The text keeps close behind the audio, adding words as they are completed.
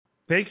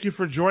Thank you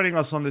for joining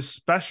us on this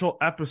special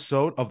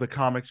episode of the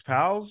Comics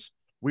Pals.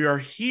 We are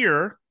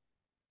here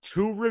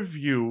to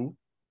review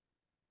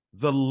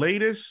the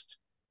latest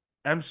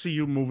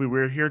MCU movie.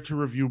 We're here to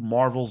review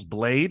Marvel's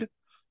Blade,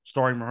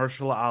 starring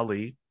Mahershala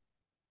Ali.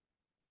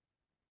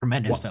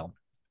 Tremendous film.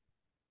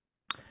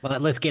 Well,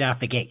 let's get out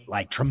the gate.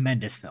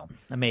 Tremendous film.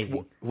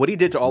 Amazing. What he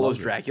did to all those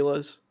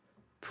Draculas,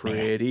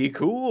 pretty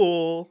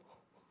cool.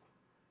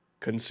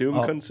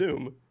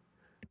 Consume.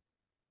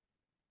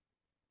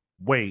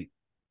 Wait.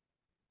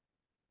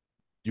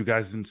 You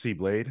guys didn't see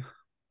Blade?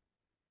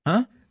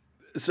 Huh?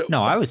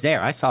 No, I was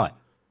there. I saw it.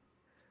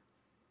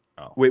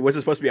 Oh. Wait, was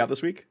it supposed to be out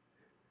this week?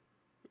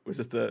 Was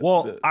this the?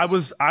 Well, I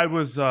was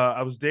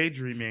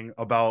daydreaming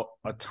about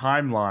a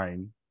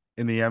timeline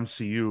in the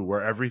MCU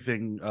where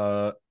everything,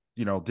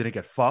 didn't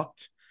get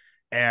fucked,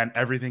 and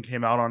everything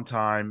came out on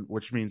time,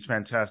 which means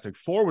Fantastic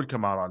Four would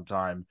come out on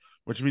time,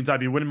 which means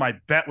I'd be winning my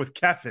bet with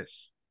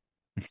Kefis.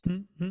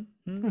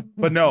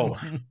 But no,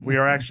 we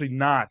are actually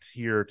not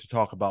here to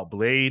talk about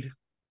Blade.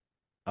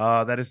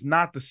 That is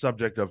not the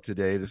subject of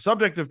today. The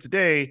subject of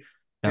today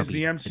is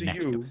the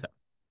MCU,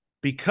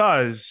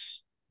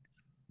 because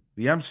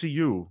the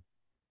MCU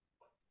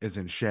is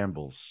in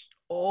shambles.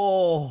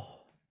 Oh,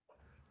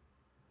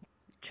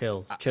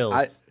 chills.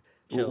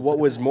 What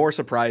was more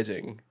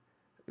surprising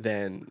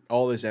than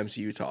all this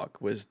MCU talk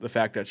was the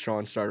fact that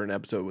Sean started an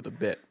episode with a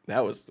bit.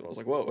 I was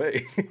like, whoa,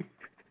 wait.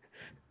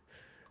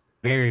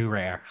 Very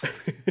rare.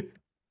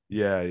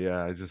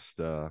 Yeah. I just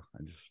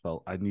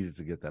felt I needed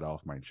to get that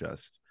off my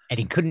chest. And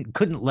he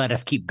couldn't let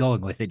us keep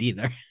going with it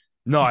either.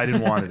 No, I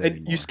didn't want it anymore.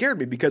 And you scared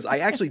me because I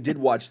actually did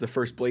watch the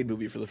first Blade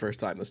movie for the first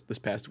time this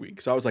past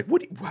week. So I was like,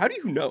 how do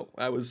you know?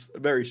 I was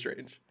very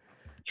strange.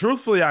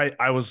 Truthfully,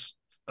 I was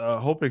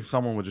hoping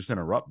someone would just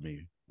interrupt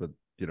me. But,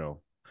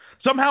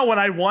 somehow when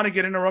I want to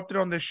get interrupted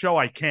on this show,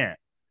 I can't.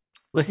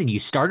 Listen, you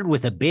started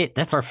with a bit.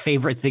 That's our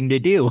favorite thing to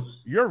do.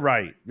 You're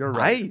right.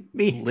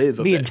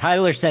 Me and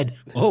Tyler said,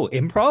 "Oh,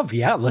 improv?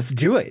 Yeah, let's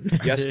do it."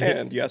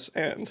 Yes,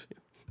 and.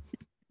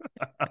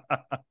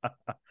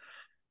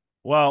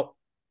 Well,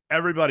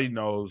 everybody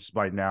knows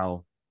by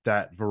now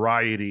that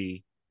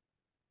Variety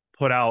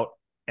put out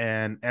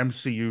an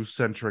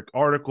MCU-centric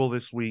article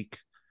this week.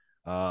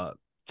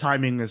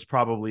 Timing is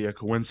probably a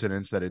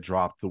coincidence that it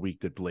dropped the week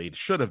that Blade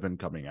should have been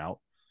coming out.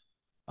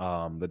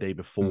 The day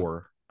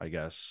before, I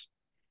guess.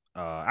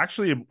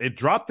 Actually, it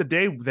dropped the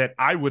day that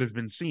I would have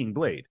been seeing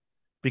Blade,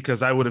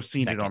 because I would have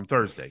seen it on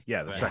Thursday.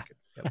 Yeah, the second.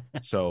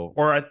 So,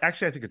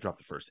 actually, I think it dropped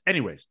the first.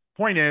 Anyways,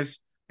 point is,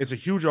 it's a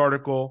huge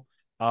article.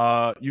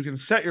 You can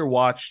set your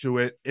watch to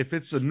it. If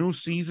it's a new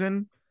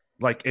season,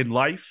 like in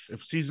life,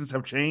 if seasons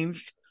have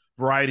changed,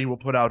 Variety will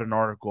put out an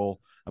article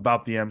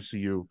about the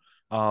MCU,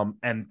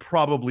 and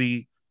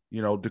probably,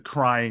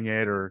 decrying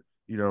it or,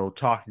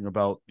 talking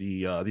about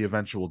the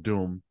eventual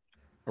doom.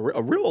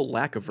 A real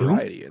lack of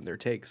variety in their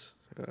takes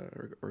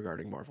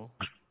regarding Marvel.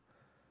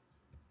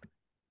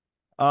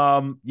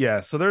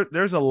 So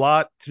there's a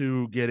lot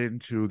to get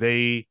into.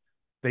 They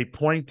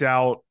point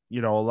out, a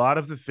lot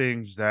of the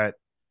things that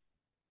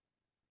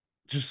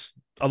just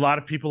a lot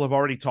of people have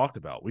already talked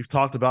about. We've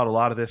talked about a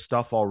lot of this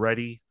stuff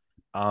already.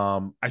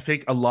 I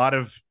think a lot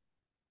of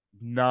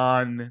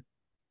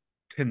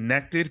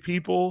non-connected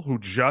people who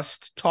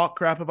just talk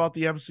crap about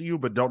the MCU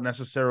but don't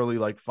necessarily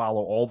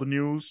follow all the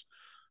news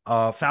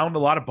found a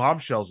lot of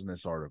bombshells in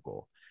this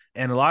article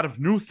and a lot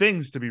of new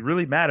things to be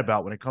really mad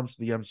about when it comes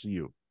to the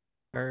MCU.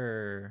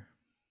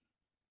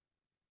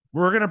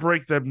 We're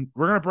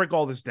gonna break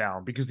all this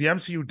down because the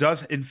MCU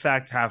does in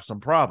fact have some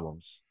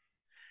problems,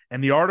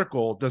 and the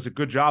article does a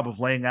good job of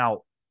laying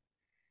out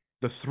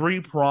the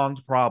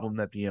three-pronged problem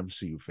that the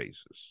MCU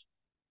faces.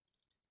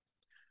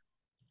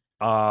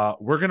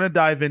 We're gonna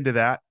dive into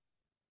that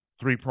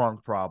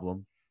three-pronged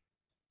problem.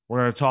 We're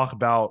gonna talk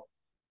about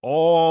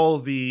all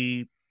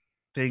the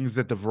things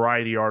that the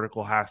Variety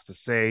article has to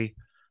say.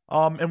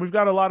 And we've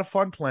got a lot of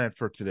fun planned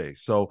for today.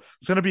 So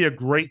it's going to be a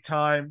great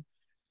time.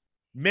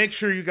 Make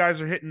sure you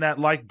guys are hitting that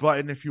like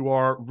button if you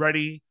are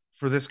ready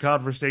for this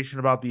conversation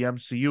about the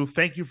MCU.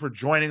 Thank you for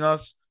joining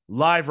us,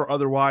 live or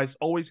otherwise.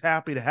 Always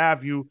happy to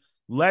have you.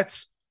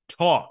 Let's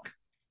talk.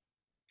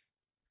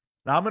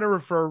 Now, I'm going to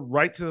refer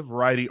right to the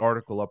Variety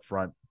article up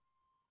front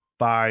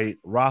by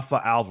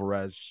Rafa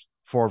Alvarez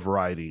for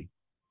Variety.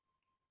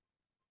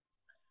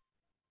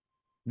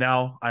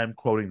 Now, I am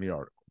quoting the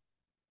article.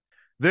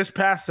 This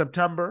past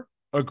September,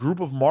 a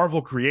group of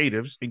Marvel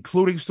creatives,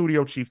 including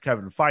studio chief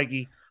Kevin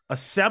Feige,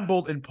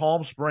 assembled in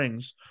Palm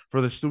Springs for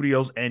the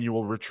studio's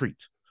annual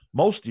retreat.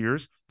 Most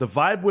years, the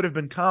vibe would have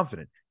been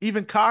confident,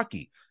 even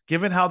cocky,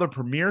 given how the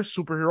premier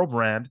superhero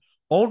brand,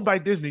 owned by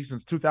Disney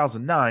since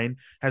 2009,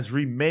 has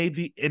remade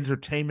the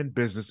entertainment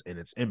business in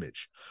its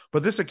image.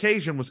 But this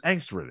occasion was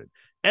angst-ridden.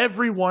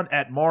 Everyone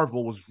at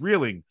Marvel was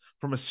reeling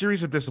from a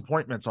series of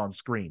disappointments on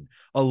screen,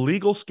 a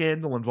legal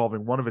scandal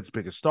involving one of its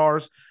biggest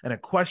stars,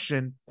 and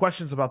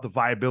questions about the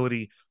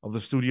viability of the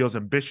studio's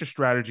ambitious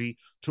strategy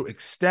to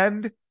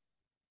extend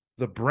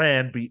the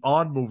brand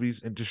beyond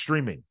movies into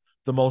streaming.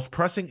 The most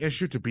pressing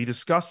issue to be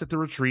discussed at the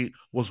retreat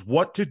was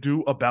what to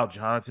do about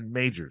Jonathan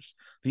Majors,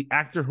 the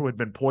actor who had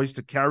been poised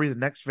to carry the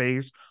next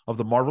phase of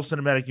the Marvel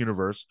Cinematic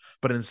Universe,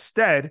 but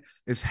instead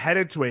is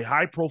headed to a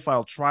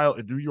high-profile trial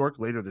in New York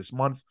later this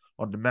month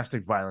on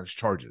domestic violence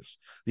charges.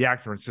 The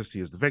actor insists he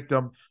is the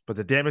victim, but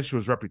the damage to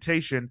his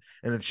reputation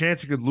and the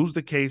chance he could lose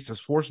the case has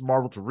forced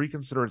Marvel to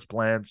reconsider its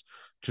plans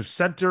to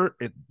center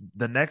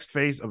the next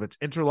phase of its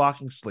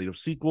interlocking slate of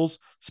sequels,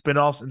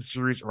 spin-offs, and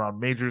series around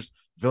Majors'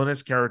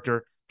 villainous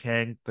character,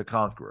 Kang the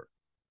Conqueror.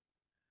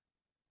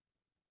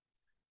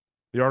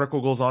 The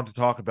article goes on to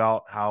talk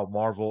about how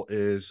Marvel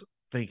is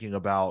thinking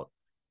about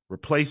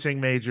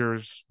replacing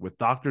Majors with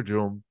Doctor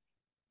Doom.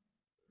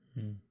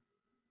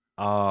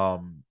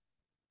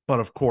 But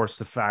of course,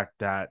 the fact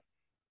that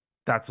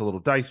that's a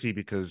little dicey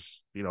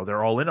because,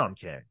 they're all in on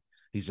Kang.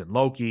 He's in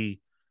Loki.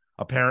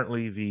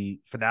 Apparently, the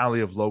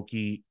finale of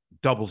Loki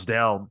doubles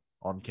down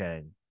on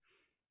Kang.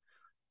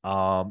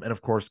 And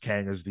of course,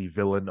 Kang is the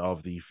villain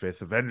of the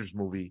 5th Avengers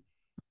movie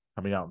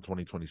coming out in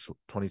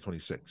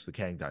 2026, the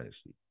Kang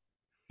Dynasty.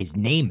 His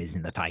name is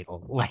in the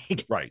title.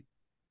 Right.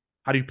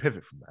 How do you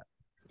pivot from that?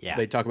 Yeah.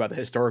 They talk about the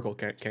historical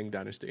Kang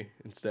Dynasty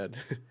instead.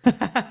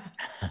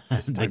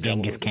 The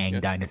Genghis Kang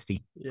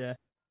Dynasty. Yeah.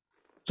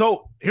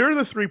 So here are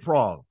the 3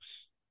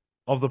 prongs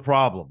of the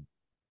problem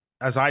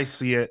as I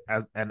see it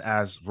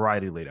as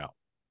Variety laid out.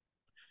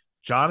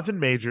 Jonathan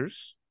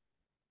Majors,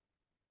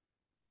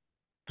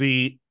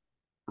 the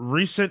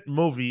recent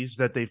movies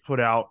that they've put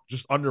out,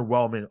 just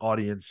underwhelming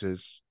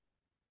audiences,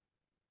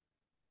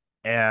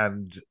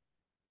 and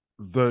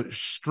the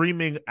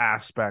streaming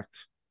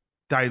aspect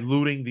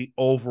diluting the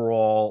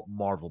overall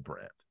Marvel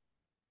brand.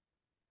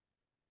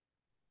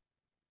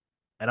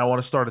 And I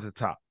want to start at the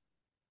top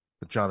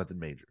with Jonathan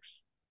Majors.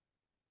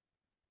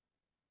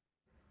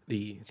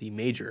 The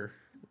major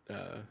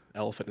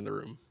elephant in the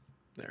room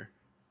there.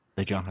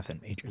 The Jonathan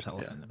Majors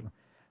elephant in the room.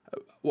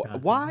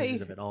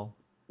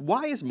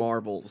 Why is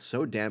Marvel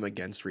so damn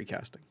against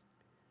recasting?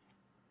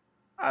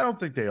 I don't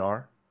think they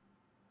are.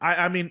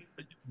 I mean,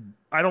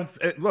 I don't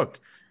look.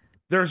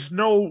 There's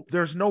no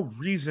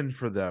reason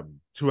for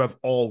them to have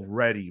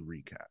already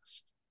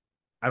recast.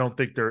 I don't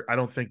think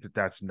that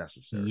that's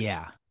necessary.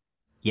 Yeah.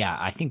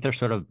 I think they're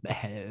sort of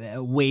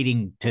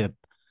waiting to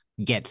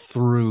get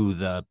through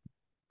the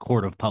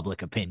court of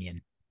public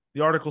opinion. The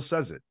article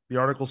says it. The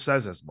article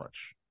says as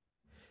much.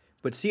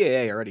 But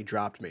CAA already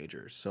dropped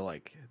Majors, so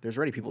there's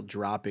already people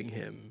dropping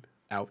him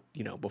out,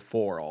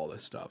 before all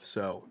this stuff.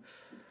 So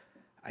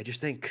I just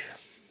think,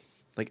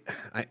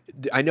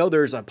 I know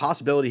there's a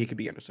possibility he could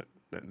be innocent.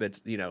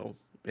 That's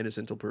innocent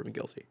until proven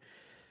guilty.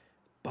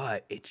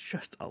 But it's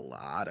just a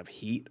lot of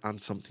heat on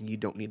something you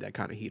don't need that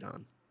kind of heat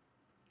on.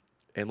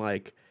 And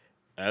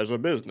as a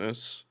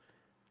business,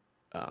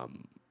 I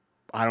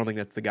don't think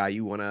that's the guy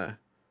you want to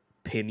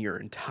pin your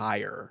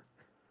entire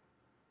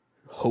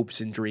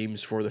hopes and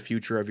dreams for the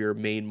future of your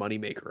main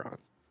moneymaker on.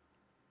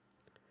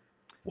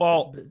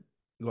 Well,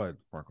 go ahead,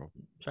 Marco.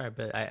 Sorry,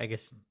 but I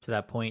guess to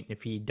that point,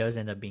 if he does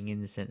end up being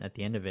innocent at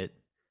the end of it,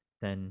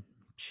 then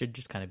it should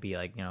just kind of be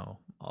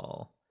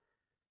all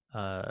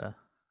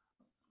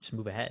just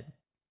move ahead.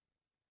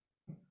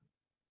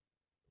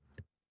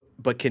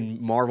 But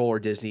can Marvel or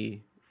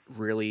Disney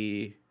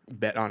really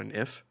bet on an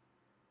if?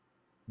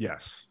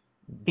 Yes.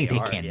 I think they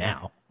can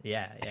now.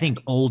 Yeah. I think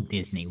old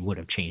Disney would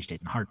have changed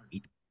it in a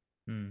heartbeat.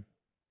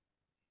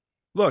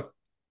 Look,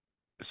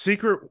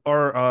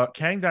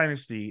 Kang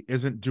Dynasty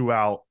isn't due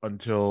out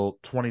until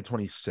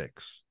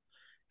 2026.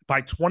 By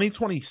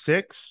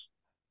 2026,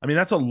 I mean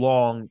that's a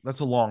long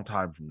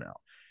time from now.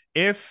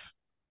 If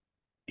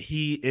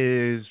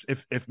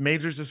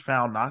Majors is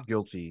found not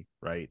guilty,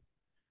 right,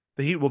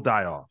 the heat will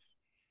die off.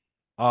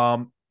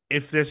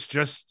 If this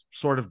just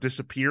sort of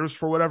disappears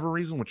for whatever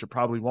reason, which it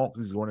probably won't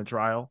because he's going to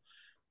trial,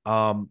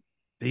 the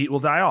heat will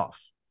die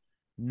off.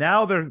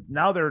 Now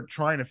they're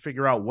trying to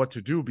figure out what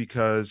to do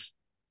because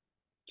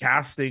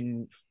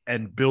casting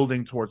and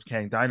building towards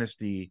Kang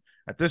Dynasty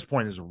at this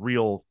point is a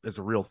real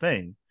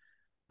thing.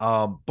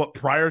 But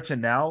prior to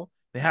now,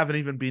 they haven't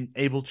even been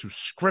able to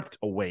script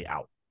a way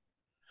out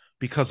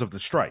because of the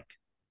strike.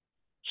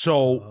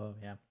 So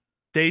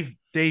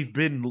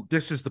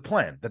this is the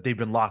plan that they've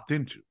been locked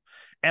into.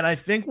 And I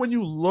think when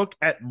you look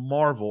at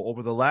Marvel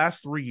over the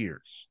last 3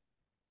 years,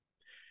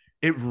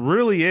 it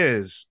really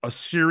is a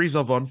series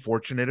of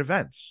unfortunate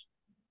events.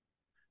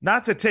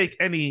 Not to take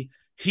any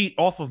heat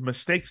off of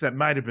mistakes that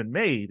might have been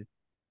made,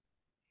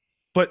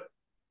 but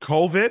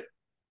COVID,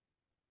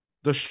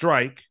 the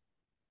strike,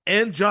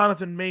 and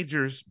Jonathan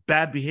Majors'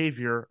 bad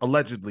behavior,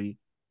 allegedly,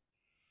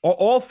 are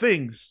all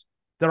things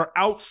that are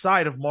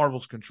outside of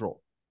Marvel's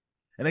control.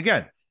 And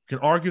again, you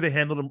can argue they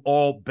handled them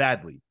all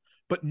badly,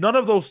 but none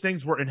of those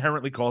things were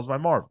inherently caused by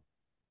Marvel.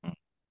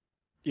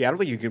 Yeah, I don't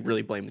think you can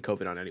really blame the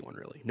COVID on anyone,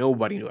 really.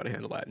 Nobody knew how to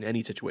handle that in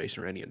any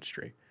situation or any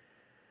industry.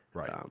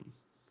 Right. I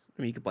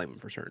mean, you could blame them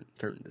for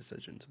certain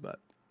decisions,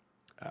 but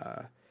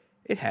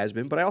it has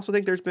been. But I also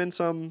think there's been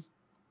some,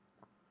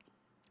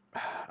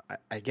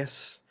 I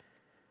guess,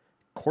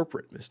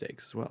 corporate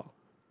mistakes as well.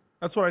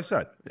 That's what I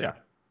said. Yeah.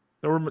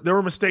 There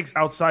were mistakes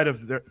outside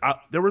of their.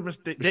 There were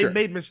mistakes. They Sure.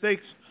 made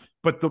mistakes,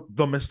 but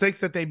the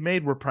mistakes that they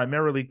made were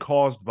primarily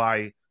caused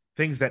by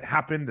things that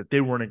happened that they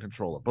weren't in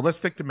control of. But let's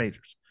stick to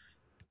majors.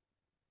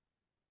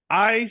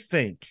 I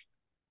think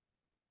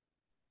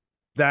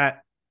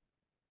that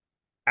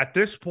at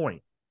this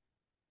point,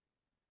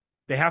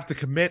 they have to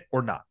commit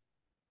or not,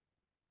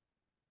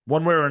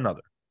 one way or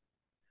another.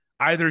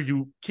 Either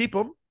you keep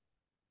them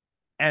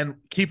and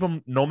keep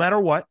them no matter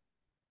what,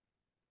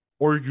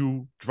 or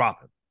you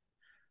drop him.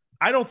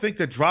 I don't think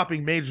that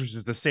dropping majors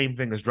is the same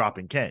thing as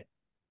dropping Kang.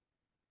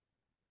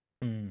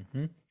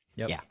 Mm-hmm.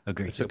 Yep. Yeah,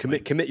 agree. So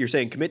commit. You're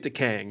saying commit to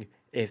Kang.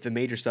 If the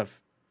major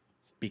stuff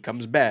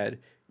becomes bad,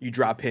 you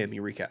drop him.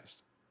 You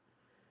recast.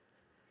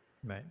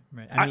 Right.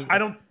 Right. I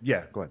don't.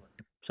 Yeah, go ahead.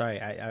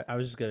 Sorry, I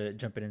was just gonna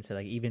jump in and say,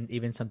 like,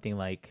 even something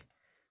like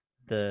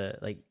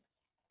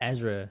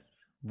Ezra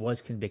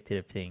was convicted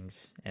of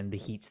things and the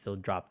heat still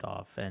dropped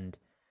off, and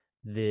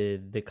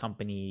the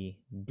company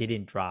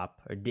didn't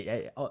drop, or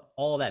did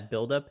all that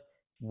buildup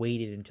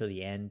waited until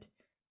the end,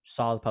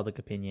 saw the public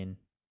opinion,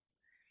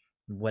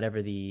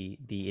 whatever the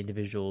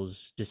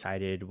individuals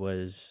decided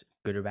was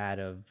good or bad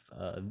of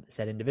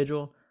said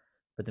individual,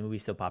 but the movie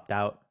still popped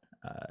out.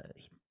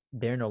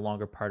 They're no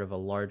longer part of a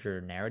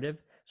larger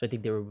narrative, so I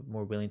think they were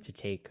more willing to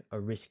take a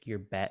riskier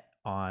bet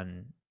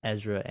on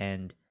Ezra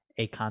and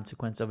a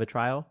consequence of a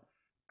trial.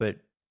 But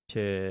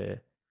to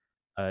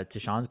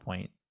Sean's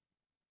point,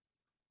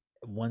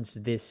 once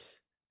this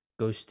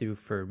goes through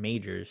for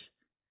majors,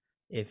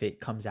 if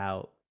it comes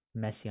out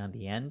messy on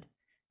the end,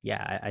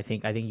 yeah, I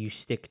think you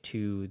stick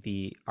to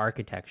the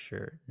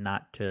architecture,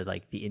 not to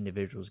like the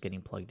individuals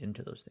getting plugged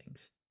into those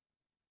things.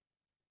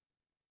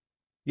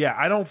 Yeah,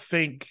 I don't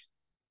think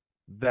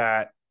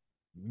that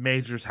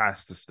Majors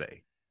has to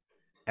stay.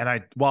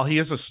 And while he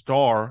is a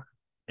star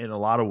in a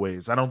lot of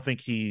ways, I don't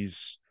think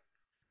it's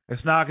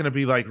not going to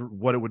be like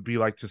what it would be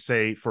like to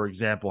say, for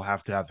example,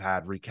 have to have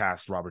had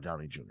recast Robert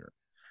Downey Jr.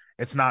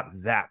 It's not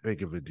that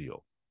big of a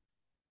deal.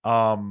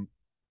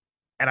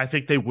 And I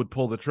think they would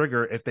pull the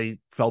trigger if they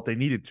felt they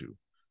needed to.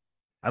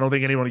 I don't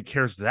think anybody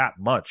cares that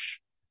much,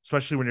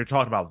 especially when you're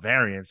talking about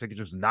variants. They could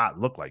just not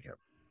look like him.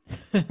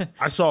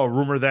 I saw a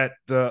rumor that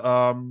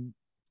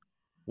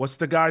what's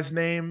the guy's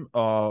name?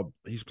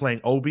 He's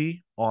playing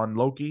Obi on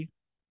Loki.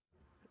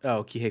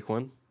 Oh, Ki-Hye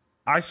Kwan.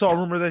 I saw a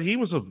rumor that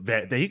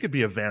that he could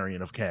be a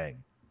variant of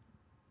Kang.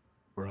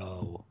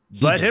 Bro,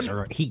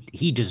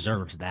 he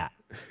deserves that.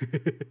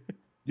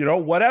 You know,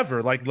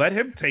 whatever. Like, let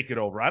him take it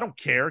over. I don't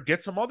care.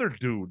 Get some other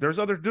dude. There's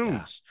other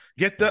dudes.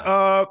 Get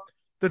the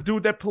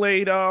dude that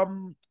played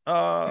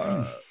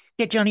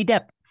Get Johnny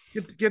Depp.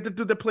 Get the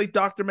dude that played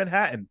Dr.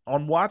 Manhattan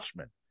on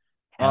Watchmen.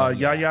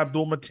 Yahya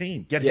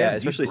Abdul-Mateen. Get him.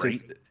 Especially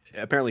since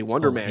apparently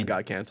Wonder Man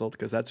got canceled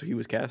because that's who he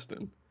was cast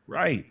in.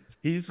 Right.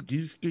 He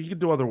can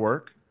do other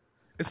work.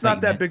 It's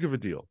not that big of a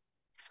deal.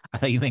 I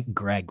thought you meant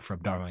Greg from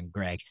Dharma and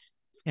Greg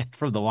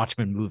from the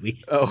Watchmen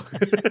movie. Oh.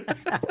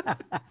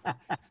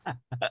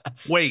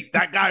 Wait,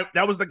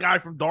 that was the guy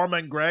from Dharma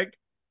and Greg?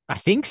 I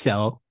think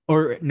so.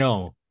 Or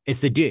no,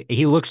 it's the dude.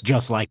 He looks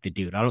just like the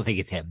dude. I don't think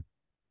it's him.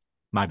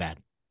 My bad.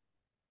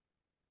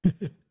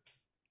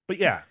 But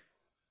yeah,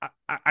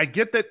 I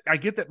get that. I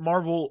get that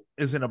Marvel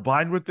is in a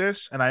bind with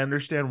this, and I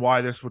understand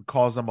why this would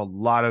cause them a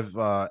lot of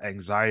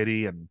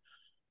anxiety and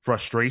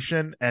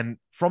frustration. And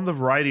from the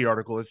Variety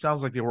article, it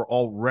sounds like they were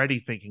already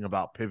thinking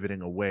about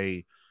pivoting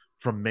away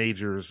from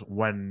majors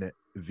when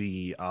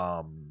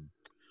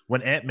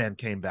Ant-Man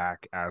came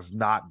back as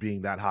not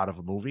being that hot of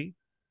a movie.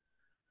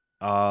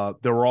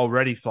 There were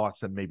already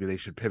thoughts that maybe they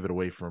should pivot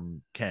away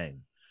from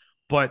Kang.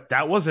 But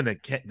that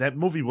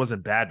movie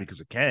wasn't bad because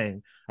of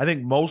Kang. I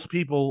think most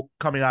people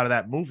coming out of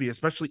that movie,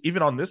 especially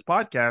even on this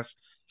podcast,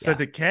 said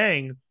that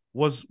Kang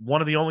was one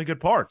of the only good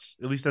parts.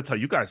 At least that's how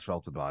you guys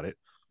felt about it.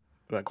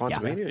 But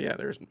Quantumania,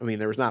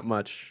 there was not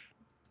much,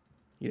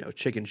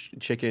 chicken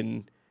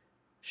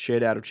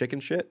shit out of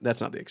chicken shit.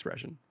 That's not the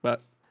expression,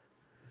 but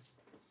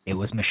it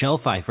was Michelle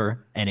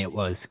Pfeiffer and it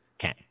was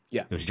Kang.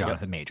 Yeah, it was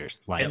Jonathan Majors.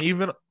 And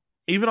even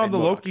on the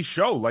Loki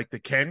show, like the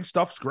Kang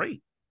stuff's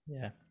great.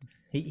 Yeah,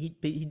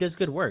 he does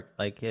good work.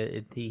 Like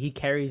he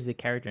carries the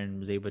character and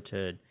was able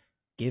to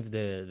give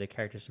the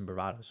character some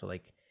bravado. So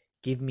like,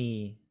 give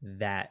me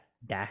that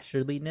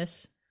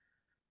dastardliness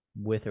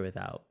with or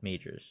without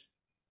Majors.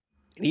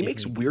 And he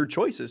makes weird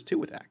choices too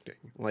with acting.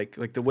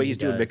 Like the way he's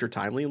doing Victor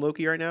Timely in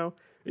Loki right now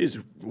is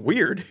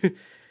weird.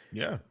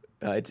 Yeah.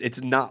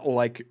 It's not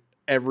like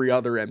every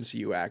other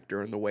MCU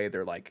actor in the way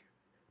they're like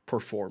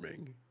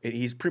performing.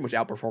 He's pretty much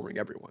outperforming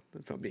everyone,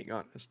 if I'm being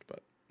honest. But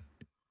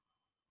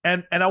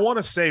and I want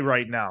to say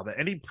right now that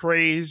any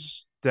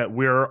praise that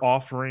we're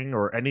offering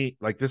or any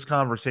like this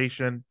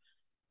conversation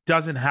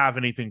doesn't have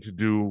anything to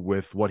do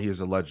with what he is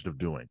alleged of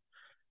doing.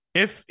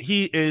 If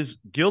he is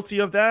guilty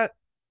of that,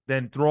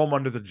 then throw him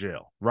under the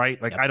jail,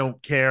 right? Like, I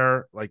don't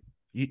care. Like,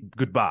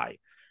 goodbye.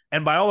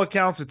 And by all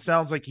accounts, it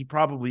sounds like he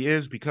probably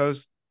is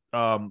because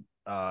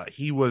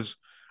he was.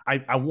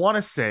 I want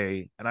to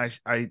say, and I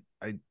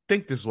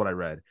think this is what I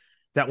read,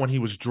 that when he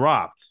was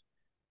dropped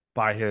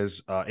by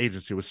his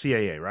agency, it was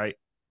CAA, right?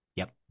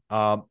 Yep.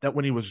 that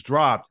when he was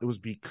dropped, it was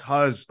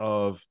because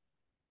of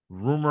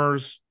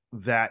rumors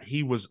that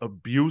he was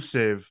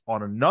abusive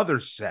on another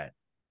set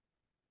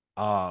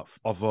of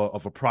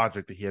a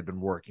project that he had been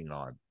working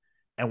on.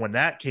 And when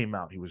that came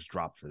out, he was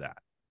dropped for that.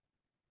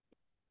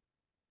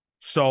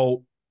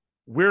 So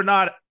we're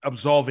not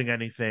absolving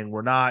anything.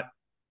 We're not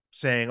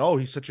saying, oh,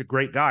 he's such a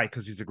great guy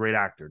because he's a great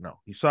actor. No,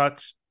 he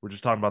sucks. We're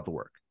just talking about the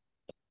work.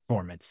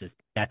 Performances.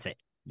 That's it.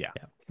 Yeah.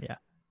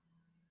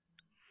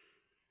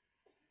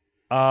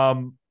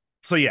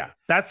 So yeah,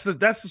 that's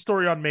the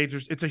story on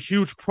Majors. It's a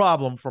huge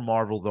problem for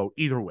Marvel, though,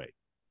 either way.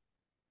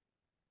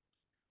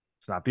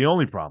 It's not the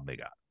only problem they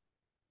got.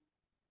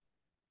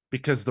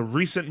 Because the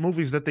recent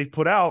movies that they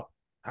put out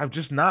have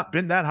just not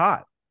been that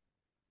hot.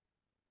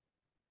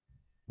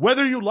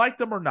 Whether you like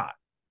them or not.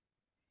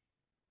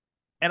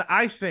 And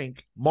I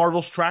think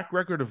Marvel's track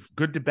record of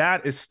good to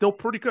bad is still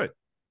pretty good.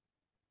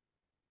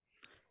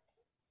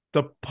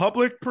 The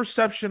public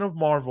perception of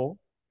Marvel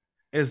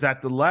is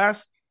that the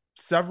last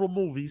several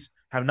movies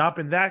have not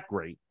been that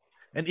great.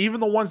 And even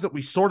the ones that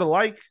we sort of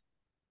like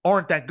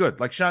aren't that good.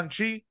 Like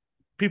Shang-Chi,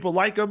 people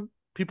like them.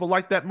 People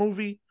like that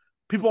movie.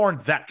 People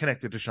aren't that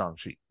connected to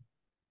Shang-Chi.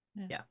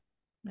 Yeah.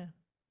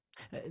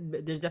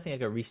 There's definitely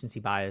like a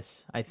recency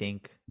bias, I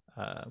think,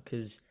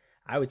 because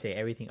I would say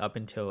everything up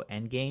until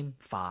Endgame,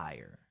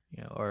 fire,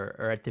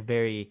 or at the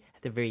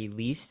very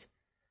least,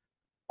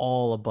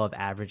 all above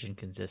average and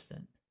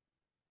consistent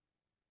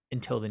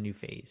until the new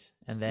phase,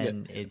 and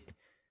then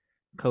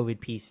COVID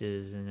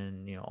pieces, and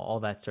then all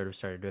that sort of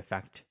started to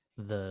affect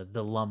the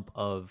lump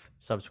of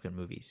subsequent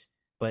movies,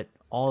 but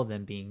all of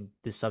them being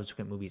the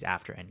subsequent movies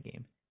after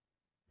Endgame.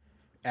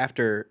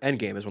 After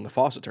Endgame is when the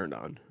faucet turned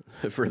on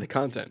for the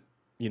content.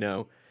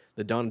 The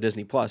dawn of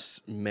Disney Plus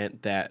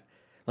meant that,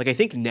 like, I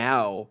think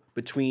now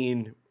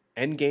between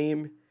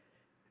Endgame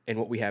and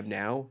what we have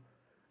now,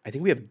 I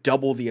think we have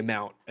double the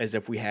amount as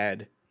if we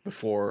had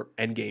before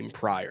Endgame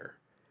prior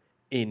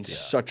in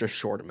such a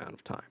short amount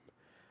of time,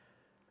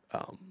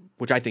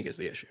 which I think is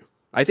the issue.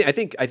 I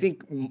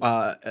think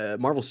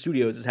Marvel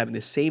Studios is having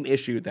the same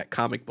issue that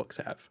comic books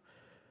have.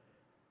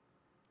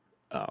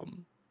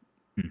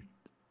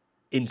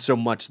 In so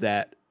much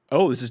that,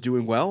 this is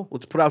doing well,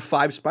 let's put out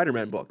 5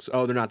 Spider-Man books.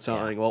 Oh, they're not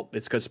selling. Yeah. Well,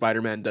 it's because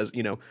Spider-Man does,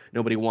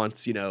 nobody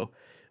wants,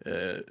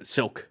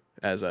 Silk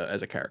as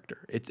a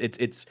character.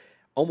 It's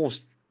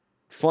almost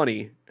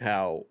funny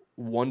how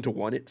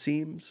one-to-one it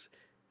seems,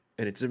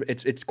 and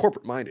it's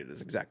corporate minded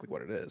is exactly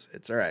what it is.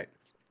 It's all right.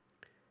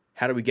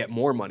 How do we get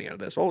more money out of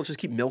this? Oh, let's just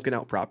keep milking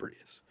out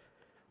properties.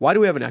 Why do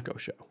we have an Echo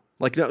show?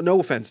 Like, no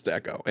offense to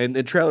Echo, and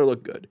the trailer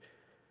looked good.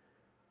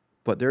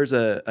 But there's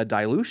a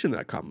dilution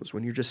that comes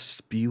when you're just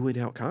spewing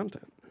out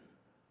content.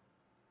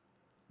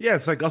 Yeah,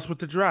 it's like us with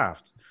the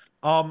draft.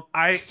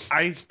 I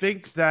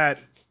think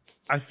that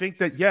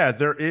yeah,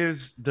 there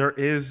is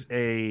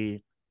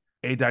a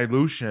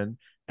dilution,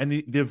 and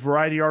the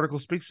Variety article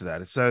speaks to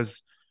that. It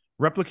says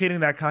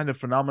replicating that kind of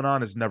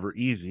phenomenon is never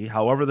easy.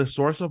 However, the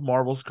source of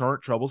Marvel's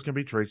current troubles can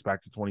be traced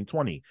back to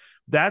 2020.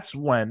 That's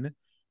when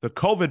the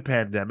COVID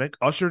pandemic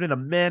ushered in a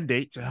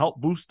mandate to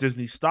help boost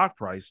Disney's stock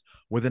price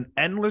with an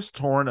endless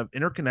torrent of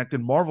interconnected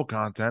Marvel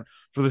content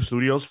for the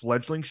studio's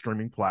fledgling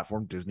streaming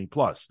platform, Disney+.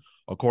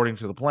 According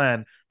to the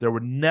plan, there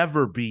would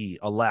never be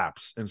a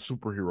lapse in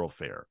superhero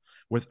fare,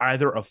 with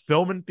either a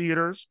film in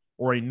theaters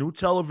or a new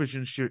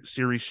television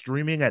series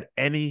streaming at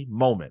any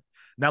moment.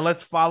 Now,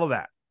 let's follow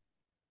that.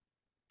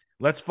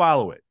 Let's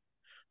follow it.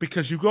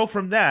 Because you go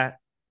from that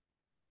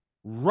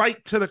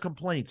right to the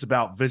complaints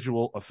about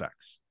visual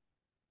effects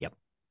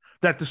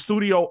that the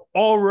studio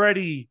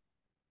already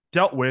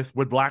dealt with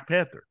Black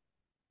Panther,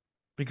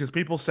 because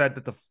people said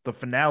that the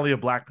finale of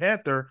Black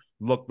Panther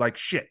looked like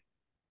shit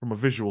from a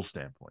visual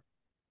standpoint.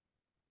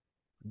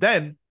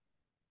 Then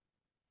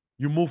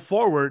you move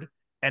forward,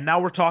 and now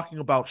we're talking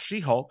about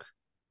She-Hulk,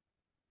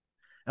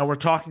 and we're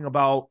talking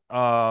about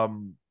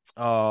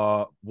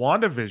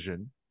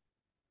WandaVision,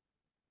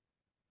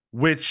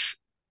 which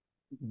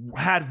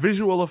had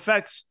visual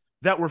effects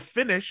that were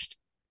finished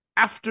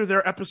after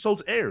their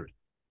episodes aired.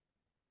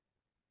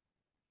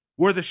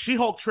 Where the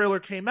She-Hulk trailer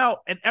came out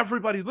and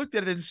everybody looked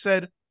at it and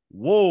said,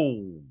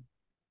 whoa.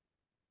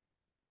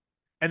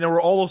 And there were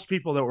all those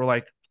people that were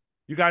like,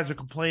 you guys are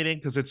complaining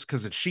because it's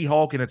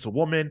She-Hulk and it's a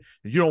woman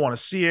and you don't want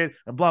to see it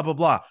and blah, blah,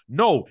 blah.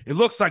 No, it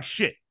looks like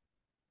shit.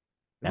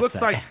 It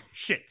looks like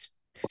shit.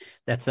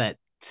 That's that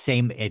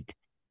same,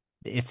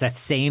 it's that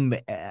same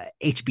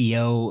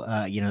HBO,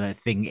 that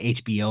thing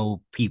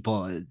HBO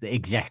people, the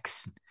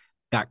execs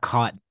got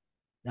caught,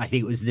 I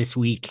think it was this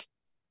week,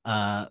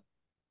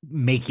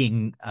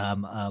 making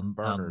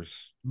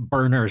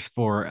burners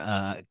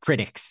for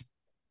critics.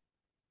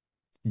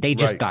 They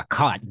just got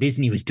caught.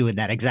 Disney was doing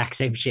that exact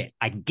same shit.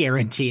 I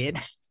guarantee it.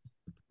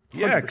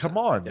 Yeah, come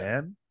on,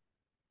 man.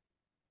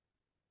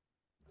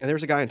 And there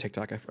was a guy on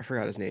TikTok, I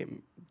forgot his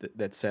name,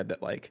 that said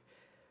that, like,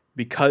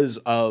 because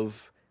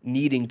of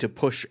needing to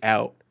push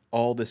out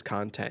all this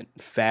content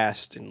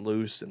fast and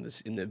loose, and the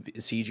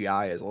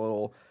CGI is a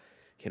little,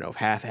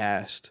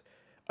 half-assed,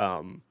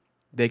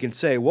 they can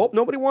say, well,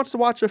 nobody wants to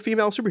watch a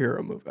female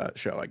superhero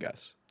show, I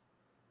guess.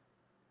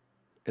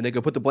 And they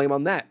could put the blame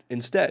on that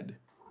instead.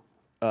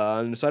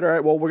 And decide, all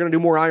right, well, we're going to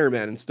do more Iron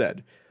Man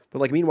instead. But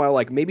like, meanwhile,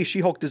 like maybe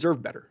She-Hulk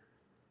deserved better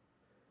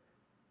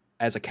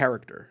as a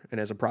character and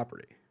as a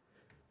property.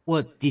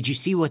 Well, did you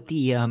see what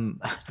the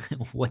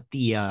what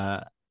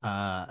the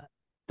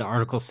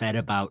article said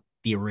about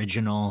the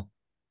original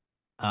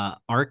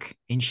arc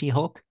in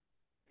She-Hulk?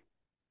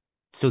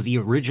 So the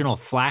original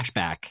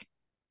flashback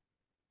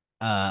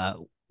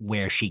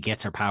where she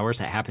gets her powers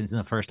that happens in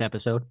the first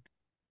episode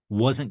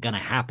wasn't going to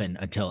happen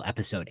until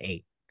episode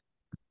 8.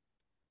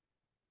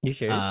 You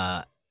sure?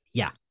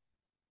 Yeah.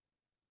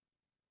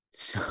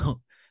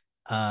 So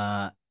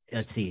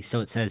let's see. So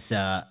it says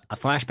a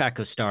flashback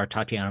of star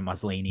Tatiana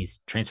Maslany's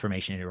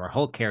transformation into her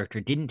Hulk character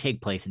didn't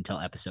take place until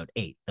episode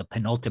 8, the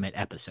penultimate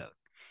episode.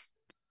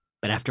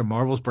 But after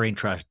Marvel's Brain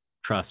Trust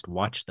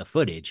watched the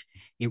footage,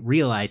 it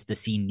realized the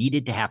scene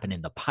needed to happen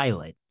in the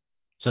pilot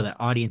so that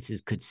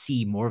audiences could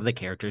see more of the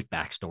character's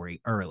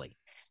backstory early.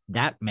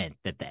 That meant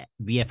that the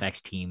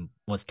VFX team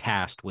was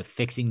tasked with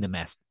fixing the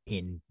mess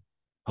in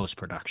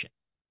post-production.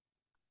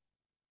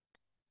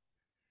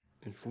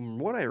 And from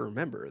what I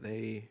remember,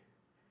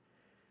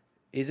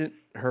 isn't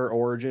her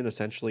origin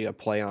essentially a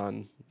play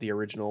on the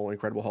original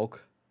Incredible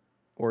Hulk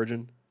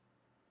origin?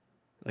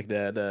 Like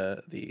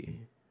the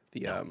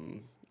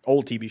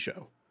old TV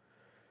show.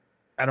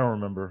 I don't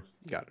remember.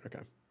 Got it.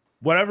 Okay.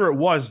 Whatever it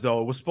was,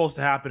 though, it was supposed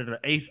to happen in the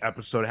 8th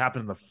episode. It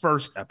happened in the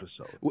 1st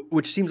episode.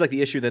 Which seems like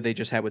the issue that they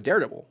just had with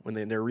Daredevil when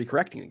they're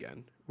recorrecting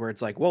again, where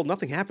it's like, well,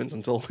 nothing happens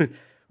until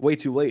way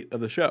too late of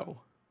the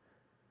show.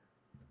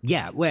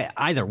 Yeah, well,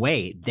 either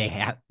way, they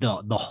have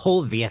the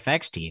whole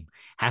VFX team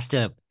has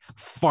to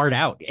fart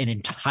out an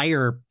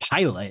entire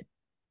pilot,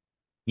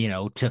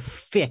 to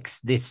fix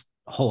this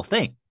whole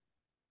thing.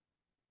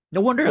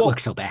 No wonder it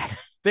looks so bad.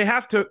 They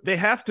have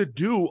to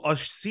do a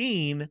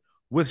scene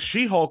with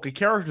She-Hulk, a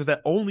character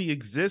that only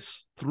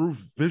exists through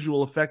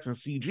visual effects and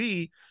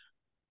CG,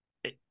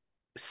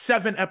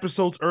 7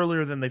 episodes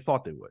earlier than they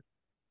thought they would.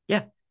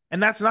 Yeah.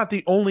 And that's not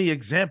the only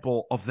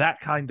example of that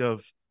kind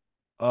of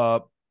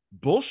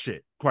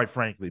bullshit, quite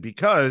frankly,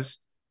 because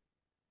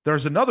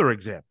there's another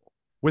example.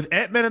 With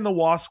Ant-Man and the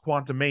Wasp: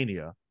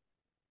 Quantumania,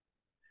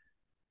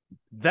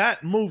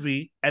 that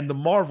movie and the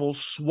Marvels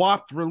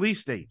swapped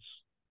release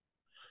dates.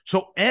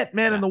 So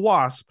Ant-Man and the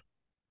Wasp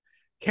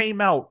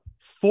came out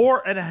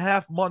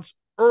 4.5 months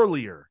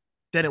earlier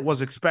than it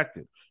was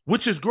expected,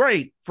 which is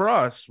great for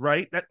us,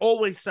 right? That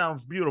always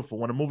sounds beautiful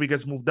when a movie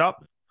gets moved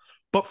up.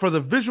 But for the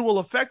visual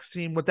effects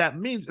team, what that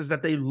means is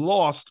that they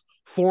lost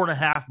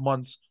 4.5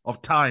 months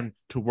of time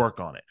to work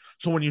on it.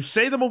 So when you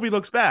say the movie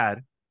looks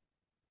bad,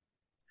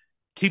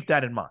 keep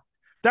that in mind.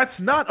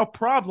 That's not a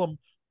problem.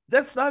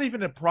 That's not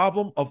even a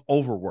problem of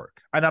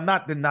overwork. And I'm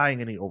not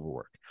denying any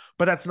overwork,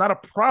 but that's not a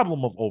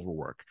problem of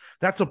overwork.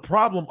 That's a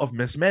problem of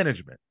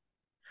mismanagement.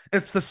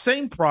 It's the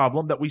same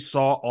problem that we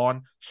saw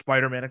on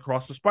Spider-Man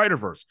Across the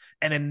Spider-Verse.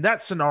 And in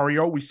that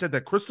scenario, we said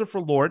that Christopher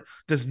Lord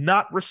does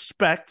not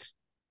respect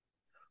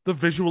the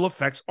visual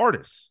effects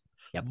artists.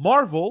 Yep.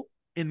 Marvel,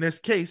 in this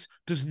case,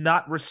 does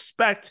not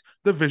respect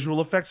the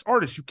visual effects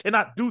artists. You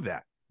cannot do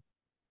that.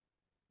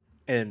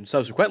 And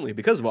subsequently,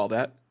 because of all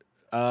that,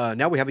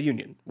 now we have a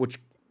union, which,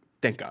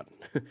 thank God.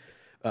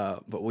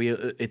 But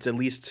it's at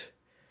least,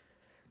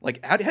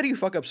 like, how do you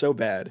fuck up so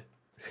bad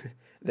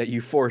that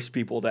you force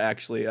people to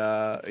actually,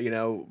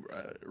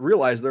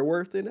 realize their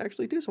worth and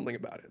actually do something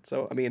about it?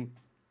 So, I mean,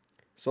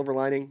 silver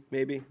lining,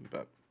 maybe,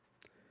 but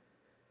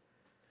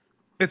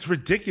it's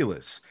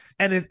ridiculous.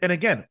 And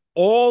again,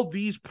 all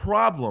these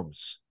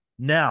problems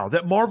now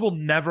that Marvel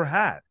never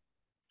had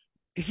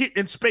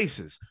in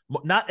spaces.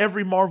 Not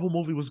every Marvel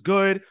movie was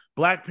good.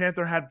 Black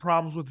Panther had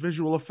problems with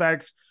visual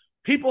effects.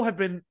 People have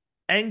been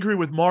angry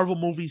with Marvel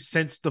movies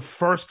since the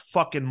first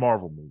fucking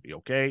Marvel movie,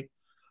 okay?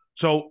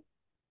 So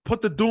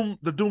put the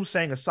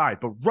doomsaying aside.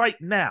 But right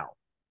now,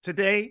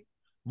 today,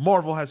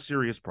 Marvel has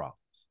serious problems.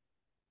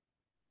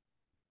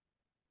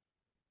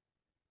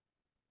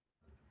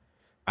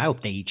 I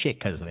hope they eat shit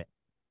because of it,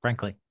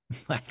 frankly.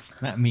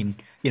 I mean,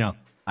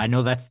 I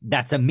know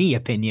that's a me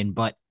opinion,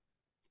 but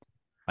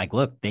like,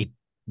 look, they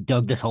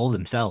dug this hole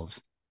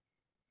themselves.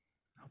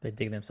 They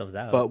dig themselves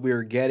out. But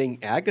we're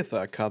getting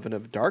Agatha, Coven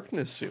of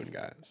Darkness soon,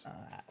 guys.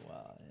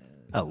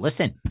 Oh,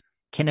 listen,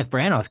 Kenneth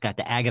Branagh's got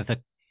the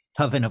Agatha,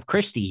 Coven of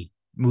Christie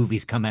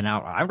movies coming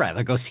out. I'd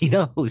rather go see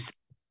those.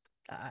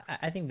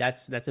 I think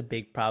that's a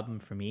big problem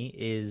for me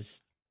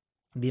is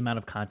the amount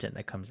of content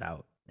that comes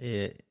out.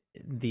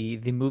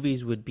 The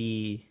movies would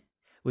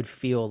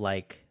feel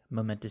like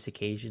momentous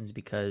occasions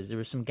because there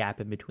was some gap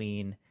in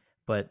between,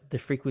 but the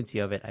frequency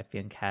of it, I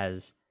think,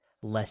 has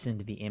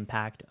lessened the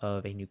impact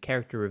of a new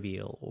character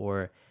reveal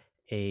or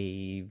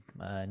a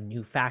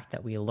new fact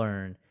that we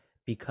learn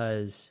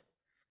because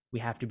we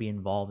have to be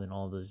involved in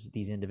all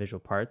these individual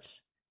parts.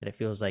 That it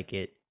feels like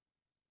it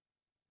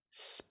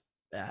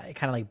kind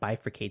of like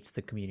bifurcates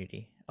the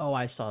community. Oh,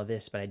 I saw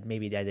this, but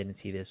maybe I didn't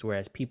see this.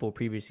 Whereas people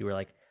previously were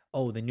like,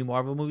 "Oh, the new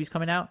Marvel movie's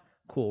coming out.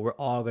 cool, we're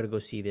all going to go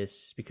see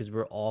this because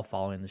we're all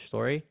following the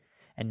story.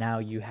 And now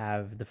you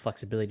have the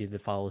flexibility to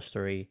follow the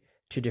story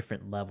to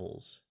different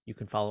levels. You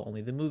can follow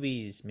only the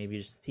movies, maybe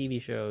just the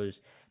TV shows,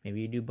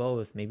 maybe you do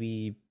both,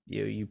 maybe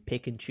you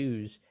pick and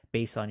choose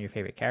based on your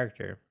favorite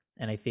character.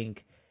 And I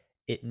think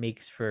it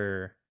makes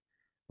for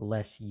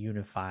less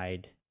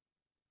unified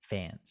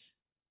fans.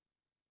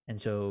 And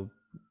so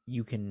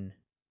you can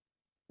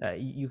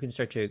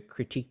start to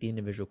critique the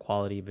individual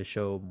quality of a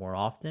show more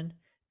often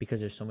because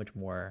there's so much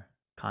more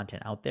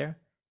content out there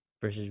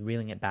versus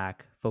reeling it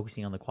back,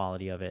 focusing on the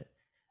quality of it,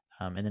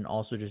 and then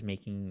also just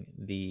making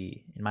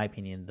in my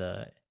opinion,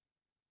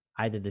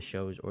 either the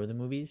shows or the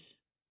movies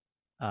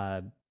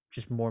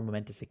just more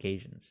momentous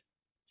occasions,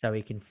 so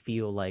we can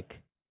feel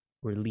like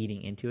we're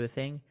leading into a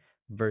thing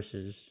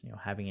versus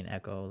having an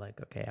echo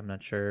like, okay, I'm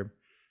not sure.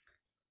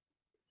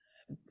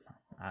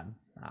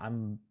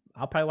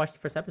 I'll probably watch the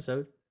first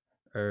episode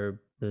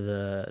or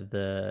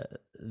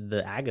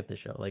the Agatha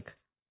show. Like,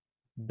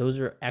 those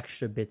are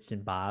extra bits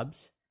and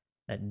bobs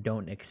that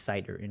don't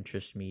excite or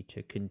interest me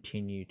to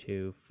continue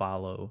to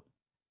follow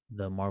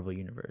the Marvel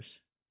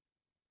universe.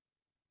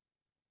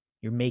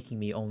 You're making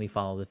me only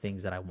follow the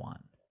things that I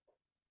want.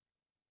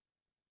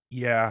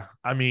 Yeah,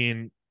 I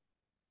mean,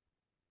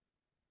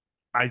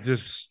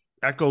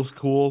 Echo's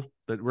cool.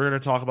 That we're going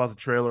to talk about the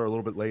trailer a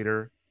little bit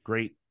later.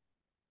 Great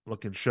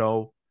looking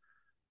show.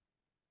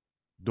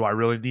 Do I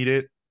really need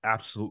it?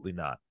 Absolutely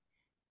not.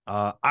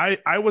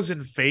 I was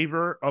in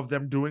favor of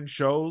them doing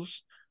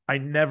shows. I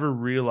never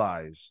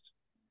realized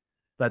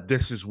that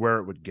this is where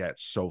it would get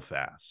so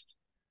fast.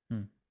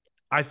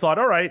 I thought,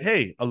 all right,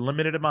 hey, a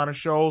limited amount of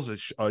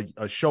shows,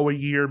 a show a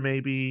year,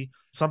 maybe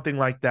something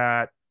like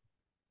that.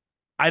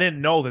 I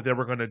didn't know that they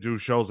were going to do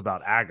shows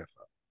about Agatha.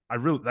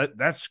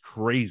 That's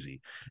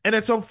crazy. And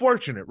it's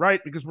unfortunate, right?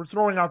 Because we're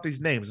throwing out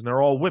these names and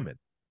they're all women.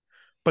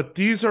 But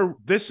this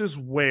is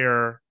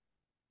where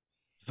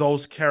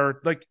those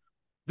characters, like,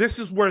 this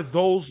is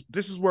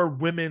where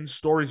women's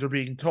stories are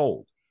being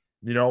told.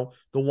 The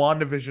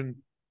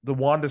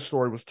Wanda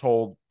story was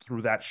told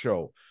through that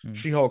show.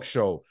 She-Hulk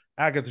show,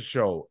 Agatha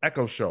show,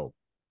 Echo show.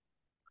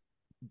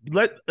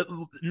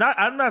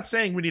 I'm not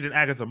saying we need an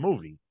Agatha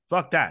movie.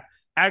 Fuck that.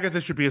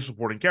 Agatha should be a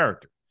supporting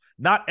character.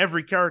 Not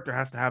every character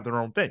has to have their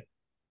own thing.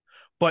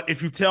 But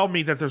if you tell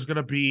me that there's going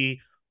to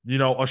be,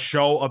 a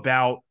show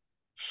about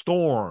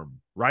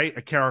Storm, right?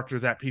 A character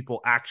that people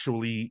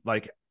actually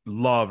like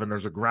love and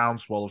there's a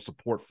groundswell of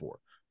support for,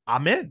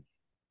 I'm in.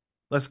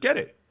 Let's get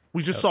it.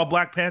 We just saw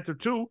Black Panther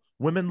 2,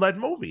 women-led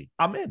movie.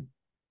 I'm in.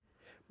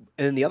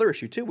 And the other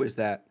issue too is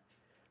that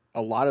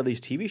a lot of these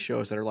TV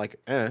shows that are like,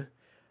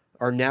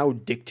 are now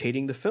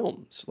dictating the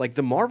films. Like,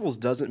 the Marvels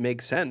doesn't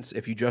make sense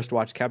if you just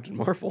watch Captain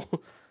Marvel.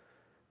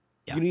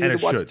 Yeah. You need to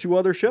watch 2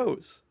 other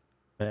shows.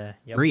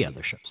 3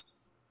 other shows.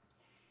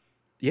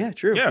 Yeah,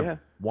 true. Yeah.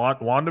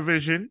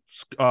 WandaVision,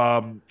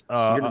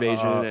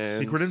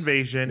 Secret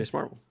Invasion, Miss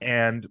Marvel.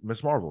 And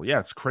Miss Marvel. Yeah,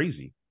 it's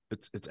crazy.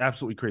 It's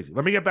absolutely crazy.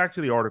 Let me get back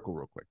to the article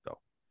real quick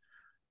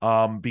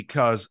though,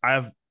 because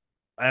I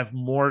have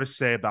more to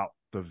say about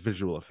the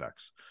visual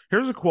effects.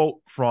 Here's a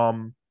quote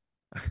from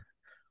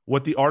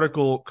what the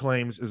article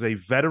claims is a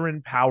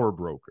veteran power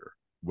broker,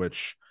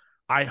 which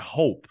I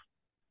hope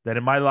that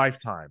in my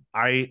lifetime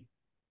I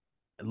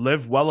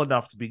live well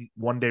enough to be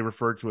one day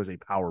referred to as a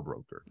power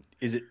broker.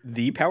 Is it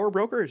the power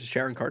broker? Is it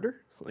Sharon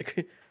Carter?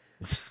 Like,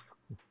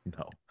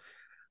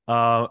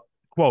 no.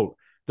 Quote,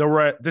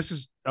 this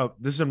is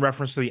in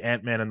reference to the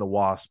Ant-Man and the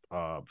Wasp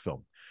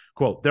film.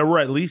 Quote, there were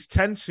at least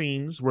 10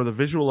 scenes where the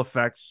visual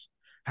effects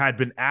had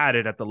been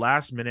added at the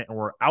last minute and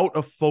were out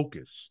of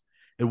focus.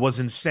 It was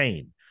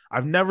insane.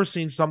 I've never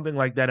seen something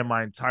like that in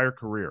my entire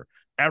career.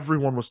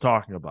 Everyone was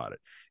talking about it.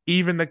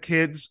 Even the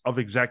kids of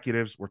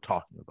executives were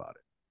talking about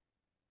it.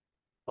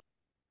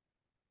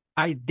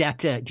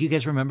 Do you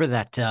guys remember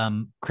that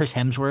Chris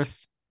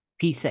Hemsworth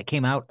piece that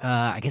came out?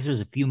 I guess it was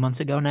a few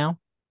months ago now.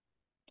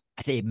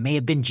 I think it may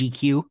have been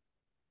GQ.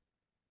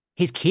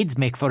 His kids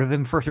make fun of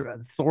him for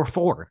Thor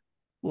 4.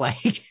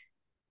 Like,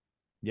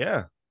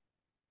 yeah,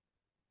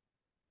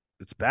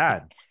 it's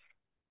bad.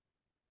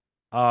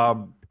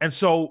 And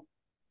so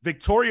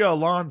Victoria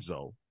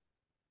Alonso,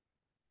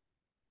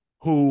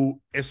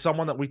 who is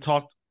someone that we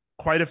talked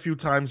quite a few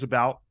times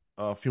about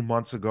a few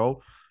months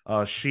ago,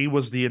 she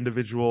was the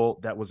individual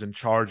that was in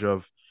charge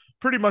of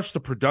pretty much the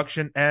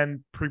production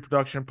and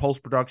pre-production,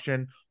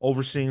 post-production,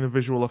 overseeing the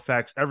visual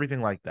effects,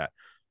 everything like that.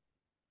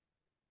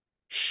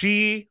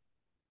 She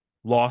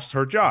lost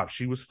her job.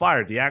 She was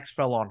fired. The axe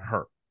fell on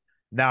her.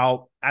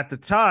 Now, at the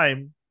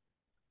time,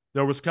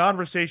 there was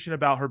conversation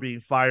about her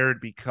being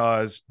fired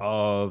because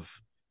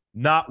of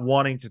not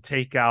wanting to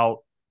take out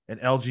an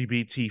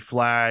LGBT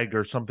flag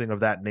or something of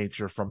that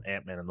nature from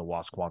Ant-Man and the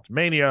Wasp: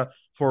 Quantumania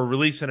for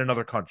release in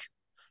another country.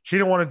 She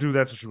didn't want to do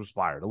that, so she was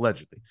fired,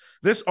 allegedly.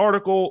 This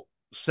article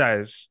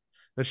says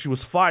that she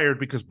was fired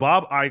because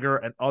Bob Iger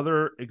and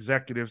other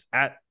executives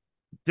at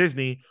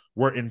Disney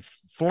were in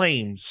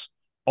flames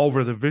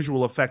over the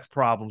visual effects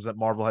problems that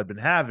Marvel had been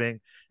having,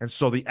 and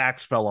so the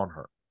axe fell on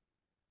her.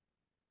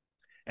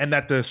 And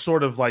that the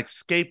sort of like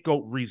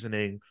scapegoat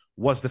reasoning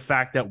was the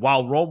fact that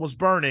while Rome was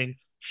burning,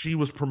 she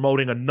was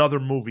promoting another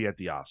movie at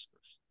the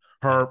Oscars,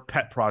 her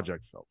pet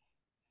project film.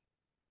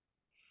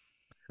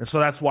 And so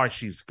that's why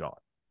she's gone.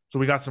 So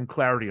we got some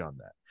clarity on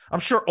that. I'm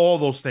sure all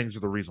those things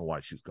are the reason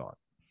why she's gone.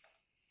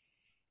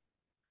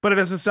 But it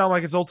doesn't sound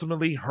like it's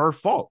ultimately her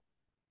fault.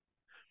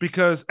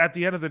 Because at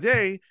the end of the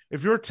day,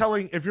 if you're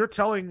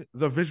telling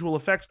the visual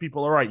effects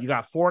people, all right, you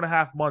got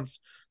 4.5 months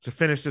to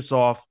finish this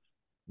off,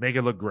 make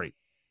it look great.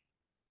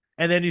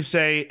 And then you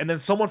say, and then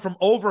someone from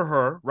over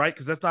her, right,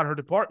 because that's not her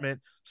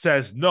department,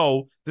 says,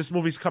 no, this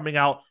movie's coming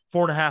out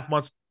 4.5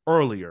 months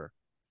earlier.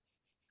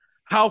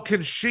 How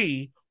can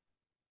she,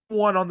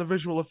 one on the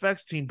visual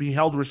effects team, be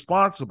held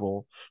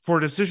responsible for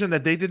a decision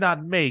that they did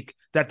not make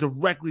that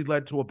directly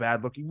led to a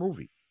bad-looking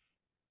movie?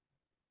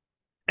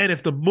 And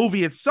if the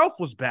movie itself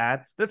was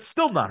bad, that's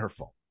still not her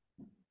fault.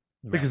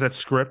 Right. Because that's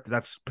script,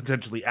 that's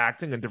potentially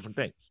acting and different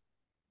things.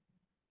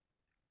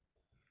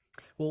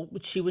 Well,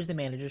 she was the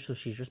manager, so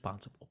she's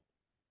responsible.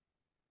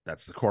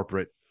 That's the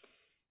corporate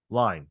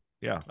line.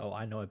 Yeah. Oh,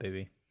 I know it,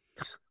 baby.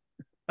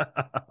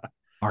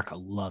 Marco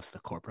loves the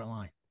corporate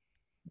line.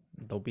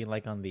 Don't be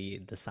like on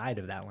the side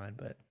of that line,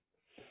 but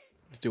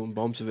he's doing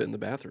bumps of it in the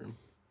bathroom.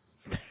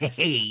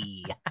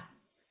 Hey.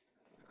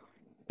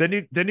 Then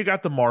you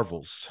got the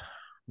Marvels,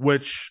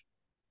 which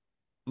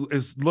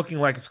is looking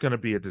like it's going to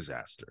be a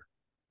disaster.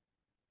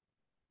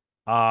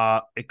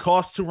 It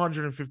cost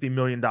 $250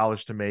 million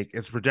to make.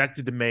 It's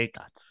projected to make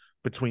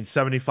between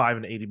 75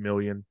 and 80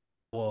 million.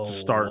 Whoa, to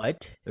start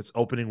what? its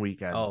opening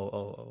weekend.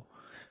 Oh.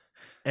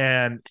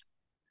 And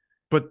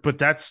but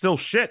that's still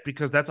shit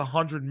because that's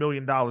 $100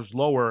 million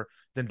lower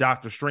than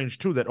Doctor Strange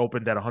 2 that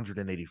opened at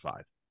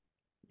 185.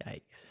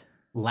 Yikes.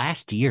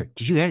 Last year.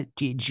 Did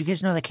you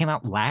guys know that came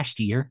out last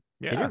year?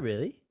 Yeah. Did it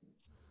really?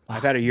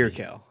 I've had a year,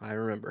 Cal. I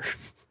remember.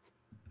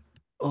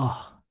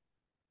 Oh,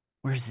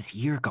 where's this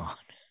year gone?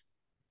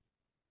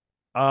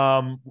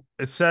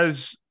 It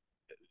says,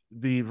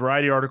 the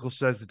Variety article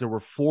says that there were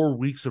 4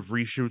 weeks of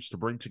reshoots to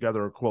bring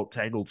together a, quote,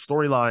 tangled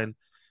storyline.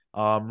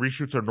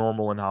 Reshoots are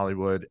normal in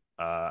Hollywood.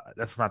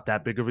 That's not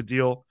that big of a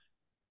deal.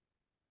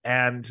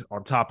 And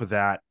on top of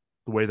that,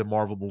 the way the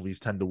Marvel movies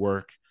tend to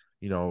work,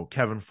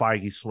 Kevin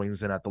Feige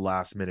swings in at the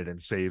last minute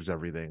and saves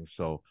everything.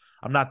 So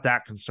I'm not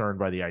that concerned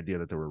by the idea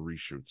that there were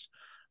reshoots.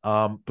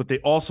 But they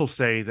also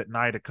say that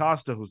Nia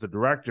DaCosta, who's the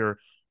director,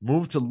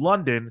 moved to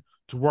London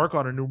to work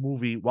on a new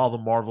movie while the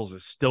Marvels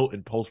is still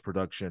in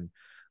post-production.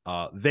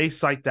 They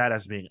cite that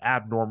as being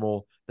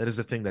abnormal. That is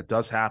a thing that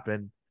does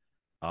happen.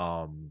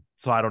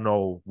 So I don't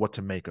know what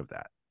to make of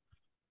that.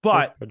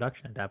 But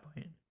production at that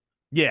point.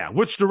 Yeah,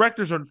 which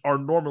directors are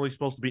normally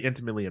supposed to be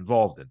intimately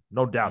involved in,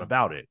 no doubt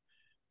about it.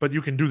 But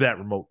you can do that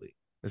remotely.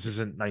 This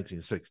isn't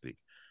 1960.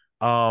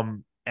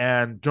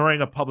 And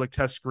during a public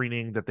test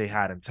screening that they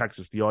had in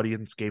Texas, the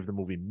audience gave the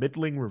movie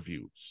middling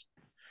reviews.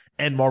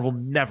 And Marvel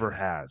never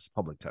has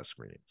public test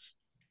screenings.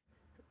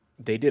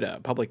 They did a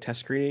public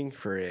test screening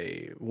for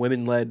a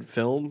women-led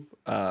film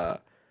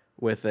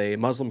with a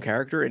Muslim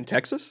character in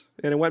Texas,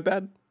 and it went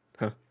bad?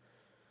 Huh.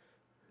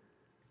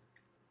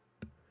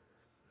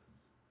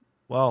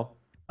 Well,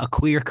 a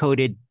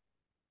queer-coded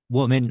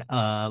woman,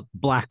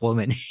 black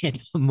woman,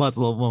 and a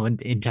Muslim woman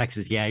in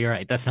Texas. Yeah, you're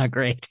right. That's not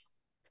great.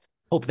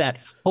 Hope that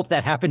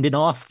happened in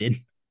Austin.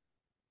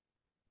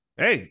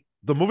 Hey,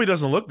 the movie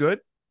doesn't look good,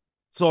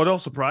 so it don't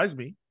surprise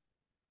me.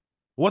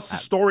 What's the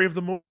story of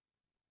the movie?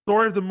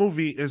 Story of the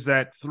movie is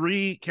that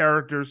 3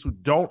 characters who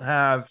don't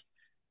have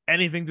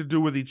anything to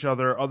do with each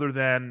other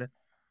than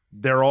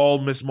they're all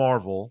Miss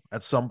Marvel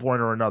at some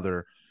point or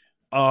another.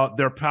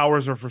 Their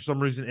powers are for some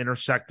reason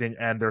intersecting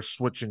and they're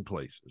switching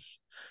places.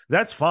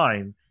 That's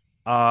fine.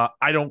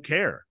 I don't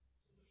care.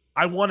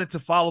 I wanted to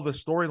follow the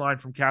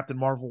storyline from Captain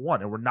Marvel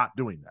 1, and we're not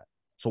doing that.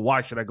 So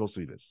why should I go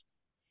see this?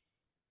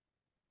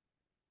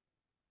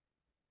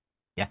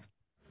 Yeah.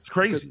 It's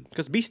crazy.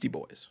 Because Beastie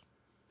Boys.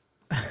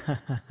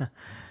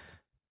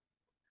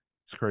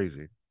 It's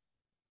crazy.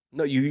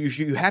 No,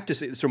 you have to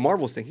see. So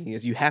Marvel's thinking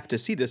is you have to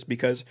see this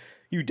because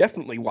you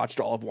definitely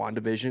watched all of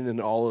WandaVision and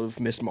all of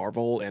Miss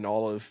Marvel and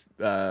all of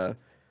Shitty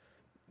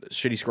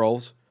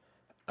Skrulls.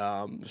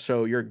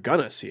 So you're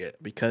gonna see it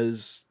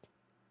because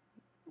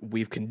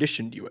we've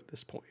conditioned you at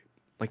this point.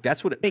 Like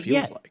that's what it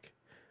feels like.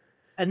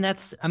 And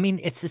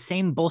it's the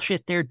same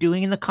bullshit they're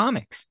doing in the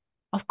comics.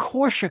 Of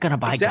course you're gonna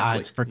buy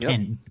Gods for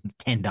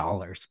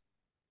 $10.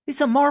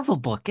 It's a Marvel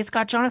book. It's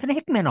got Jonathan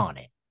Hickman on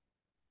it.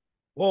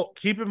 Well,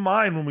 keep in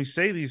mind when we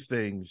say these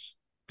things,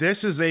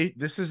 this is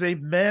a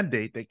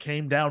mandate that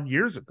came down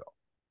years ago.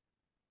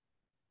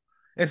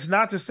 It's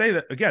not to say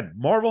that, again,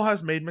 Marvel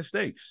has made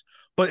mistakes,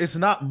 but it's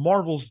not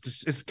Marvel's.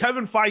 It's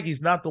Kevin Feige's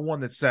not the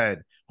one that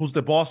said, who's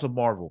the boss of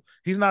Marvel.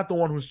 He's not the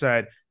one who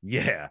said,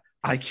 yeah,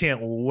 I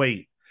can't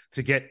wait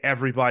to get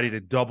everybody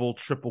to double,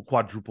 triple,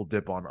 quadruple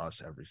dip on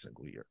us every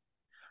single year.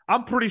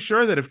 I'm pretty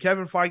sure that if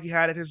Kevin Feige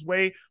had it his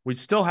way, we'd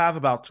still have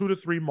about 2 to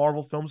 3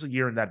 Marvel films a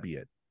year, and that'd be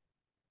it.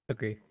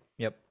 Agree.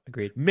 Yep,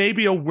 agreed.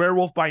 Maybe a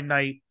Werewolf by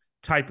Night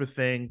type of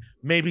thing,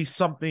 maybe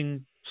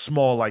something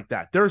small like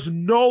that. There's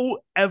no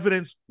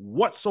evidence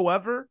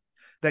whatsoever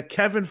that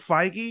Kevin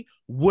Feige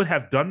would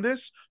have done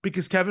this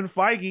because Kevin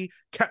Feige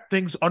kept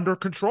things under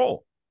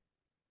control.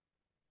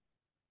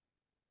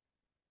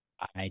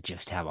 I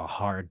just have a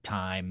hard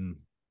time.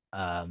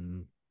 I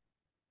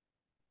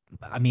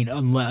mean,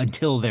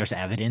 until there's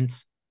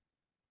evidence,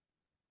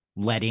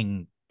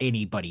 letting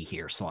anybody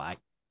here slide.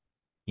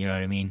 You know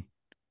what I mean?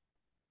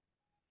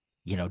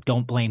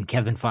 Don't blame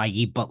Kevin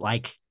Feige, but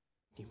like,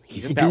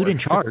 he's a dude in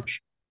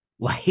charge.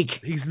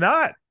 Like, he's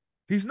not.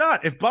 He's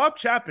not. If Bob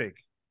Chapek,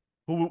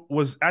 who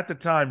was at the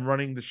time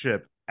running the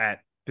ship at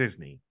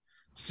Disney,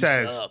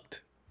 says,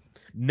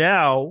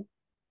 now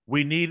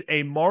we need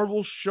a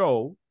Marvel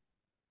show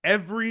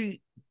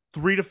every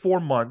 3 to 4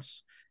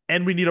 months,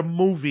 and we need a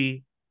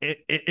movie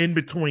in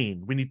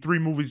between. We need 3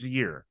 movies a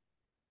year.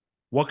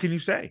 What can you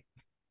say?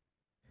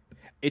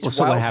 It's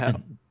wild. What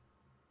happened?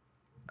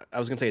 I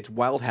was going to say, it's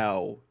wild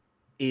how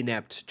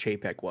inept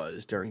Chapek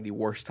was during the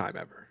worst time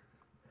ever.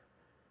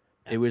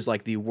 It was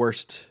like the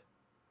worst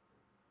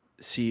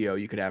CEO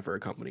you could have for a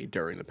company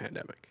during the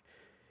pandemic.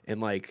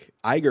 And like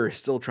Iger is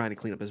still trying to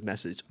clean up his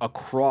message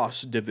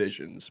across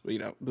divisions,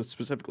 but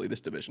specifically this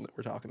division that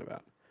we're talking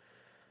about.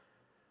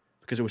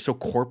 Because it was so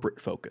corporate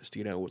focused,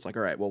 it was like,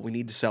 all right, well, we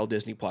need to sell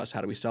Disney Plus.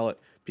 How do we sell it?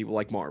 People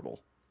like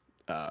Marvel.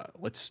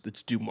 Let's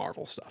do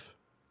Marvel stuff.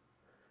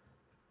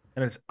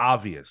 And it's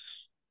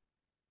obvious.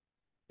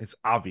 It's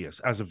obvious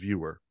as a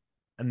viewer.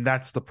 And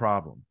that's the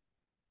problem.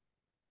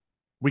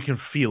 We can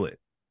feel it.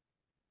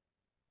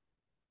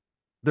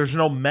 There's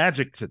no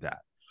magic to that.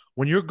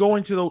 When you're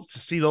going to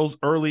see those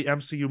early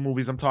MCU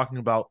movies, I'm talking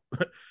about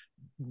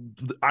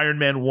Iron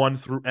Man 1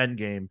 through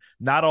Endgame,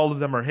 not all of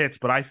them are hits,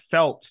 but I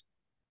felt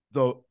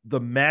the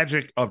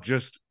magic of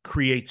just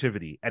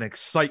creativity and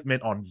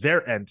excitement on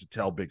their end to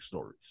tell big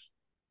stories.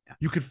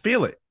 You could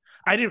feel it.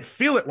 I didn't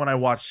feel it when I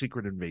watched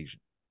Secret Invasion.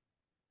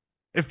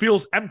 It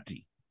feels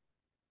empty.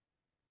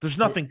 There's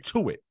nothing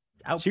to it.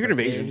 Secret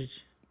Invasion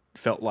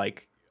felt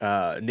like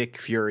Nick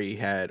Fury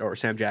or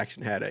Sam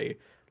Jackson had a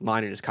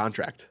line in his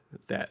contract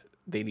that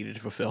they needed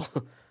to fulfill.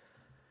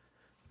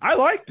 I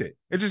liked it.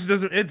 It just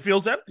doesn't, it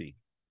feels empty.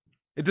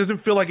 It doesn't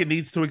feel like it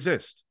needs to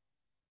exist.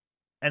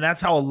 And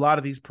that's how a lot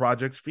of these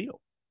projects feel.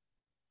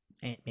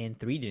 Ant-Man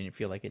 3 didn't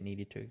feel like it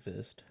needed to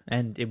exist.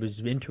 And it was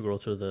integral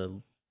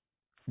to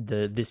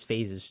this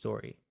phase's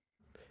story.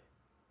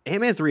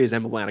 Ant-Man 3 is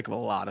emblematic of a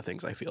lot of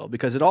things, I feel,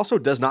 because it also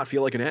does not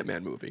feel like an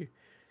Ant-Man movie.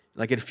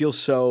 Like, it feels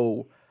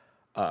so,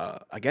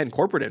 again,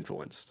 corporate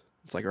influenced.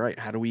 It's like, all right,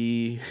 how do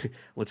we,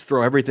 let's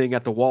throw everything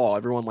at the wall.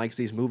 Everyone likes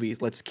these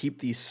movies. Let's keep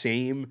the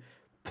same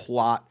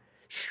plot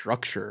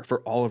structure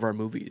for all of our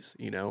movies,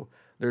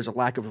 There's a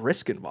lack of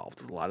risk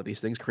involved with a lot of these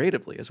things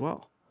creatively as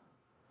well.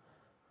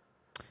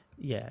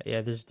 Yeah.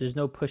 There's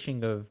no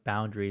pushing of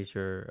boundaries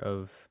or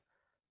of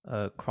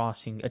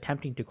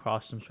attempting to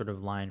cross some sort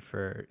of line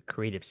for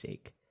creative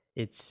sake.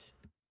 It's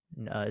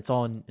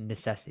all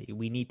necessity.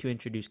 We need to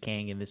introduce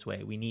Kang in this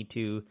way. We need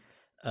to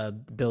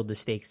build the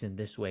stakes in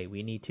this way.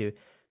 We need to.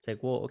 It's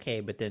like, well,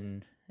 okay, but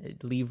then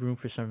leave room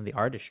for some of the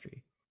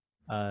artistry.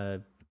 Yeah,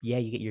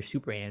 you get your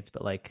super ants,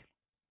 but like,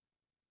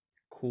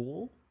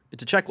 cool.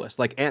 It's a checklist.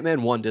 Like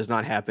Ant-Man 1 does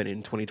not happen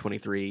in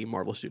 2023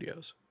 Marvel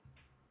Studios.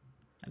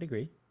 I'd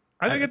agree.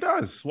 I think it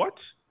does.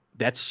 What?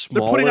 That's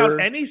smaller. They're putting out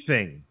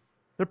anything.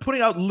 They're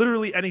putting out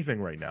literally anything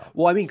right now.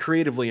 Well, I mean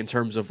creatively in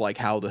terms of like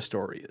how the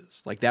story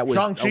is. Like that was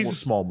Shang-Chi's a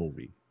small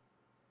movie.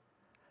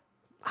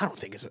 I don't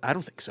think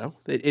so.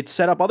 It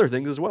set up other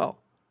things as well.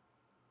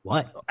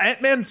 What?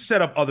 Ant-Man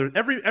set up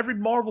every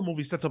Marvel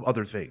movie sets up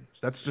other things.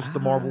 That's just the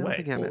Marvel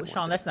way. Well,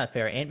 Sean, that's not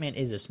fair. Ant-Man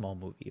is a small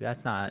movie.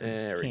 That's not.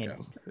 There we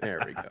go.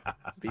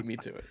 Beat me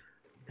to it.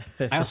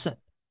 I also,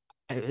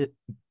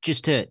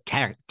 just to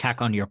tack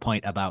on your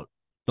point about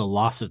the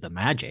loss of the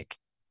magic,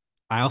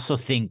 I also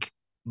think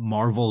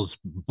Marvel's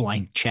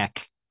blank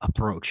check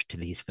approach to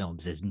these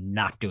films is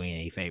not doing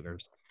any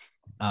favors.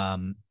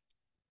 In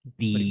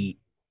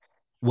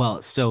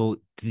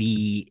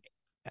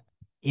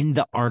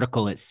the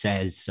article it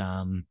says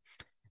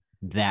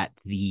that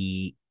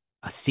a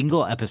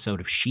single episode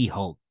of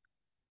She-Hulk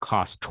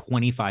cost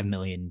 $25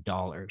 million.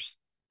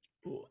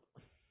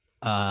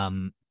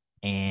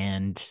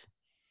 And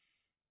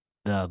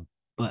I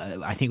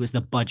think it was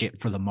the budget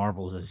for the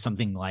Marvels is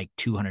something like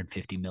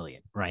 $250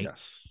 million, right?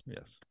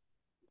 Yes.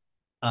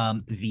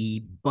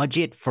 The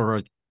budget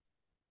for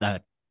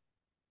the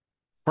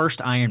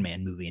first Iron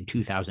Man movie in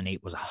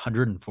 2008 was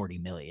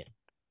 $140 million.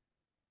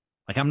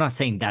 Like, I'm not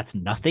saying that's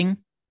nothing,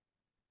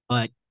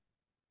 but,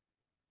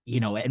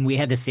 and we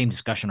had the same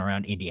discussion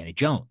around Indiana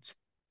Jones.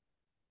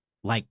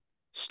 Like,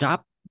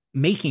 stop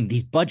making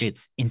these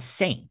budgets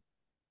insane.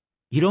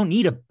 You don't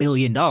need $1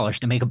 billion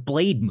to make a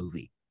Blade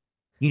movie.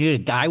 You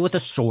need a guy with a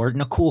sword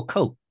and a cool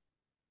coat.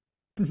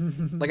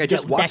 Like I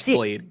just watched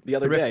Blade the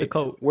other day.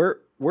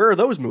 Where are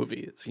those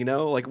movies?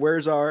 Like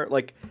where's our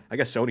I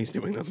guess Sony's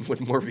doing them with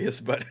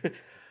Morbius, but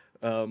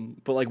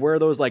like where are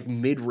those like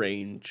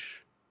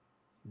mid-range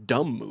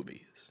dumb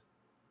movies?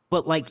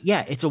 But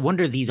it's a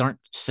wonder these aren't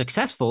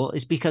successful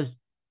is because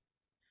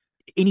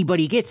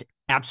anybody gets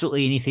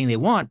absolutely anything they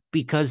want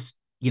because,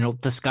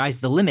 the sky's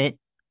the limit.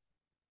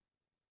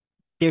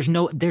 There's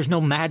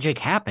no magic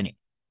happening.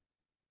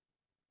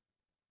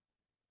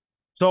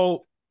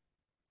 So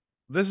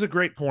this is a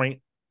great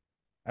point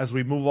as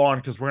we move on,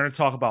 because we're going to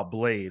talk about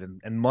Blade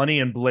and money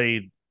and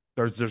Blade.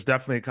 There's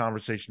definitely a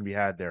conversation to be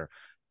had there.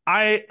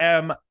 I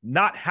am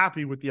not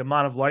happy with the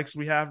amount of likes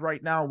we have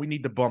right now. We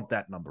need to bump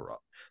that number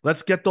up.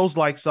 Let's get those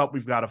likes up.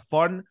 We've got a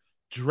fun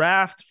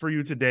draft for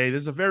you today.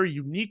 This is a very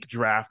unique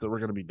draft that we're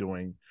going to be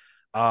doing.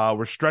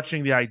 We're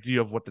stretching the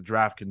idea of what the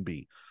draft can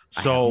be.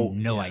 So I have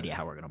no idea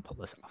how we're going to pull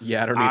this off.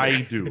 Yeah, I don't either.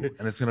 I do,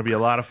 and it's going to be a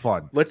lot of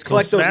fun. Let's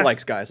collect those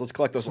likes, guys. Let's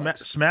collect those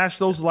likes. Smash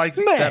those likes,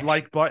 Smash. that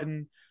like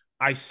button.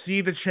 I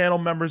see the channel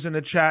members in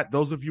the chat.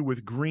 Those of you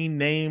with green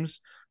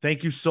names,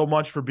 thank you so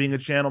much for being a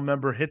channel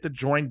member. Hit the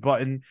join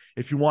button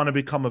if you want to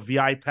become a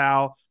VI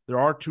pal. There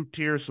are 2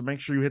 tiers, so make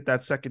sure you hit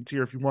that second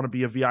tier if you want to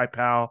be a VI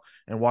pal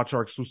and watch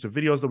our exclusive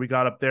videos that we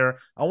got up there.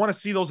 I want to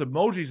see those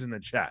emojis in the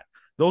chat.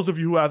 Those of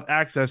you who have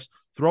access,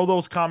 throw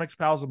those Comics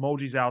Pals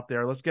emojis out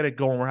there. Let's get it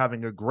going. We're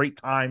having a great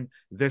time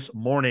this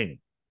morning.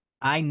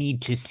 I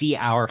need to see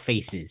our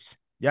faces.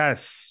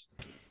 Yes.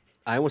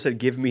 I almost said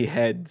give me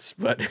heads,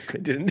 but I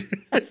didn't.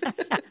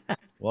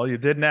 Well, you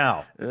did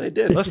now. I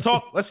did. Let's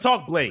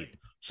talk Blade.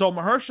 So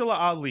Mahershala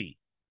Ali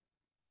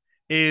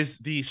is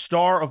the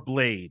star of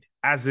Blade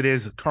as it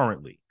is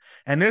currently.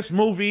 And this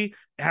movie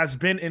has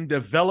been in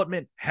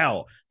development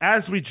hell.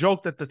 As we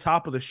joked at the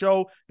top of the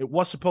show, it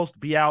was supposed to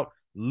be out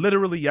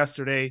literally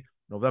yesterday,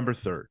 November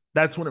 3rd.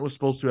 That's when it was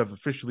supposed to have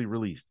officially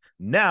released.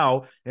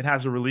 Now it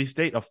has a release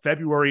date of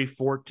February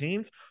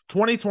 14th,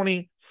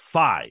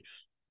 2025.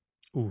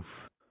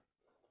 Oof.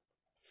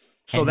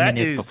 So 10 that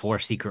minutes is before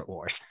Secret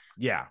Wars.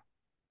 Yeah.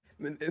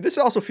 This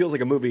also feels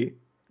like a movie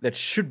that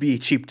should be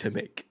cheap to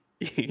make.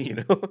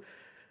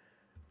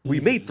 We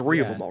made 3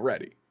 of them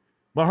already.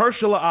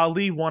 Mahershala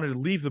Ali wanted to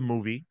leave the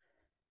movie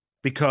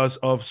because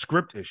of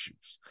script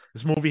issues.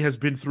 This movie has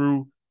been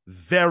through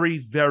very,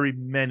 very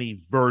many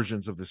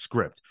versions of the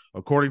script.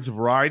 According to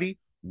Variety,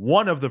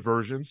 one of the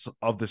versions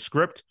of the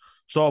script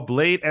saw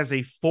Blade as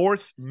a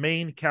 4th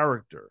main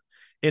character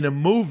in a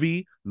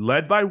movie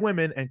led by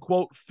women and,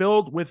 quote,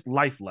 filled with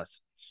life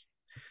lessons.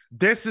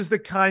 This is the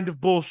kind of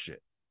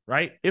bullshit,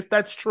 right? If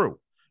that's true,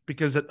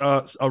 because a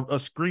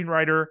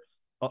screenwriter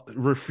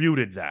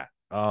refuted that.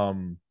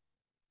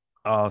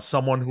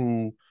 Someone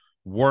who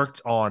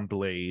worked on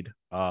Blade,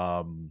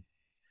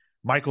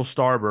 Michael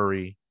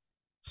Starbury,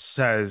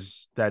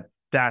 says that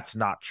that's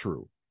not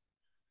true.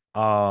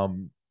 No,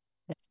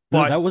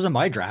 that wasn't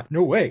my draft.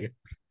 No way.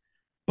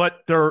 But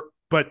the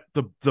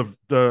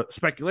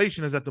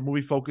speculation is that the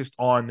movie focused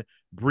on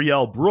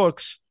Brielle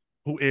Brooks,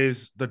 who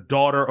is the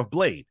daughter of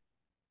Blade.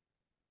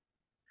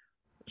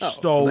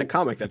 So that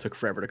comic that took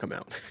forever to come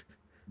out.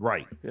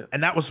 Right. Yeah.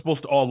 And that was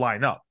supposed to all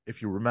line up,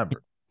 if you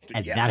remember.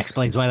 And that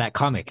explains why that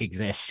comic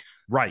exists.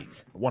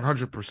 Right.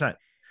 100%.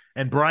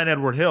 And Brian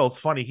Edward Hill, it's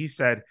funny, he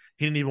said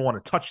he didn't even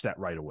want to touch that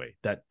right away,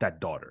 that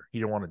daughter. He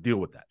didn't want to deal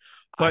with that.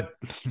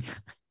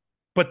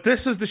 But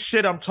this is the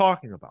shit I'm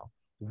talking about.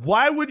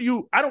 Why would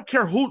you, I don't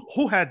care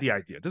who had the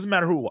idea. It doesn't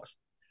matter who it was.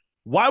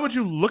 Why would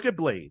you look at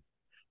Blade,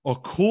 a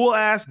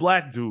cool-ass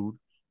black dude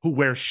who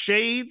wears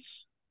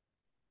shades,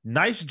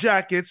 nice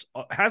jackets,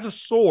 has a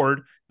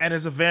sword, and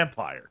is a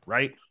vampire,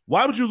 right?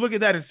 Why would you look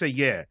at that and say,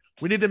 yeah,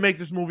 we need to make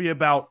this movie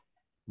about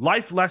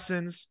life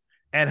lessons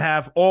and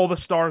have all the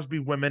stars be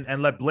women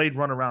and let Blade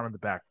run around in the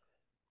back?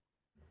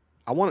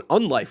 I want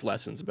unlife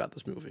lessons about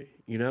this movie,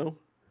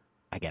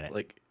 I get it.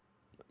 Like,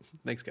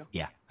 thanks, Cal.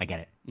 Yeah, I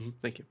get it.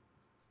 Thank you.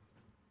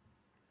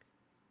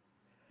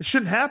 It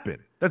shouldn't happen.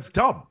 That's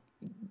dumb.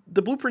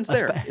 The blueprint's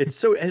there. It's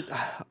so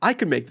I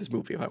could make this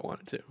movie if I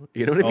wanted to.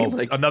 You know what I mean?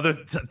 Like another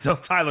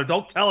Tyler,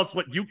 don't tell us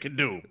what you can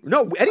do.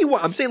 No, anyone.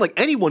 I'm saying like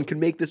anyone can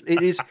make this.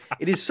 It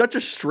is such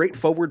a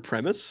straightforward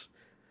premise.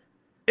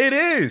 It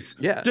is.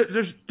 Yeah.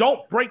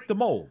 Don't break the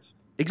mold.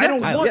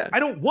 Exactly. I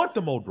don't want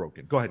the mold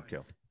broken. Go ahead,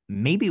 Kale.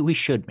 Maybe we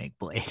should make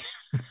Blade.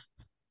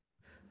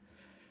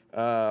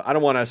 I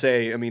don't want to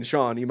say. I mean,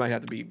 Sean, you might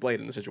have to be Blade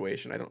in the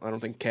situation. I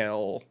don't think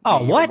Cal.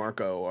 What? Or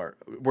Marco are.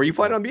 Were you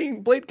planning on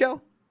being Blade,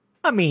 Cal?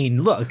 I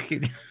mean, look.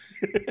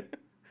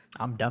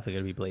 I'm definitely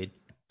gonna be Blade.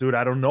 Dude,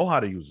 I don't know how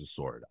to use a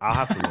sword. I'll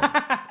have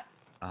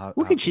to learn.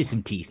 We'll get you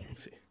some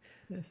teeth.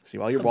 See,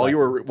 while you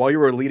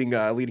were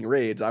leading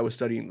raids, I was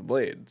studying the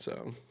Blade.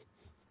 So,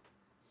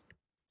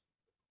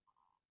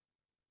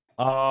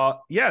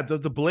 yeah,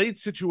 the Blade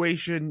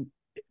situation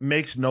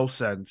makes no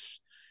sense.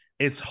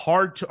 It's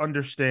hard to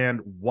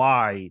understand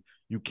why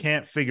you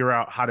can't figure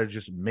out how to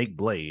just make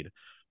Blade,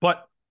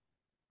 but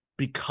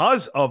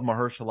because of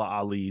Mahershala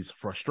Ali's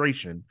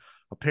frustration,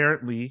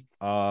 apparently,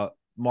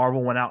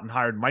 Marvel went out and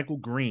hired Michael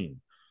Green,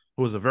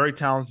 who is a very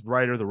talented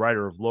writer, the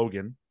writer of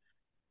Logan.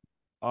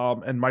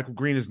 And Michael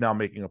Green is now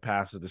making a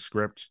pass at the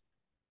script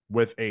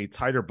with a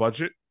tighter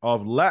budget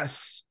of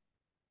less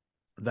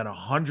than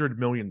 $100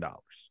 million.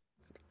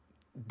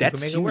 That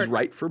seems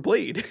right for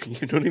Blade.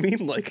 You know what I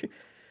mean? Like,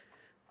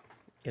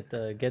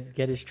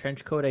 get his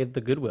trench coat at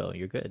the Goodwill.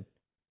 You're good.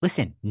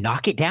 Listen,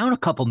 knock it down a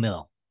couple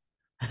mil.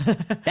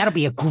 That'll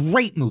be a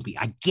great movie.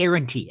 I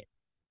guarantee it.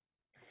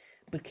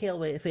 But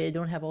Kale, if I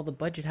don't have all the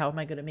budget, how am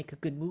I going to make a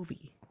good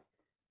movie?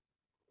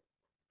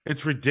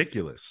 It's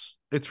ridiculous.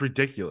 It's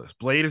ridiculous.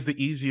 Blade is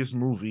the easiest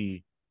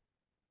movie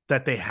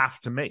that they have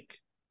to make.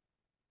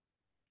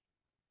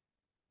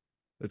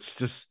 It's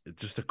just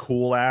a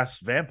cool ass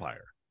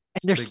vampire.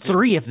 And there's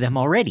 3 of them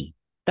already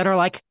that are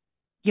like,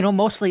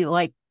 mostly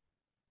like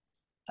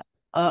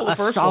a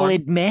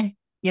solid meh,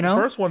 The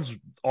first one's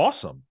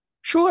awesome.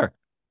 Sure.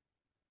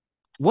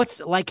 What's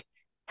like,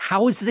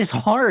 how is this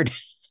hard?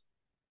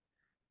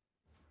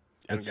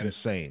 It's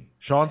insane.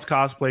 Sean's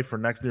cosplay for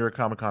next New York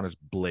Comic Con is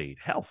Blade.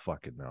 Hell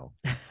fucking no.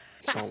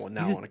 Sean will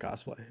not want to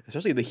cosplay,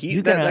 especially the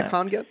heat that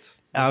con gets.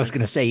 I was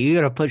gonna say, you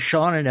gotta put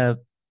Sean in a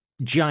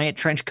giant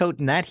trench coat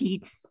in that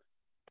heat.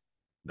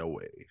 No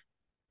way.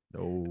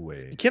 No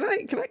way. Can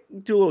I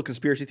do a little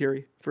conspiracy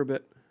theory for a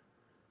bit?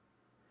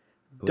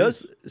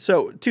 Please.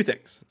 So 2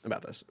 things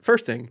about this.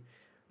 First thing,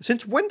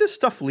 since when does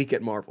stuff leak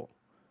at Marvel?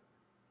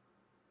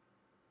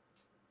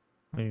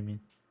 What do you mean?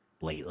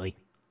 Lately.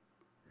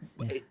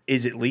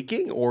 Is it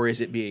leaking or is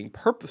it being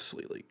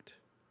purposely leaked?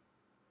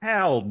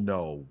 Hell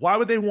no. Why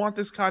would they want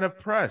this kind of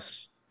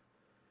press?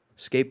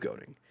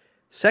 Scapegoating.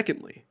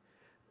 Secondly,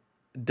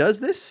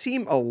 does this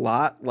seem a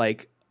lot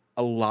like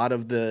a lot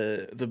of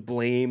the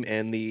blame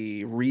and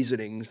the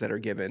reasonings that are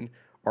given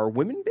are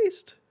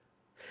women-based?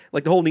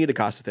 Like the whole Nia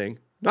DaCosta thing,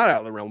 not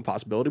out of the realm of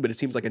possibility, but it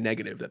seems like a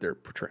negative that they're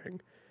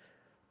portraying.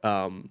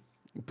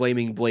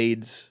 Blaming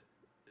Blade's,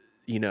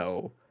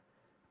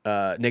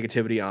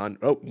 negativity on,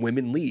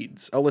 women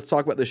leads. Oh, let's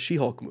talk about the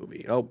She-Hulk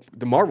movie. Oh,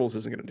 the Marvels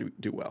isn't going to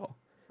do well.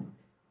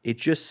 It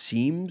just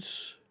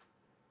seems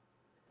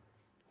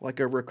like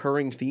a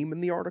recurring theme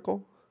in the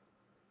article.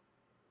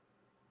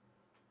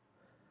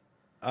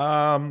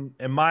 In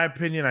my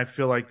opinion, I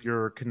feel like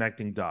you're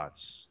connecting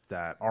dots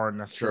that aren't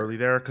necessarily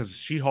there because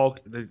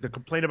She-Hulk, the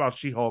complaint about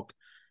She-Hulk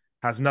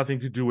has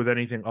nothing to do with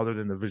anything other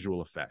than the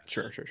visual effects.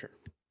 Sure.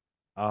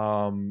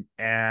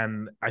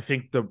 And I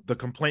think the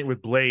complaint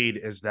with Blade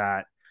is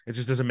that it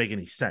just doesn't make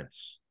any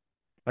sense.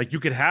 Like you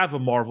could have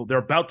they're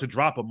about to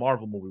drop a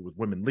Marvel movie with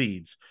women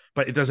leads,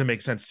 but it doesn't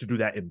make sense to do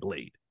that in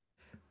Blade.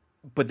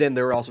 But then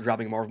they're also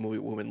dropping a Marvel movie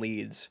with women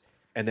leads,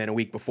 and then a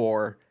week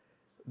before,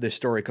 this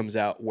story comes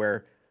out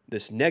where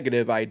this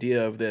negative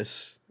idea of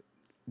this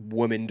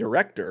woman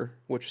director,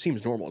 which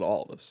seems normal to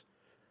all of us,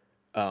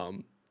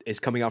 is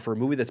coming out for a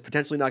movie that's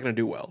potentially not going to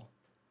do well.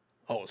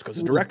 Oh, it's because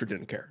the director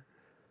didn't care.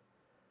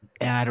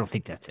 I don't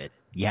think that's it.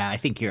 Yeah, I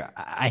think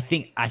I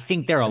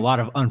think there are a lot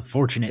of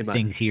unfortunate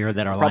things here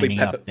that are lining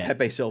up.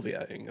 Pepe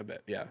Sylvia-ing a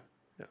bit, yeah.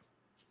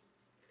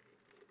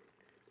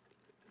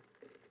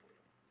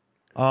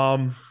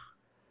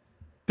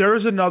 There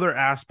is another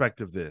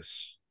aspect of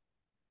this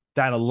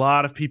that a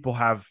lot of people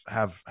have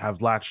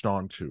latched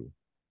on to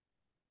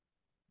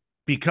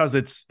because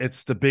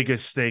it's the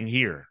biggest thing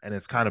here and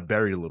it's kind of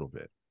buried a little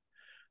bit.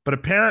 But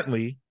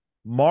apparently,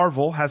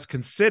 Marvel has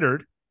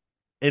considered,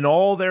 in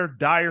all their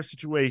dire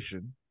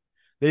situation,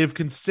 they have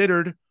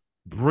considered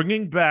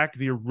bringing back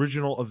the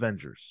original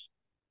Avengers,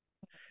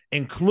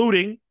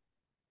 including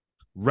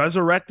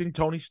resurrecting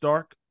Tony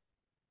Stark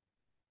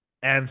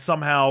and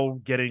somehow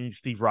getting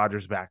Steve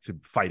Rogers back to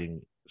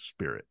fighting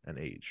spirit and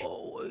age.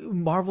 Oh,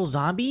 Marvel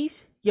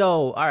Zombies?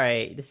 Yo, all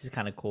right. This is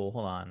kind of cool.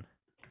 Hold on.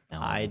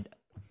 No,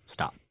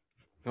 stop.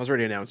 That was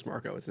already announced,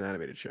 Marco. It's an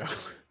animated show.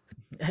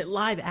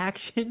 Live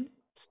action?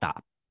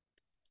 Stop.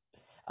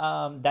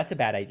 That's a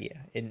bad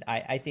idea. And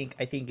I think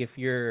if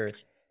you're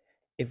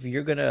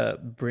gonna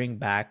bring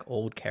back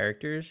old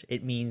characters,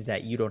 it means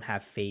that you don't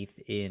have faith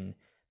in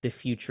the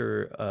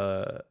future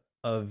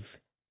of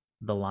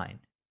the line.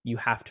 You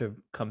have to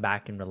come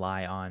back and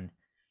rely on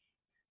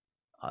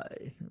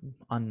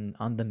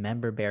the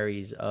member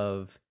berries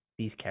of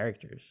these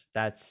characters.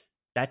 That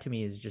to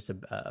me is just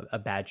a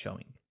bad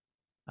showing.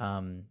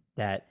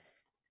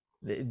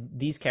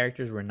 These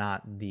characters were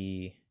not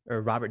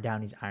Robert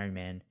Downey's Iron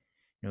Man.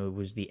 It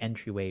was the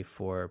entryway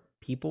for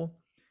people,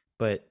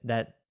 but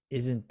that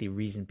isn't the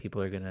reason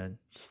people are gonna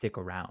stick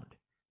around.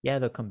 Yeah,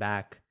 they'll come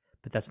back,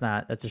 but that's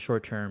a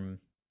short-term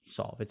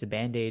solve. It's a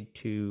band-aid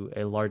to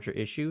a larger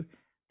issue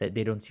that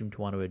they don't seem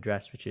to want to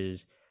address, which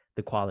is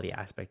the quality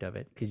aspect of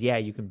it. Because yeah,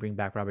 you can bring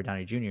back Robert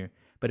Downey Jr.,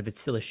 but if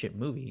it's still a shit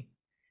movie,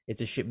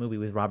 it's a shit movie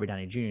with Robert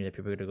Downey Jr. that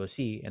people are gonna go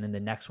see, and then the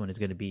next one is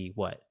gonna be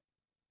what?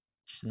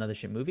 Just another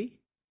shit movie?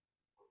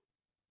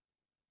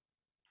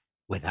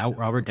 Without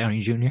Robert Downey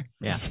Jr.?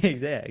 Yeah.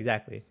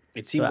 Exactly.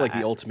 It seems like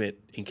the ultimate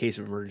in case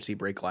of emergency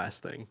break glass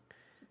thing.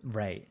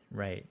 Right.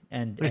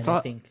 And I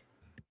think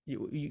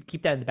you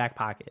keep that in the back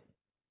pocket.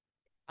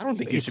 I don't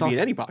think it should be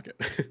in any pocket.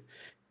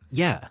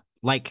 Yeah.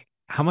 Like,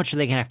 how much are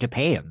they going to have to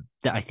pay him?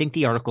 I think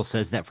the article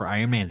says that for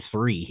Iron Man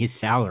 3, his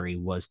salary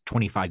was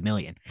 $25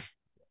 million.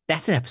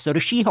 That's an episode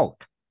of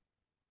She-Hulk.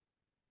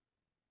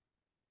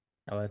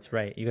 Oh, that's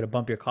right. You got to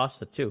bump your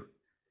costs up too.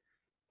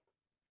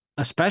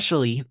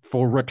 Especially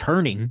for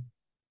returning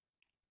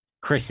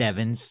Chris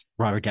Evans,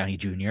 Robert Downey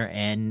Jr.,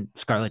 and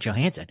Scarlett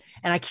Johansson.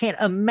 And I can't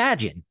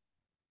imagine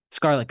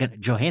Scarlett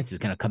Johansson is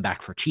going to come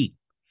back for cheap.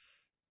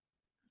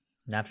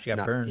 And after she got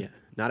Not burned. yeah,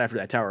 not after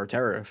that Tower of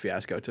Terror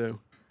fiasco too.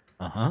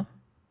 Uh-huh.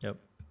 Yep.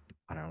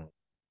 I don't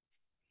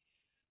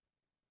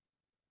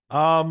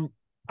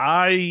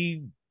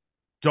I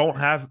don't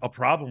have a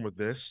problem with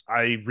this.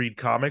 I read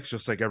comics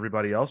just like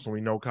everybody else, and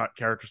we know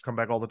characters come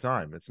back all the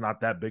time. It's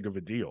not that big of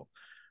a deal.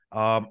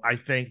 I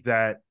think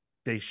that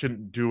they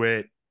shouldn't do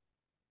it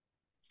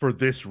for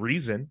this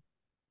reason,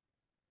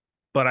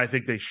 but I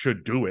think they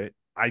should do it.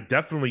 I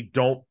definitely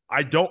don't.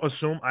 I don't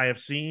assume I have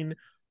seen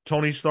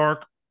Tony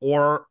Stark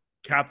or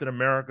Captain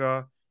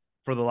America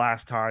for the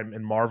last time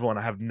in Marvel, and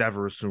I have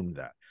never assumed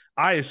that.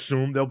 I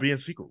assume they'll be in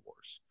Secret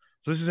Wars.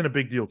 So this isn't a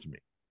big deal to me.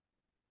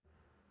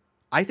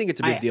 I think it's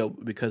a big deal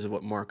because of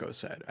what Marco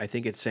said. I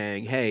think it's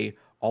saying, hey,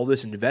 all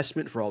this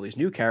investment for all these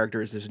new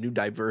characters, this new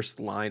diverse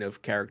line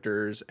of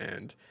characters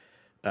and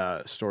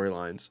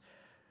storylines.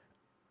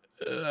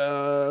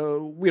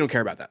 We don't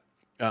care about that.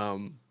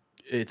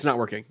 It's not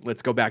working.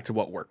 Let's go back to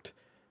what worked.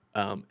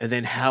 And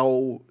then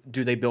how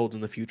do they build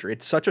in the future?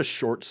 It's such a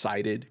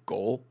short-sighted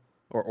goal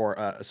or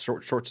a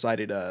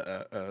short-sighted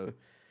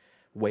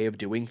way of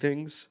doing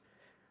things.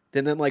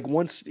 Then like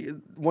once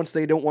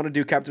they don't want to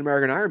do Captain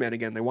America and Iron Man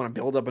again, they want to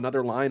build up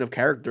another line of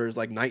characters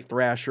like Night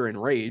Thrasher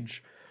and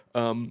Rage.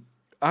 I'm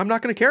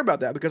not going to care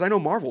about that because I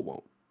know Marvel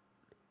won't.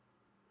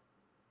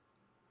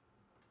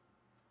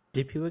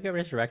 Did people get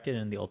resurrected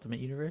in the Ultimate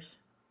Universe?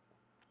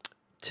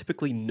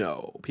 Typically,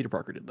 no. Peter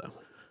Parker did though.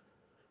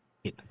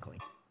 typically.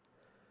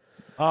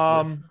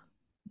 Go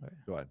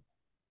ahead.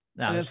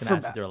 No, I was just going to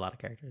ask if there were a lot of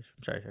characters.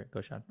 Sorry.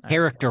 Go, Sean.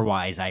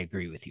 Character-wise, I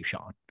agree with you,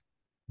 Sean.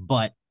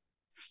 But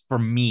for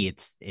me,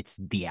 it's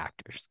the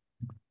actors.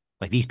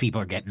 Like, these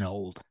people are getting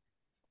old.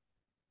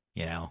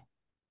 You know?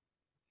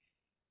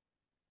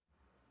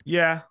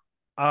 Yeah.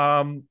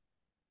 I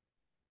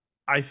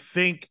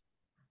think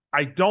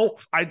I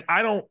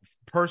don't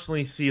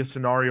personally see a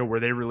scenario where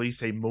they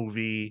release a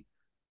movie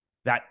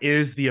that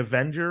is the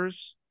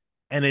Avengers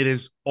and it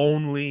is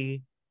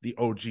only the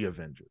OG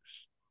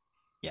Avengers.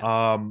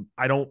 Yeah.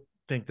 I don't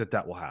think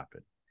that will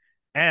happen.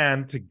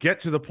 And to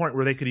get to the point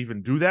where they could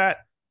even do that,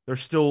 they're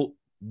still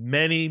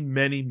many,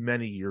 many,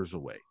 many years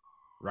away,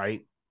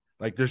 right?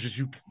 Like there's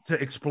just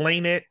to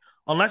explain it,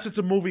 unless it's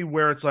a movie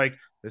where it's like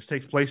this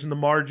takes place in the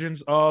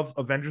margins of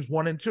Avengers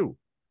 1 and 2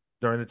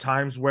 during the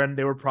times when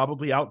they were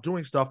probably out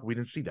doing stuff. We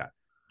didn't see that.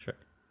 Sure.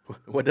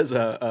 What does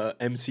a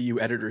MCU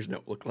editor's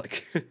note look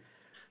like?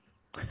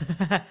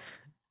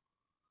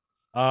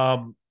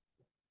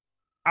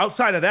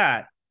 Outside of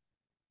that,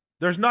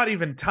 there's not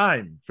even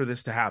time for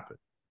this to happen.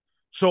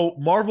 So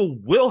Marvel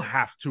will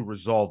have to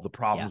resolve the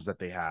problems that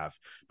they have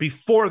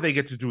before they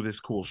get to do this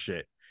cool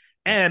shit.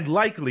 And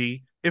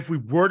likely, if we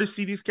were to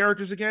see these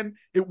characters again,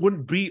 it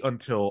wouldn't be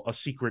until a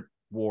Secret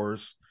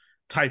Wars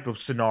type of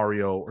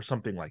scenario or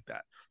something like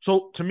that.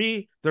 So to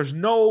me, there's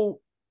nothing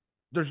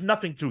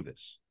to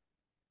this.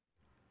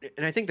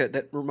 And I think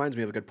that reminds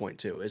me of a good point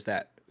too, is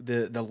that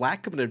the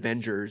lack of an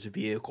Avengers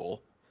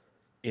vehicle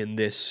in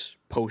this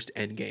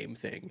post-Endgame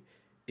thing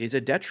is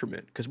a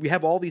detriment because we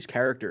have all these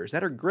characters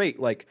that are great.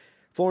 Like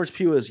Florence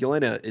Pugh as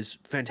Yelena is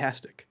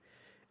fantastic.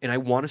 And I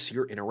want to see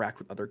her interact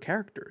with other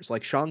characters.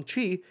 Like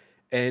Shang-Chi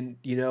and,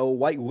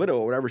 White Widow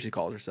or whatever she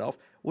calls herself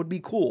would be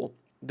cool.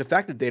 The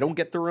fact that they don't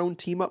get their own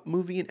team-up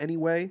movie in any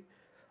way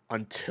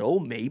until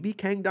maybe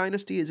Kang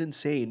Dynasty is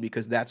insane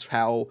because that's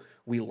how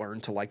we learn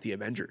to like the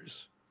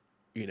Avengers,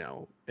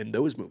 in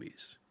those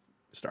movies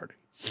starting.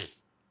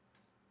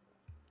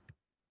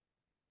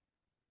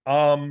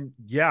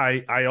 Yeah,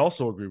 I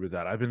also agree with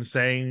that. I've been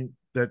saying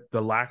that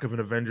the lack of an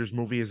Avengers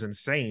movie is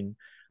insane.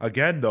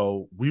 Again,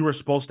 though, we were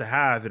supposed to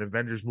have an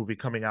Avengers movie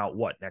coming out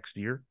next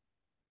year?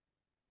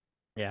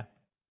 Yeah.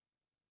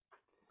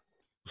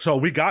 So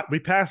we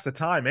passed the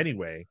time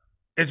anyway.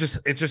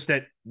 It's just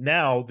that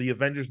now the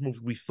Avengers movie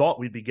we thought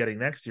we'd be getting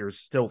next year is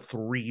still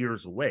 3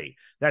 years away.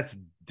 That's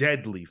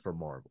deadly for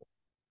Marvel.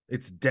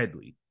 It's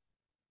deadly.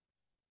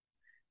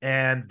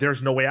 And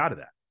there's no way out of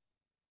that.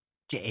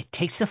 It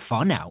takes the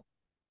fun out.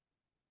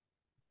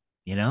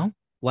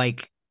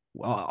 Like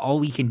all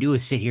we can do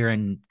is sit here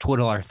and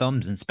twiddle our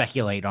thumbs and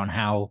speculate on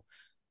how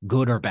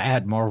good or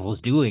bad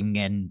Marvel's doing,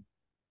 and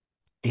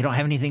they don't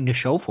have anything to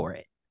show for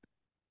it.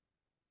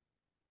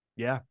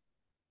 Yeah.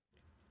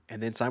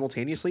 And then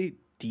simultaneously,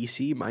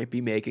 DC might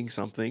be making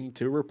something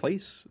to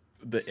replace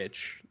the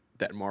itch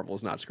that Marvel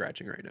is not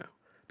scratching right now.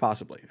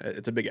 Possibly.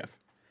 It's a big F.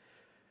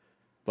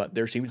 But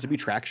there seems to be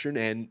traction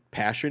and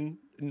passion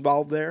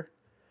involved there.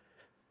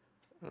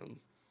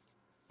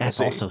 That's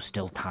also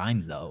still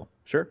time, though.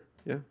 Sure.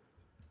 Yeah.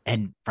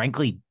 And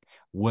frankly,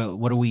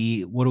 what are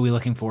we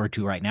looking forward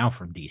to right now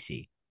from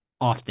DC?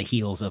 Off the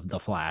heels of The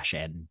Flash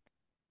and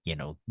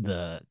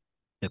the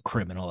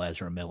criminal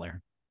Ezra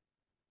Miller,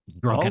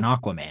 Drunken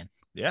Aquaman.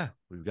 Yeah,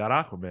 we've got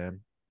Aquaman.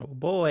 Oh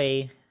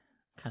boy,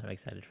 kind of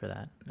excited for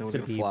that. It's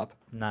gonna be flop.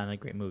 Not a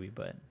great movie,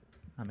 but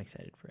I'm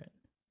excited for it.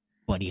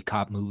 Buddy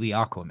cop movie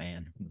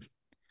Aquaman.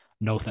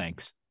 No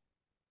thanks.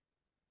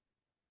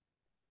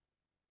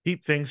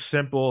 Keep things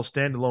simple,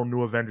 standalone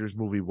new Avengers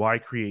movie. Why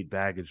create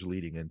baggage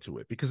leading into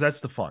it? Because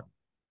that's the fun.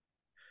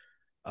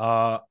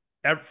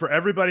 for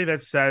everybody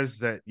that says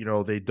that,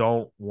 they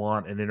don't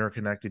want an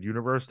interconnected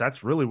universe,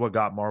 that's really what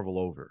got Marvel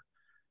over.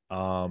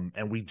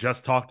 And we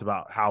just talked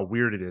about how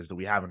weird it is that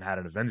we haven't had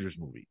an Avengers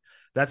movie.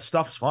 That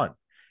stuff's fun.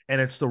 And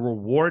it's the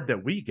reward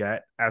that we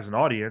get as an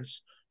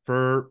audience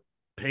for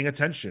paying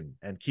attention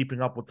and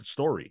keeping up with the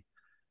story.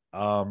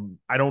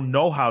 I don't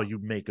know how you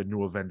make a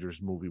new Avengers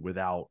movie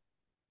without,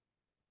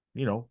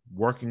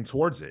 working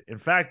towards it. In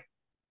fact,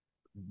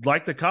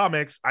 like the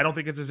comics, I don't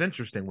think it's as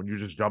interesting when you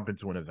just jump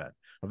into an event.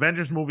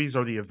 Avengers movies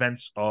are the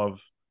events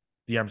of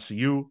the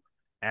MCU,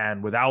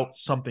 and without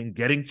something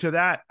getting to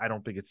that, I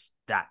don't think it's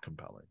that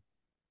compelling.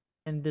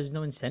 And there's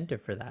no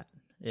incentive for that,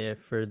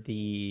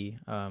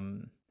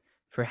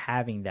 for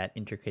having that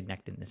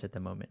interconnectedness at the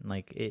moment.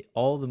 Like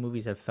all the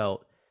movies have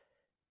felt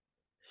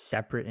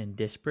separate and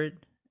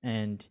disparate,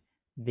 and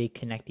they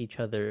connect to each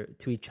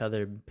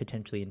other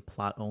potentially in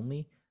plot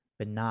only,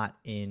 but not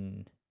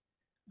in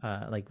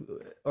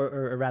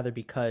or rather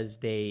because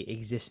they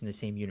exist in the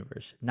same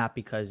universe, not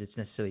because it's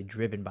necessarily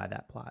driven by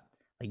that plot.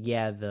 Like,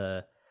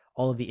 yeah,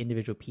 all of the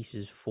individual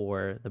pieces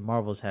for the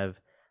Marvels have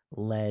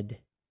led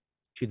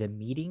to the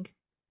meeting,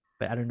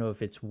 but I don't know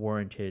if it's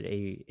warranted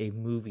a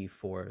movie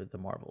for the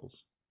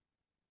Marvels.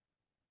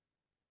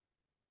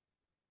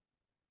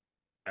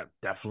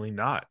 Definitely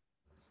not.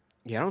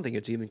 Yeah, I don't think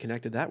it's even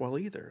connected that well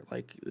either.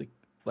 Like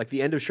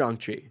the end of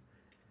Shang-Chi.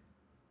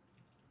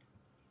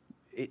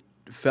 It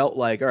felt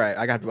like, all right,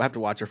 I have to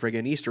watch a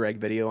friggin' Easter egg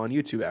video on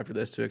YouTube after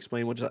this to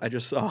explain what I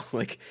just saw.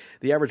 Like,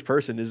 the average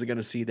person isn't going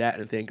to see that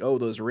and think, oh,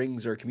 those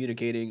rings are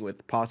communicating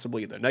with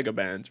possibly the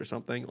Negabands or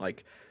something.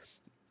 Like,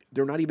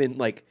 they're not even,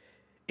 like,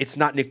 it's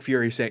not Nick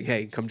Fury saying,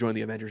 hey, come join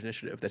the Avengers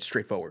Initiative. That's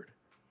straightforward.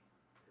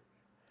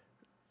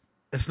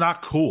 It's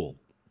not cool.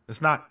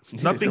 It's not,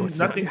 nothing,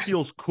 nothing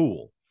feels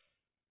cool.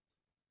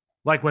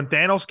 Like when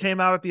Thanos came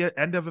out at the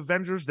end of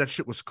Avengers, that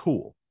shit was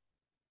cool.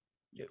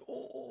 Yeah,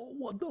 oh,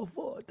 what the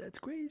fuck? That's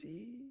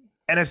crazy.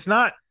 And it's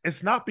not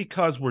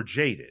because we're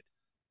jaded.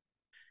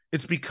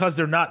 It's because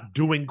they're not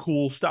doing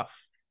cool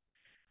stuff.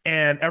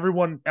 And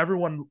everyone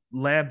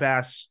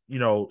lambasts,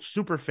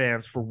 super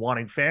fans for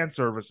wanting fan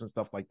service and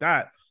stuff like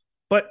that.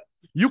 But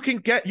you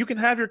can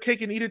have your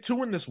cake and eat it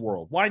too in this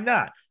world. Why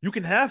not? You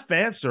can have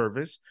fan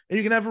service and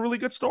you can have a really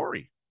good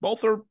story.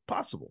 Both are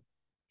possible.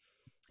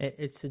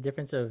 It's the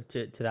difference of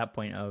to that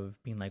point of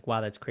being like,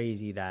 wow, that's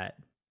crazy that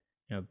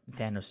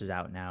Thanos is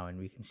out now and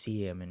we can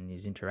see him and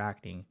he's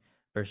interacting,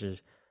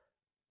 versus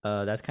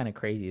that's kind of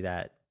crazy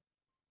that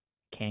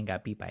Kang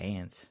got beat by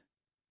ants.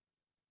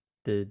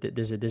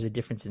 There's a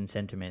difference in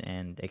sentiment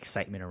and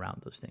excitement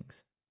around those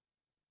things.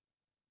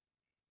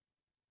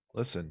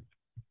 Listen,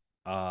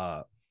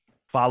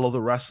 follow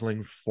the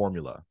wrestling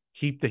formula.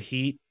 Keep the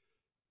heat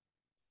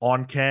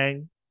on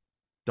Kang.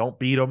 Don't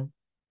beat him.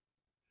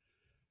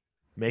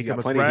 Make him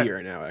a threat. Heat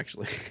right now,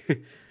 actually.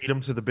 Feed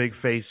him to the big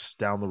face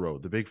down the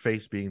road. The big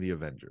face being the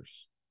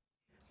Avengers.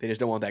 They just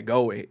don't want that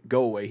go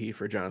away heat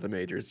for Jonathan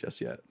Majors just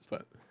yet.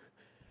 But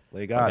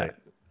they got it.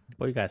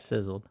 Boy, you got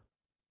sizzled.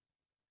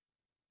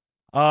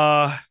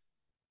 My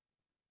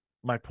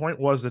point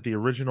was that the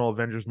original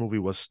Avengers movie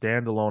was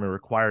standalone and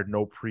required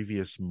no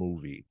previous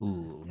movie.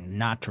 Ooh,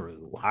 not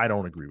true. I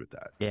don't agree with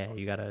that. Yeah,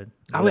 you gotta.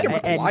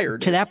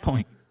 To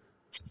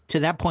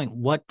that point,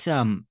 what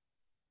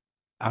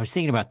I was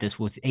thinking about this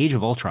with Age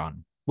of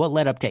Ultron. What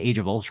led up to Age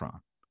of Ultron?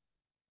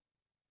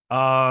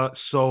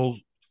 So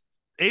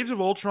Age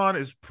of Ultron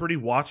is pretty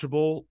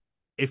watchable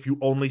if you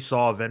only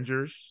saw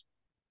Avengers.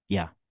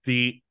 Yeah.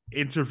 The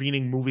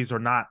intervening movies are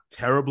not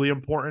terribly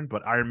important,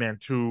 but Iron Man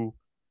 2.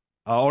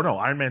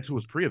 Iron Man 2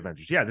 was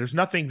pre-Avengers. Yeah, there's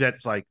nothing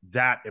that's like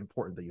that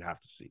important that you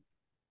have to see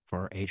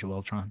for Age of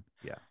Ultron.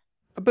 Yeah.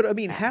 But I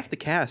mean, half the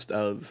cast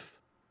of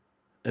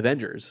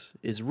Avengers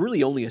is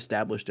really only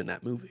established in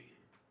that movie.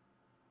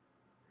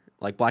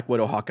 Like Black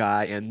Widow,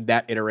 Hawkeye, and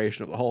that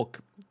iteration of the Hulk,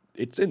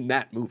 it's in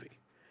that movie.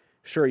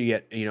 Sure, you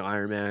get,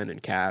 Iron Man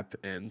and Cap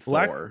and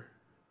Thor.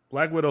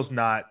 Black Widow's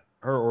not,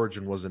 her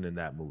origin wasn't in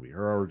that movie.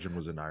 Her origin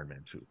was in Iron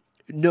Man 2.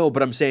 No,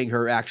 but I'm saying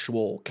her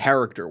actual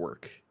character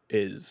work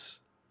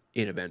is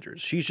in Avengers.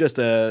 She's just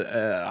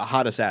a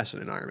hot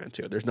assassin in Iron Man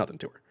 2. There's nothing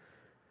to her.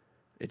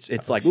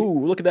 It's like,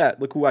 ooh, look at that.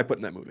 Look who I put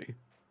in that movie.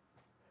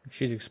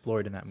 She's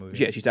explored in that movie.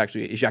 Yeah, she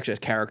actually has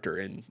character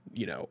in,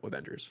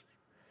 Avengers.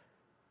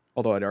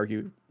 Although I'd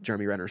argue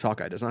Jeremy Renner's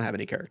Hawkeye does not have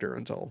any character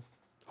until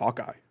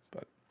Hawkeye.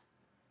 But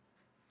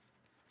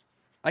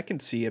I can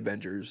see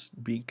Avengers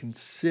being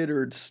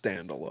considered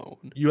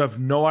standalone. You have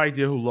no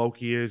idea who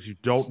Loki is. You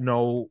don't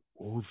know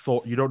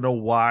you don't know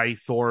why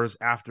Thor is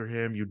after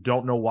him. You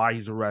don't know why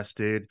he's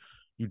arrested.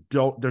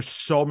 There's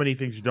so many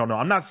things you don't know.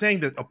 I'm not saying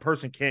that a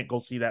person can't go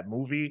see that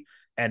movie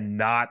and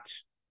not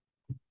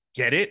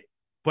get it,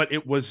 but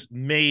it was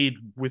made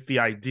with the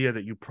idea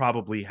that you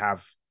probably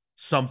have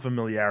some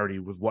familiarity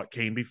with what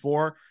came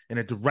before, and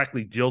it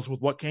directly deals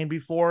with what came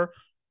before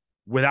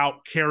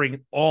without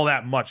caring all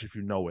that much if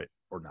you know it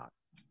or not.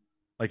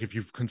 Like if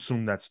you've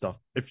consumed that stuff,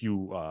 if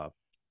you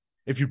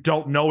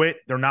don't know it,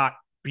 they're not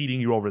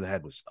beating you over the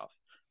head with stuff.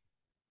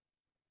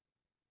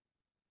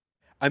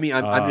 I mean,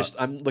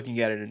 I'm looking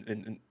at it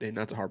and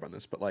not to harp on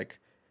this, but like,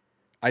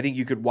 I think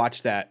you could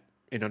watch that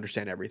and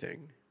understand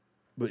everything.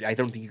 But I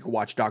don't think you could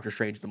watch Doctor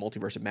Strange and the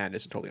Multiverse of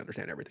Madness and totally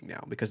understand everything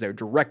now because they're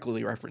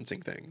directly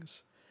referencing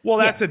things. Well,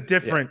 that's Yeah. a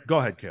different. Go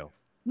ahead, Kale.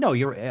 No,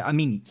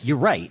 you're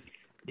right.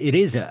 It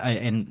is,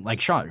 and like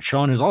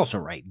Sean is also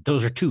right.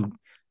 Those are two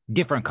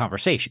different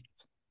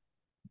conversations.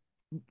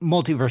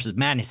 Multiverse of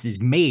Madness is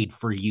made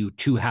for you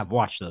to have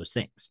watched those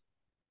things.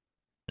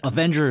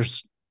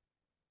 Avengers,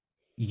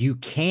 you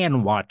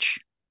can watch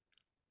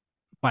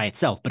by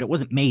itself, but it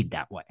wasn't made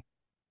that way.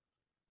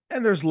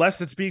 And there's less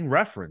that's being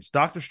referenced.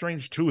 Doctor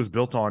Strange 2 is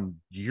built on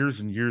years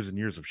and years and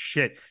years of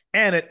shit.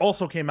 And it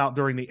also came out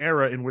during the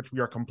era in which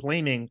we are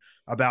complaining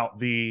about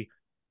the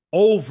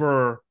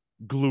over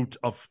glute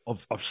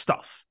of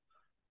stuff.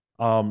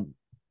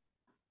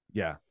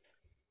 Yeah.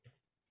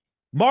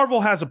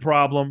 Marvel has a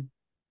problem.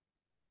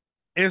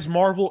 Is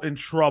Marvel in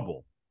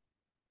trouble?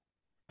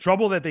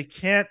 Trouble that they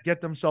can't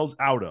get themselves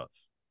out of?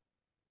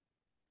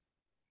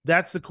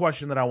 That's the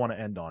question that I want to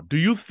end on. Do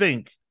you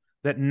think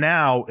that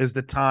now is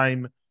the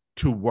time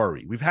to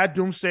worry? We've had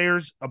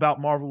doomsayers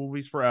about Marvel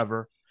movies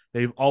forever.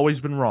 They've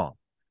always been wrong.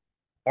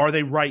 Are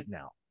they right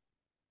now?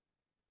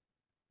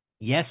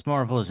 Yes,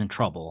 Marvel is in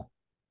trouble.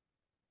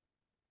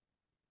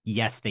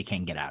 Yes, they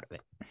can get out of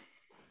it.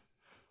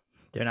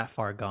 They're not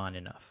far gone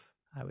enough,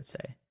 I would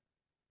say.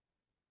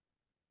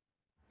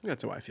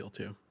 That's how I feel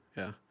too.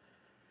 Yeah.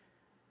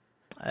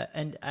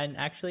 And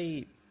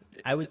actually,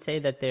 I would say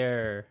that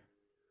they're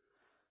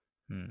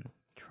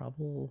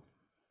trouble.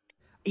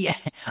 Yeah,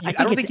 I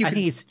think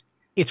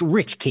it's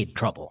rich kid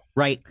trouble,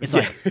 right? It's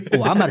like,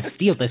 oh, I'm gonna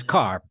steal this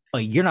car,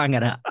 but you're not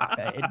gonna.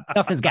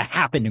 Nothing's gonna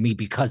happen to me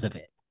because of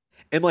it.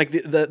 And like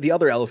the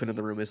other elephant in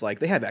the room is like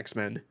they have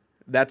X-Men.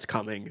 That's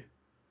coming.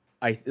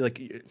 I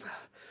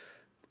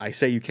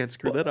say you can't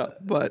screw that up,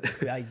 but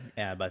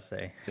Yeah, about to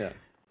say. Yeah.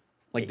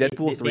 Like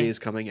Deadpool 3 is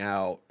coming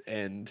out,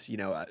 and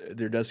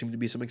there does seem to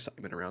be some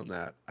excitement around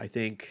that. I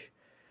think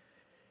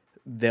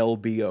they'll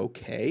be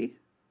okay,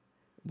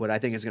 but I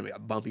think it's gonna be a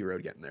bumpy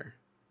road getting there.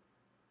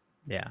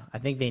 Yeah, I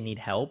think they need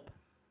help.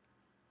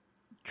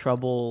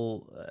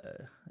 Trouble.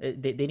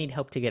 They need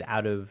help to get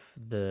out of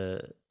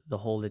the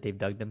hole that they've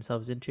dug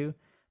themselves into.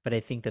 But I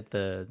think that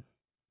they're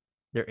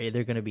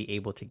going to be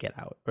able to get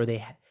out, or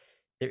there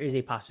is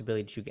a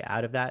possibility to get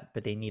out of that,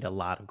 but they need a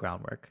lot of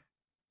groundwork.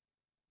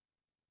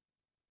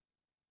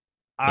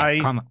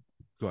 Go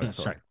ahead,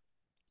 sorry.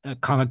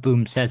 Comic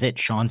Boom says it.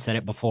 Sean said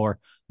it before.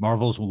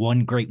 Marvel's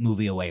one great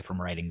movie away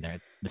from righting their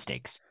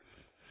mistakes.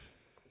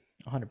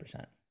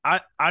 100%.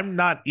 I'm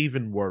not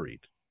even worried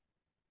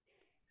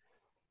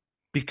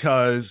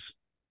because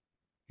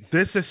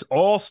this is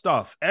all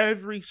stuff.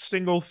 Every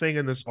single thing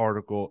in this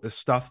article is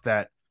stuff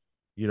that,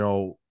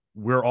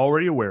 we're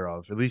already aware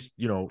of, at least,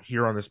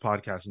 here on this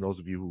podcast, and those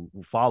of you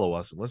who follow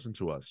us and listen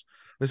to us.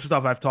 This is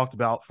stuff I've talked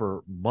about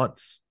for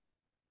months.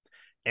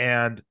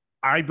 And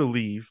I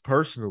believe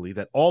personally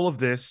that all of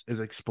this is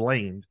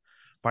explained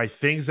by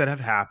things that have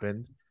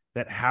happened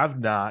that have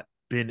not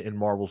been in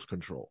Marvel's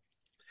control.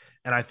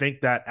 And I think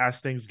that as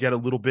things get a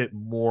little bit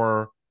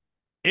more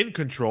in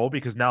control,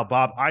 because now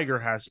Bob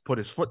Iger has put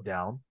his foot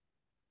down,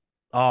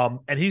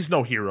 and he's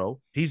no hero.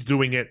 He's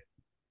doing it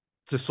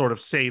to sort of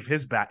save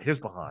his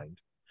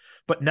behind.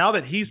 But now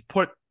that he's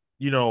put,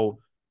 tighten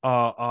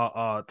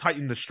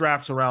the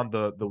straps around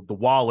the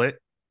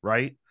wallet,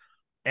 right?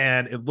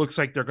 And it looks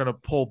like they're going to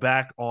pull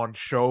back on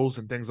shows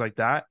and things like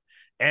that.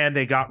 And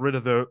they got rid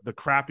of the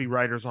crappy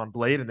writers on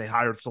Blade, and they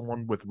hired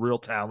someone with real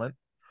talent.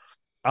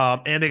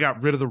 And they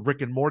got rid of the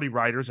Rick and Morty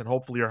writers, and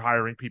hopefully are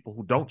hiring people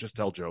who don't just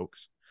tell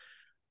jokes.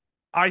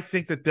 I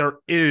think that there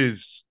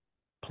is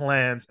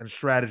plans and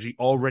strategy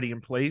already in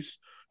place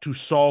to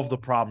solve the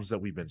problems that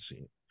we've been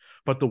seeing.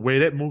 But the way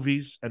that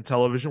movies and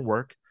television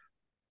work,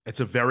 it's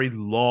a very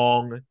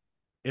long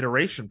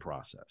iteration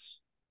process.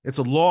 It's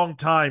a long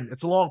time.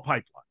 It's a long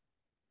pipeline.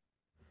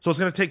 So it's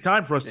going to take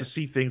time for us to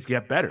see things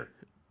get better.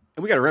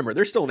 And we got to remember,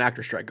 there's still an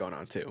actor strike going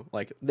on too.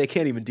 Like they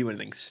can't even do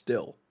anything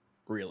still,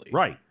 really.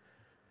 Right.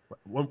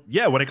 Well,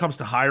 yeah, when it comes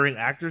to hiring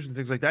actors and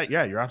things like that,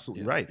 yeah, you're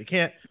absolutely right. They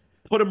can't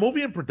put a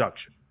movie in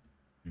production.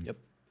 Yep.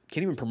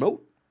 Can't even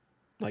promote.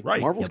 Like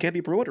Marvels can't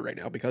be promoted right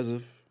now because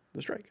of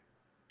the strike.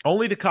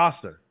 Only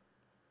DaCosta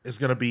is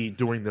going to be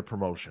doing the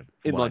promotion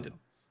in London.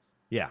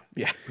 Yeah.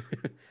 Yeah.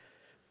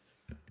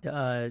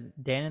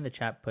 Dan in the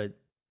chat put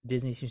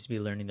Disney seems to be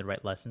learning the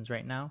right lessons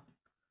right now.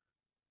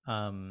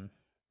 For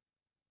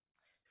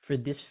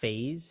this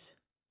phase,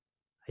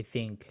 I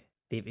think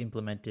they've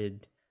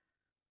implemented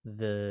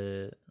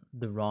the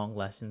wrong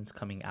lessons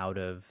coming out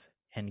of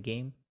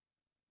Endgame,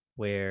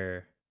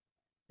 where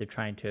they're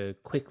trying to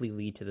quickly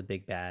lead to the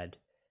big bad.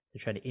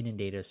 They're trying to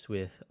inundate us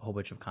with a whole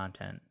bunch of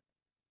content.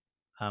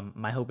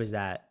 My hope is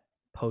that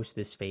post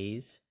this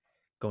phase,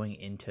 going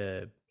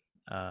into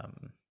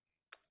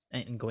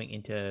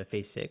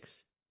phase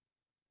 6,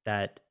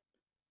 that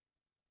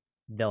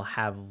they'll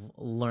have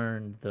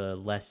learned the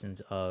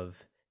lessons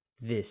of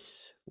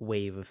this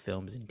wave of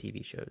films and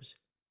TV shows.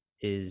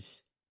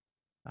 Is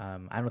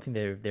I don't think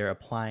they're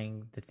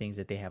applying the things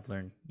that they have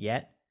learned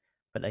yet,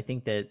 but I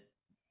think that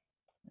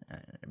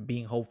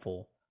being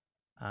hopeful,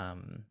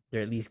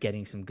 they're at least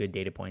getting some good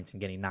data points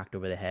and getting knocked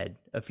over the head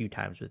a few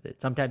times with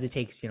it. Sometimes it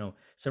takes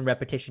some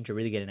repetition to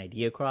really get an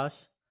idea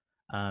across.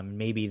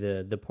 Maybe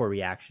the poor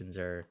reactions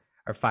are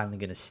finally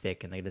going to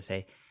stick, and they're going to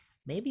say,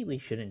 maybe we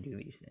shouldn't do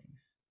these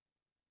things.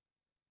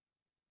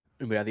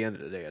 But at the end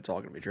of the day, it's all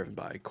going to be driven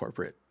by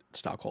corporate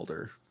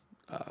stockholder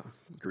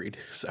greed.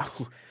 So,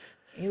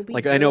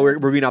 like, I know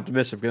we're being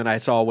optimistic, but then I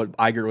saw what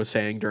Iger was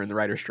saying during the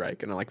writer's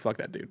strike, and I'm like, fuck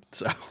that dude.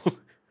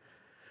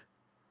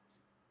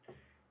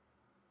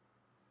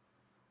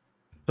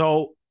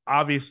 So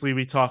obviously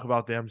we talk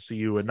about the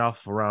MCU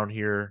enough around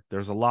here.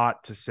 There's a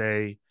lot to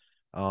say,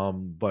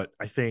 but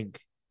I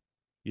think,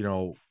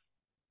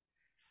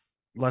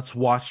 let's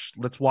watch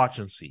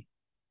and see.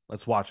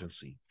 Let's watch and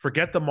see.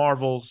 Forget the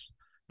Marvels.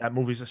 That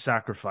movie's a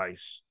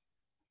sacrifice.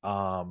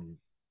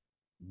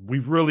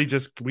 We've really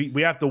just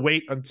we have to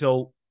wait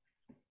until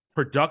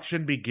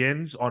production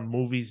begins on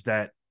movies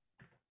that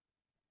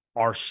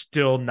are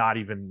still not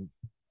even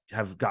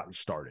have gotten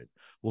started.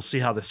 We'll see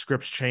how the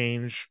scripts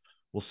change.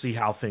 We'll see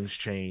how things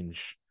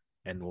change,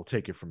 and we'll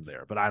take it from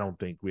there. But I don't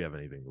think we have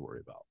anything to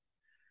worry about.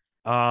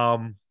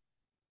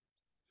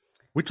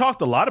 We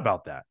talked a lot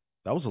about that.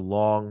 That was a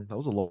long.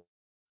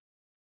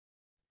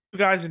 You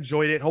guys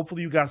enjoyed it.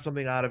 Hopefully you got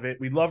something out of it.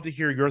 We'd love to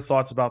hear your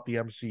thoughts about the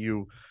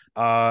MCU.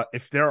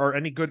 If there are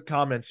any good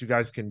comments, you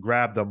guys can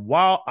grab them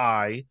while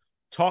I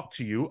talk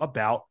to you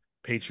about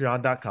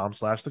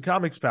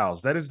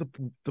patreon.com/thecomics-pals. That is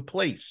the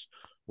place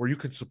where you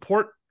can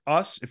support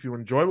us if you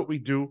enjoy what we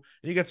do,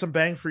 and you get some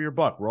bang for your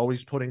buck. We're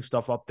always putting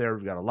stuff up there.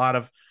 We've got a lot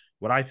of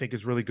what I think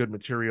is really good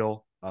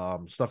material,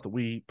 stuff that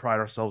we pride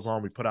ourselves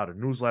on. We put out a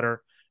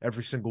newsletter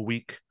every single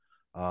week,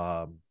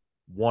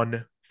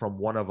 one from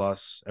one of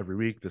us every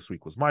week. This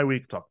week was my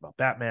week, talk about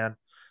Batman.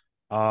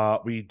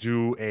 We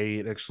do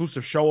an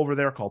exclusive show over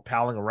there called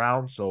Palling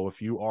Around. So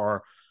if you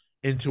are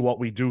into what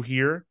we do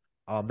here,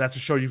 that's a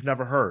show you've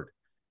never heard.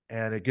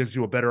 And it gives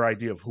you a better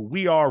idea of who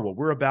we are, what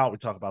we're about. We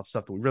talk about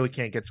stuff that we really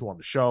can't get to on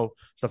the show,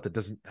 stuff that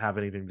doesn't have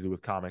anything to do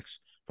with comics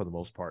for the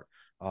most part.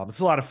 It's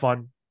a lot of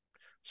fun.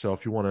 So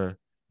if you want to,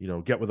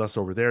 get with us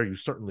over there, you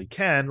certainly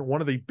can.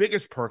 One of the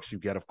biggest perks you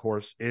get, of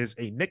course, is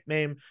a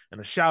nickname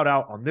and a shout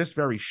out on this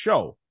very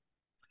show.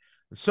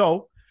 And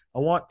so I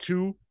want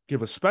to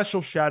give a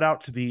special shout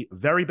out to the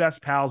very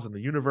best pals in the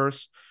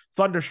universe,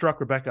 Thunderstruck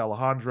Rebecca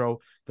Alejandro,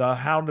 the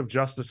Hound of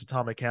Justice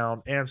Atomic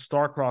Hound, and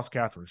Starcross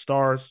Catherine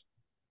Stars.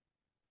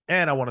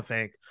 And I want to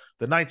thank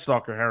the Night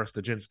Stalker Harris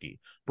Dajinski,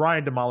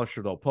 Brian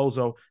Demolisher Del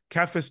Pozo,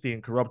 Kefis the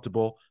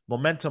Incorruptible,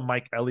 Momentum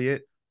Mike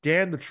Elliott,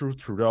 Dan the Truth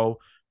Trudeau,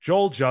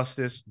 Joel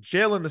Justice,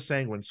 Jalen the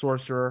Sanguine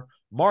Sorcerer,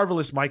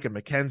 Marvelous Micah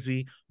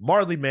McKenzie,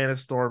 Marley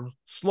Manastorm,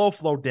 Slow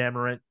Flow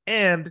Damerant,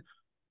 and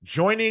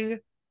joining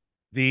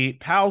the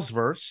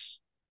Palsverse,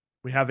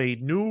 we have a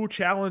new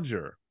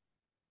challenger.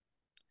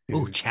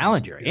 Ooh,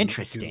 challenger.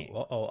 Interesting.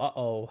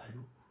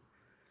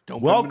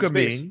 Don't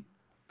welcoming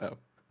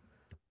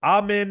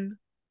Amin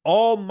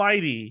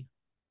Almighty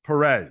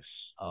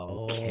Perez.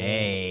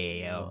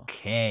 Okay.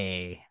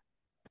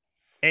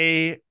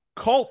 A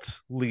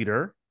cult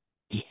leader.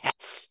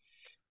 Yes.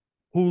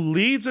 Who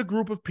leads a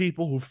group of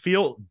people who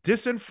feel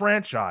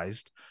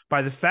disenfranchised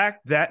by the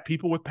fact that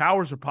people with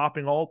powers are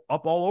popping all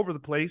over the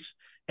place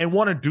and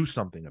want to do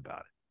something about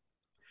it.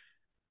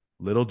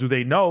 Little do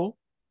they know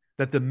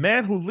that the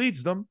man who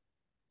leads them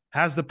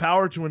has the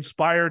power to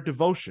inspire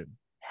devotion,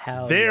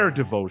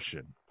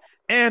 devotion,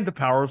 and the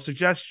power of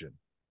suggestion.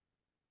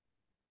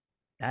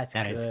 That's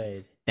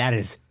good. That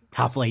is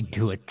top lane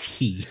to a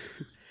T.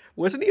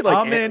 Wasn't he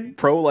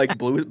pro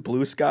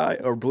Blue Sky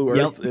or Blue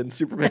Earth in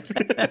Superman?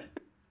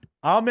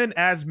 Amin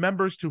adds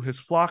members to his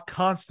flock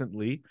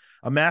constantly,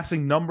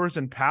 amassing numbers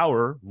and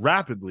power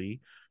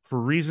rapidly for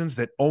reasons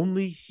that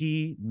only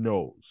he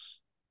knows.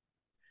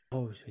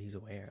 Oh, so he's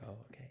aware.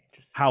 Oh, okay.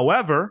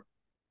 However,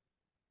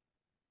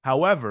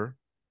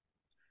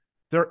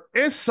 there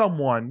is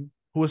someone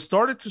who has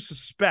started to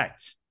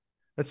suspect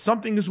that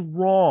something is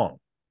wrong.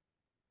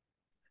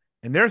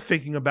 And they're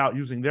thinking about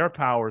using their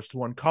powers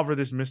to uncover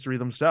this mystery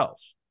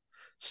themselves.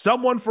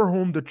 Someone for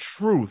whom the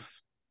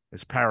truth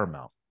is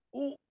paramount.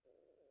 Ooh.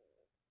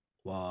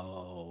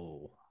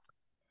 Whoa.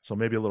 So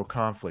maybe a little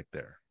conflict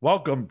there.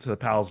 Welcome to the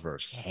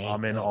Palsverse.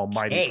 I'm in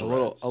Almighty. A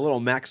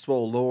little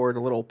Maxwell Lord,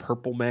 a little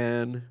Purple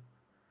Man.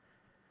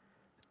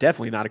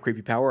 Definitely not a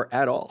creepy power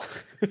at all.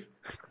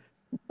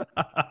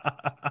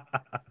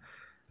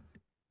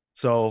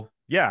 So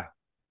yeah,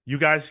 you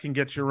guys can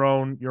get your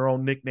own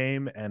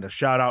nickname and a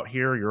shout out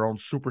here, your own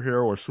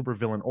superhero or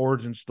supervillain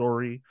origin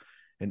story.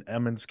 In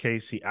Emmons'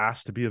 case, he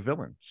asked to be a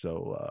villain.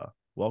 So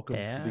welcome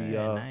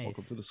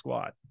to the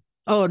squad.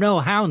 Oh no,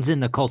 Hound's in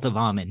the cult of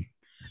Amin.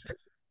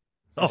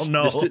 Oh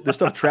no, this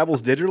stuff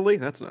travels digitally.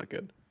 That's not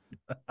good.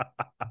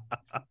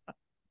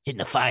 It's in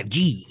the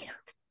 5G.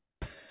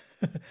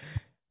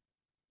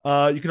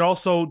 You can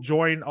also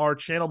join our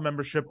channel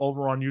membership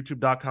over on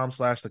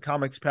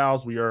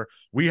youtube.com/thecomics-pals.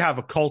 We have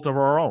a cult of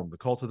our own, the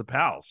Cult of the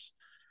Pals.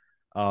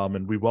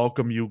 And we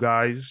welcome you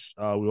guys.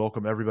 We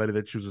welcome everybody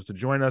that chooses to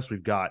join us.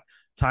 We've got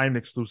timed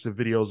exclusive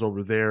videos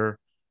over there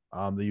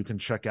that you can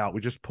check out.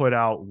 We just put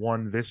out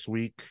one this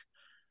week.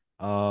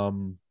 I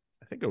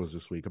think it was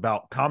this week,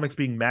 about comics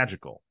being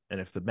magical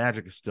and if the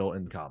magic is still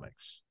in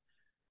comics.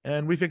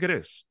 And we think it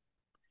is.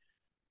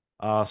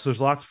 So there's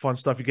lots of fun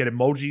stuff. You get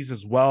emojis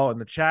as well in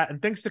the chat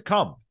and things to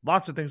come.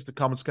 Lots of things to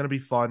come. It's going to be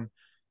fun.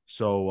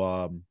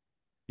 So,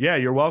 yeah,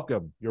 you're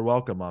welcome. You're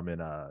welcome. I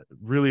mean,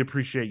 really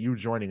appreciate you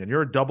joining. And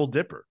you're a double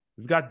dipper.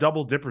 We've got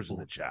double dippers in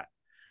the chat.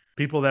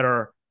 People that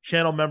are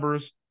channel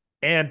members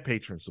and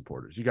patron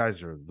supporters. You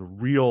guys are the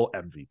real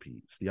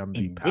MVPs. The MVP.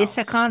 In this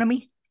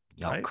economy,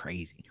 y'all Right?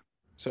 crazy.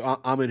 So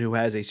Amin, who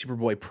has a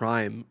Superboy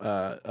Prime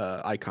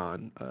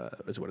icon,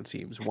 is what it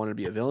seems, wanted to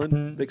be a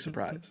villain. Big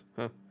surprise,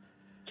 huh?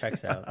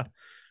 Checks out.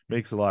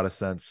 Makes a lot of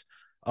sense.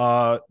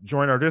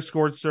 Join our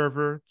Discord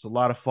server. It's a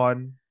lot of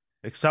fun,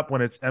 except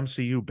when it's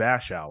MCU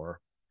Bash Hour.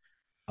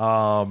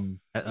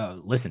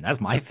 Listen, that's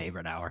my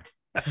favorite hour.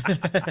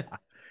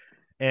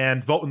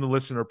 And vote in the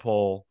listener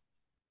poll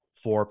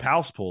for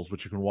Pals Polls,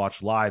 which you can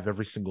watch live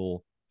every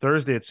single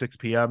Thursday at 6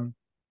 p.m.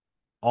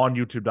 on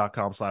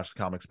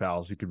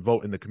youtube.com/comicspals. You can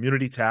vote in the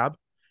community tab.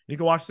 You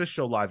can watch this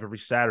show live every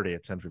Saturday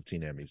at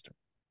 10:15 a.m. Eastern.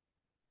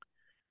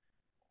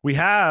 We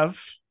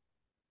have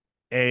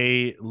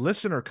a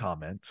listener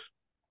comment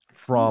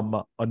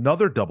from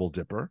another double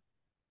dipper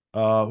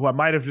who I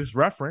might have just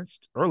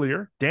referenced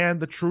earlier, Dan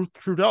the Truth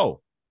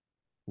Trudeau,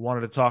 who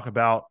wanted to talk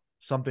about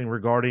something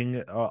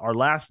regarding our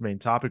last main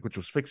topic, which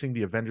was fixing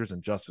the Avengers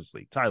and Justice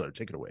League. Tyler,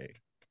 take it away.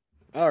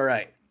 All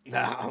right.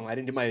 I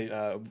didn't do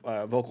my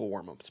vocal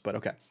warm-ups, but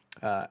okay.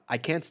 I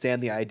can't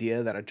stand the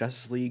idea that a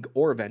Justice League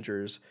or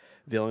Avengers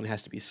villain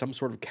has to be some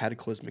sort of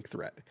cataclysmic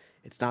threat.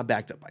 It's not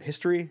backed up by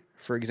history.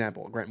 For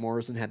example, Grant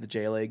Morrison had the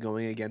JLA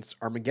going against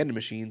Armageddon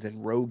machines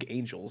and rogue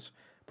angels,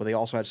 but they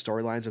also had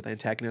storylines with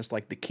antagonists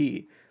like the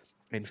Key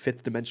and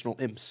fifth-dimensional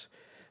imps.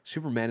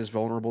 Superman is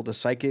vulnerable to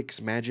psychics,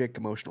 magic,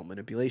 emotional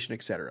manipulation,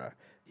 etc.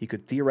 He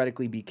could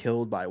theoretically be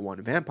killed by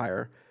one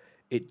vampire.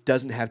 It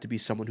doesn't have to be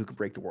someone who can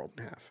break the world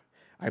in half.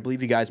 I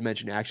believe you guys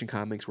mentioned Action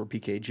Comics where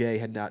PKJ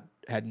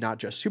had not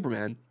just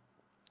Superman,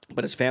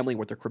 but his family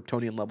with their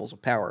Kryptonian levels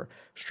of power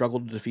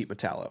struggled to defeat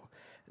Metallo.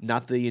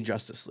 Not the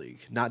Injustice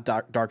League, not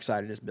Darkseid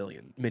and his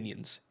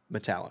minions,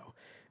 Metallo.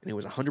 And it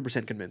was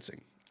 100%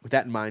 convincing. With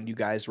that in mind, you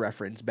guys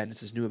reference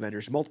Bendis' New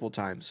Avengers multiple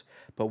times,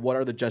 but what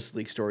are the Justice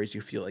League stories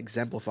you feel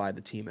exemplify the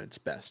team at its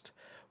best?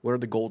 What are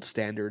the gold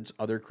standards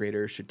other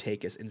creators should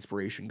take as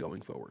inspiration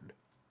going forward?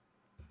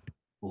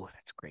 Oh,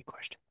 that's a great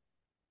question.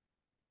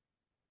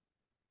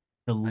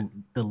 The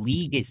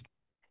league is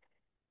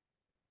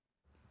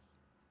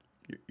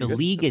You're good?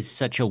 league is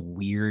such a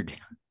weird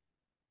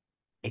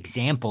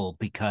example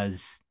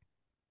because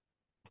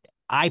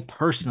I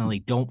personally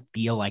don't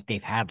feel like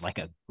they've had like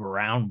a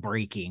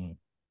groundbreaking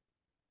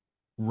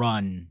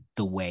run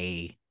the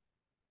way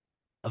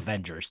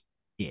Avengers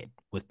did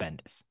with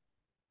Bendis.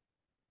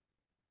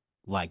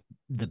 Like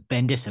the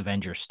Bendis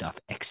Avengers stuff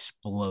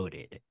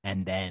exploded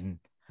and then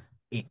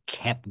it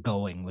kept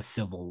going with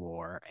Civil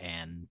War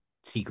and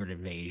Secret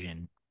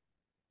Invasion.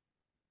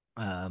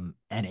 And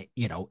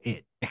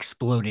it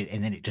exploded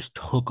and then it just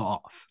took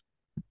off.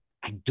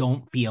 I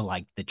don't feel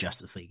like the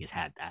Justice League has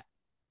had that.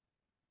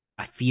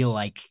 I feel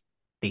like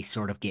they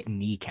sort of get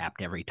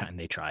kneecapped every time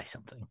they try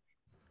something.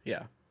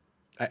 Yeah.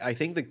 I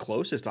think the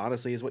closest,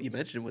 honestly, is what you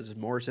mentioned was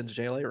Morrison's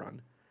JLA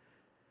run.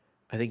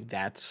 I think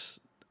that's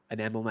an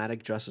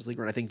emblematic Justice League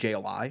run. I think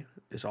JLI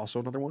is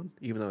also another one,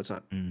 even though it's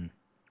not,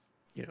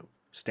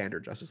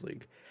 standard Justice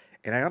League.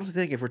 And I honestly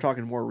think if we're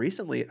talking more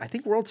recently, I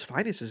think World's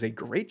Finest is a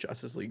great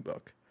Justice League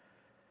book.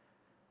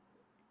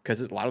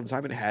 Because a lot of the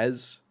time it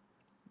has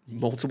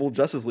multiple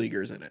Justice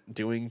Leaguers in it,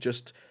 doing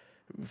just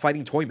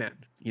fighting Toyman,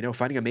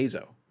 fighting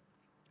Amazo.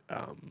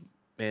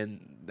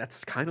 And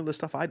that's kind of the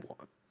stuff I'd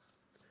want.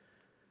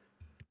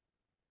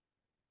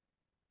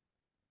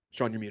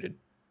 Sean, you're muted.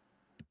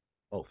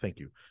 Oh, thank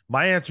you.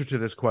 My answer to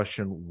this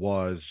question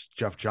was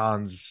Jeff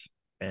Johns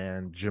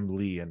and Jim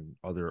Lee and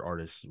other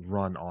artists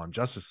run on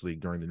Justice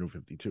League during the New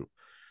 52.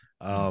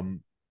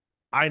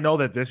 I know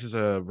that this is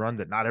a run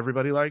that not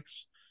everybody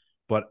likes,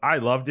 but I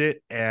loved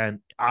it, and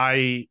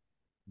I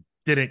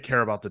didn't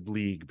care about the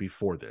league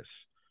before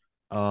this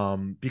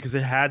because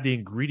it had the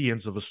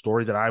ingredients of a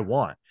story that I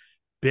want.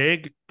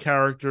 Big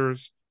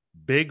characters,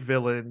 big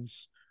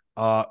villains,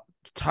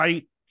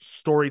 tight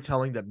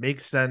storytelling that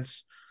makes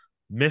sense,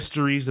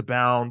 mysteries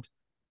abound,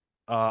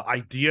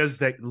 ideas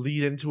that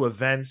lead into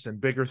events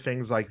and bigger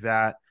things like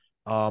that,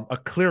 a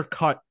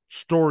clear-cut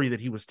story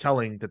that he was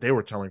telling, that they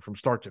were telling from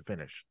start to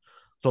finish.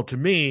 So to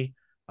me,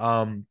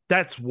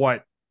 that's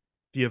what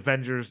the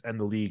Avengers and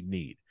the League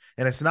need.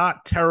 And it's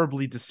not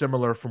terribly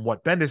dissimilar from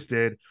what Bendis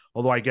did,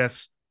 although I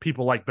guess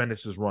people like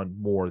Bendis's run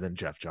more than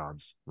Jeff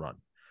Johns' run.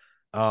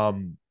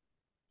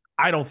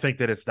 I don't think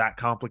that it's that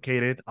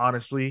complicated,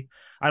 honestly.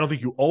 I don't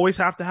think you always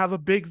have to have a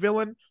big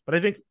villain, but I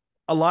think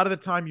a lot of the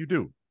time you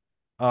do.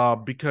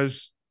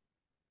 Because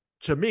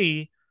to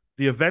me,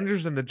 the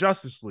Avengers and the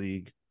Justice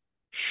League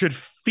should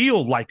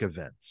feel like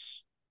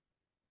events.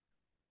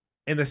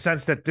 in the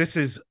sense that this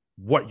is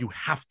what you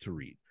have to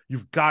read.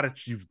 You've got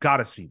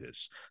to see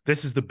this.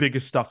 This is the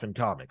biggest stuff in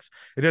comics.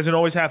 It doesn't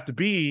always have to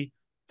be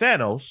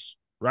Thanos,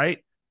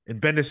 right? In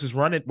Bendis'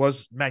 run, it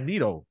was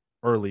Magneto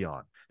early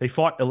on. They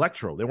fought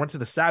Electro. They went to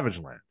the Savage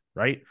Land,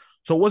 right?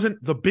 So it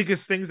wasn't the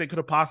biggest things they could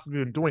have possibly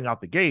been doing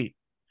out the gate,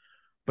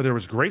 but there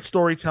was great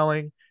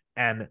storytelling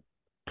and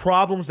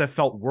problems that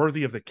felt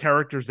worthy of the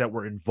characters that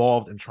were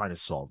involved in trying to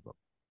solve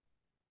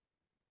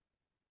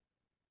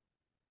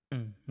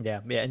them. Yeah,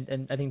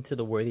 and I think to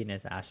the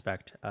worthiness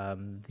aspect,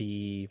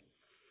 the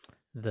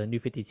New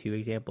 52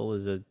 example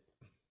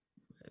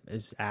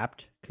is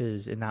apt,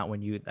 because in that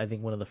one, I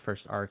think one of the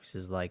first arcs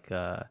is like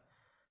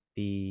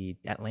the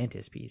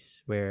Atlantis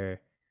piece where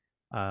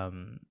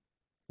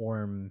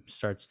Orm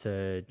starts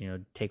to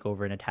take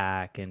over an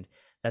attack, and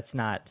that's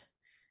not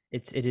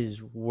it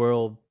is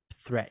world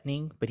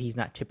threatening, but he's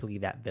not typically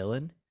that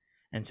villain.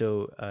 And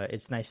so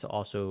it's nice to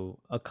also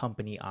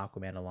accompany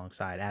Aquaman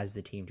alongside as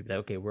the team to be like,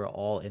 okay, we're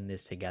all in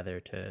this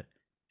together to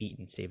beat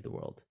and save the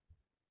world.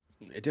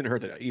 It didn't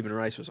hurt that Even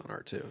Rice was on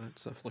art too. That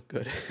stuff looked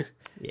good.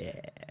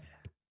 Yeah,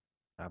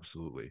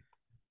 absolutely.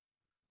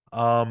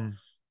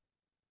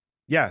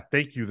 Yeah,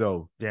 thank you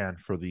though, Dan,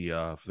 for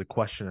the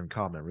question and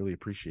comment. Really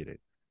appreciate it.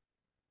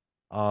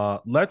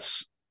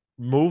 Let's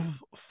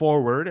move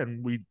forward,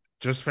 and we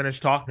just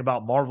finished talking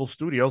about Marvel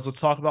Studios. Let's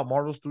talk about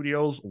Marvel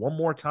Studios one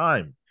more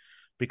time,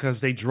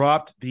 because they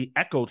dropped the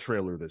Echo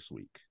trailer this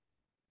week.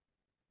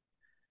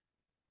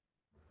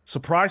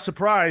 Surprise,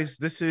 surprise,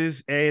 this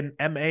is an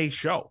MA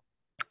show.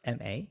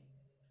 MA?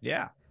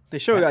 Yeah. They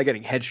show a guy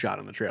getting headshot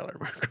in the trailer,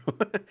 Marco.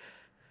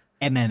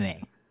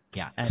 MMA.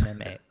 Yeah.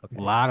 MMA. Okay.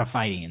 A lot of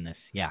fighting in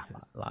this. Yeah.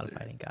 A lot of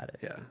fighting. Got it.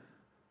 Yeah.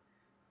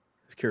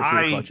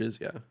 Kirifuda clutches.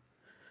 Yeah.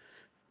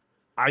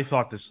 I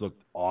thought this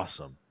looked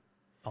awesome.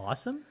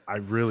 Awesome? I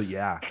really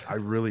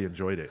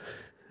enjoyed it.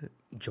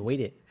 Enjoyed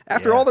it.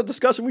 After all the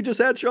discussion we just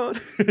had, Sean.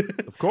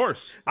 Of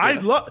course.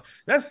 Yeah.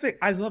 That's the thing.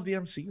 I love the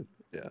MCU.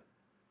 Yeah.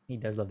 He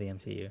does love the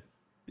MCU.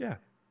 Yeah.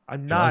 The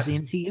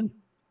MCU.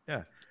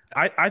 Yeah.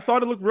 I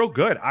thought it looked real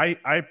good. I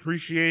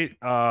appreciate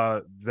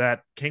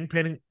that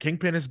Kingpin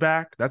is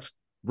back. That's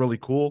really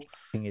cool.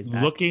 King is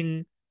back.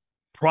 Looking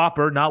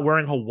proper, not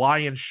wearing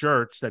Hawaiian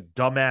shirts, that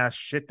dumbass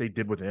shit they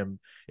did with him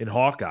in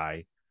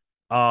Hawkeye.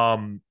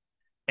 And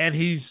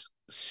he's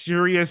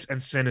serious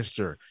and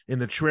sinister. In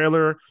the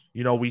trailer,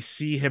 we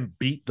see him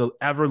beat the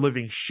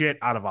ever-living shit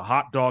out of a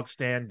hot dog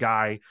stand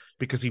guy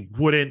because he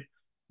wouldn't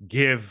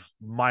give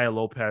Maya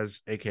Lopez,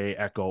 aka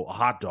Echo, a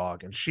hot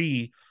dog, and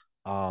she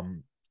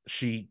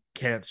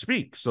can't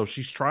speak, so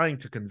she's trying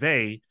to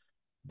convey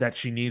that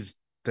she needs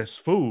this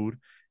food,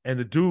 and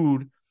the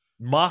dude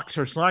mocks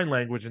her sign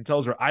language and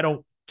tells her, "I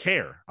don't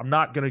care. I'm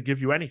not gonna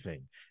give you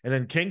anything." And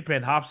then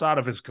Kingpin hops out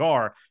of his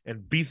car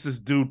and beats this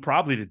dude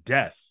probably to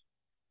death.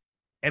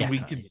 And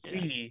Definitely we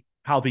can see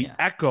how the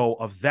echo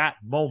of that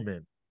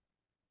moment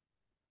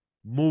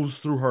moves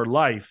through her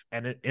life,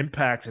 and it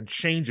impacts and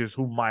changes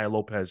who Maya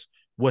Lopez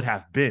would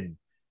have been.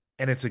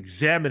 And it's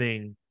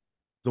examining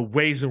the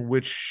ways in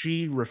which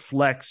she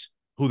reflects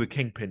who the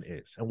Kingpin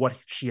is and what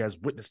she has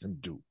witnessed him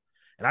do.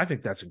 And I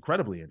think that's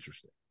incredibly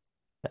interesting.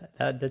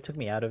 That took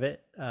me out of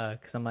it,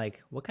 because I'm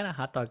like, what kind of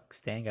hot dog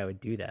stand guy would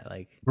do that?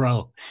 Like,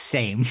 bro,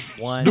 same.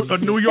 A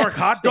New York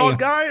hot dog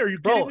guy? Are you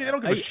kidding me? They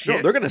don't give a shit.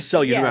 No, they're gonna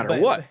sell you no matter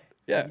what.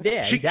 Yeah,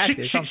 exactly.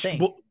 That's what I'm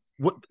saying.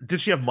 What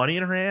did she have money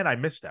in her hand? I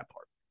missed that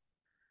part.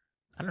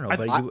 I don't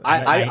know.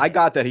 I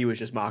got that he was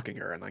just mocking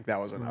her, and like that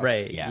was enough.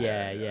 Right?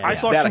 Yeah. I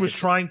thought she was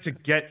trying to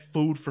get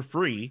food for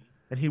free,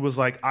 and he was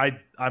like, "I'm."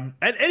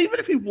 And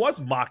even if he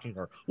was mocking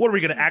her, what are we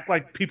going to act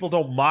like? People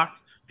don't mock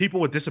people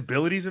with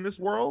disabilities in this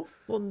world?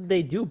 Well,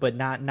 they do, but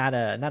not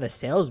a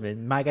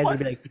salesman. My guys would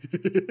be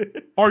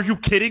like, "Are you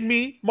kidding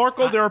me,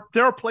 Marco?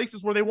 There are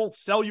places where they won't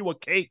sell you a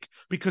cake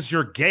because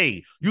you're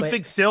gay. You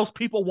think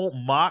salespeople won't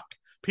mock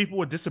people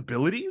with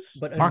disabilities?"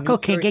 But Marco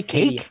can't get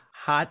cake.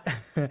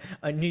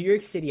 A New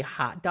York City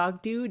hot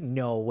dog dude?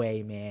 No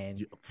way, man.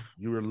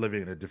 You were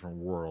living in a different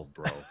world,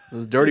 bro.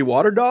 Those dirty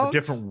water dogs? A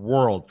different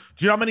world.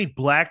 Do you know how many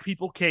black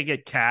people can't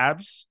get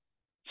cabs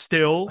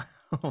still?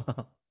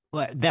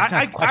 Well, that's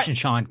not the question,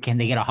 Sean. Can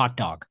they get a hot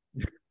dog?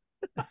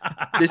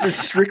 This is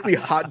strictly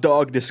hot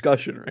dog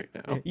discussion right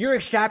now. You're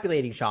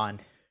extrapolating, Sean.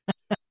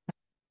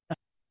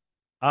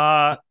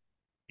 Yeah,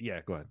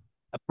 go ahead.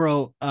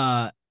 Bro,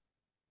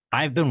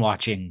 I've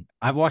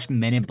watched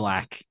Men in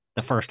Black,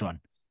 the first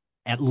one,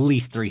 at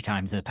least 3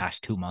 times in the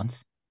past 2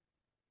 months.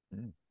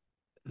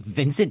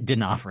 Vincent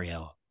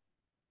D'Onofrio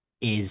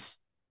is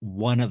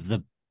one of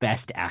the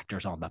best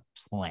actors on the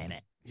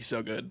planet. He's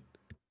so good.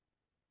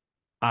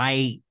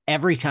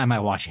 Every time I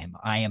watch him,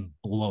 I am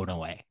blown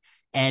away.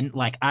 And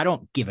like, I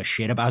don't give a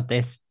shit about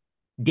this.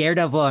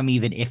 Daredevil, I'm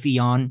even iffy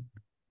on.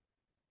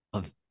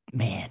 But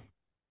man,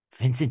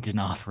 Vincent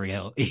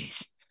D'Onofrio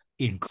is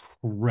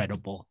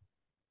incredible.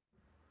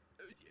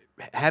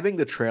 Having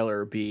the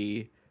trailer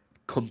be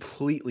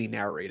completely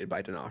narrated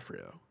by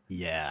D'Onofrio.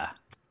 Yeah.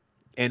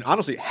 And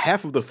honestly,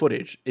 half of the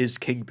footage is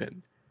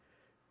Kingpin.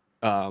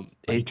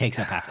 He takes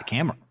up half the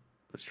camera.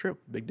 That's true.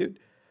 Big dude.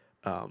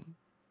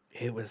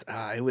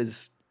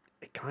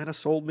 it kind of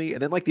sold me.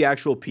 And then like the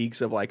actual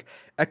peaks of like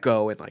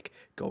Echo and like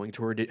going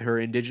to her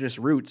indigenous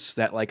roots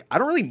that like I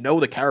don't really know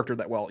the character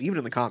that well, even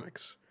in the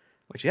comics.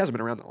 Like she hasn't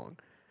been around that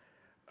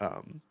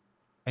long.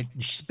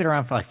 She's been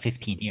around for like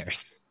 15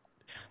 years.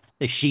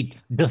 She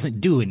doesn't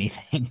do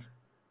anything.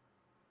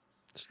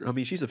 I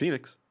mean, she's a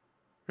Phoenix,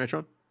 right,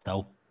 Sean?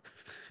 So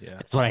Yeah.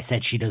 that's what I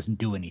said. She doesn't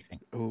do anything.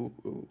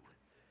 Ooh.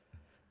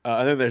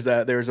 And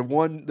then there's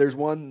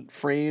one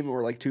frame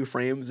or like two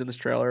frames in this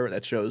trailer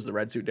that shows the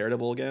red suit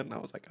Daredevil again. And I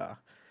was like,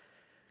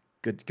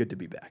 good to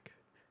be back.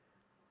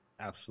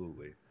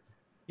 Absolutely.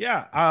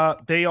 Yeah.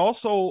 They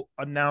also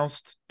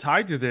announced,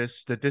 tied to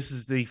this, that this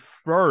is the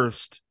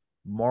first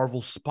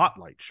Marvel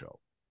Spotlight show.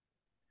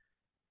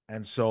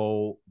 And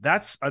so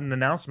that's an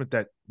announcement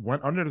that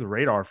went under the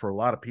radar for a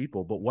lot of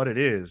people. But what it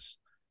is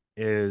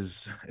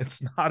it's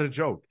not a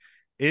joke.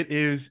 It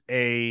is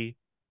a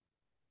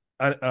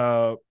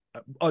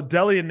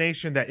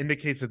delineation that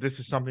indicates that this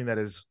is something that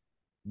is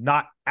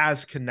not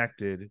as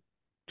connected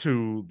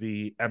to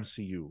the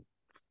MCU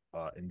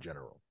in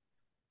general.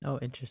 Oh,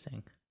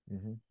 interesting.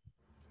 Mm-hmm.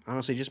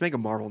 Honestly, just make a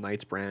Marvel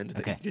Knights brand that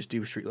Okay. you just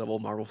do street level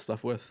Marvel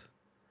stuff with.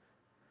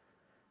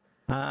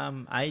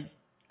 I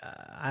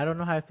don't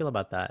know how I feel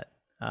about that.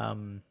 I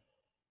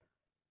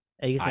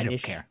guess I don't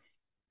care.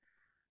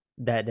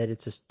 that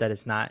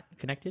it's not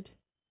connected.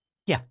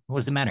 Yeah. What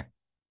does it matter?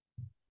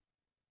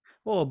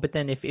 Well, but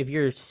then if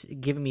you're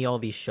giving me all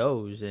these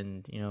shows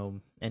and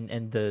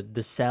and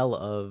the sell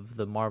of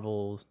the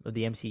Marvel of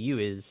the MCU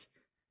is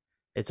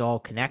it's all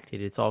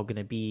connected, it's all going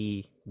to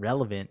be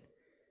relevant.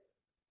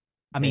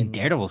 I mean, And-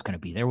 Daredevil's going to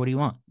be there. What do you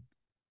want?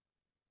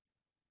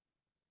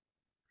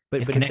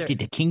 But It's if they're- connected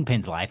to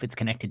Kingpin's life. It's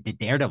connected to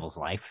Daredevil's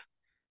life.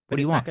 What but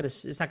do you want?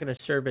 it's not gonna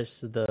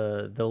service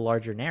the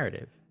larger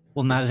narrative.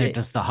 Well, It's neither it.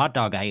 does the hot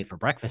dog I ate for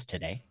breakfast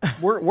today.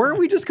 Weren't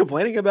we just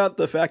complaining about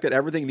the fact that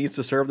everything needs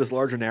to serve this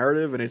larger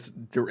narrative and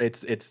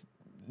it's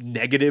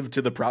negative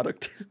to the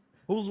product?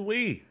 Who's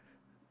we?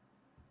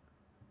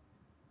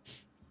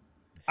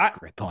 That's a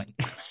great point.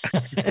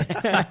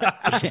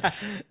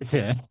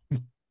 So,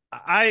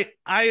 I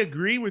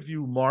agree with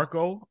you,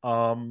 Marco,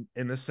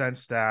 in the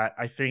sense that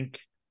I think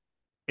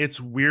it's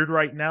weird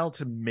right now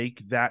to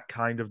make that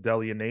kind of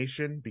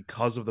delineation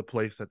because of the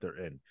place that they're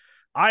in.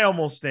 I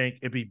almost think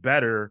it'd be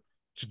better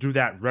to do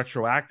that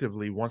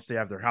retroactively once they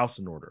have their house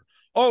in order.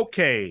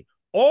 Okay,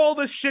 all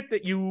the shit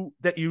that you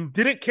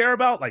didn't care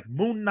about, like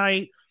Moon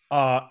Knight,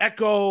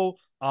 Echo,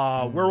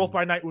 Werewolf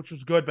by Night, which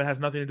was good but has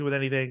nothing to do with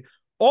anything,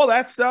 all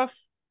that stuff,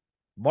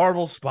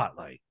 Marvel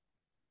Spotlight.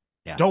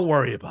 Yeah. Don't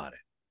worry about it.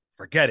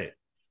 Forget it.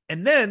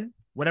 And then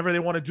whenever they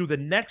want to do the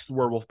next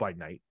Werewolf by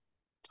Night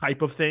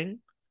type of thing,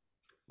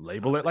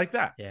 label it like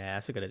that. Yeah,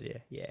 that's a good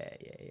idea.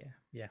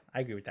 Yeah. I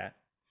agree with that.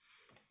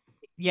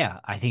 yeah,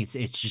 I think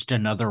it's just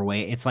another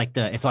way. It's like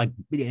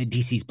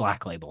DC's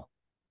Black Label.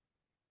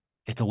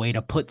 It's a way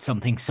to put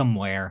something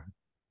somewhere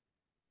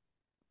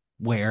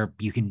where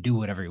you can do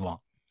whatever you want.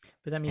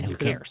 But that means And you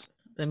who cares?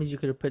 That means you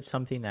could have put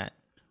something that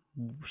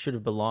should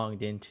have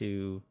belonged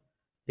into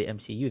the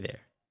MCU there.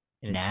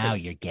 in its Now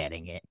place. you're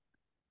getting it.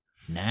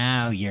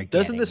 Now you're getting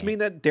Doesn't this it. mean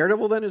that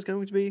Daredevil then is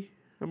going to be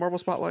a Marvel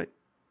Spotlight?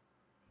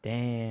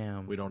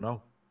 Damn. We don't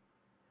know.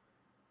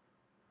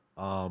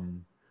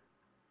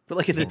 But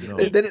like, don't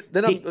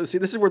know. see,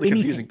 this is where the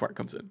anything- confusing part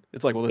comes in.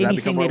 It's like, well, does that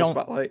anything become they Marvel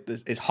don't-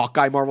 Spotlight? Is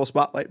Hawkeye Marvel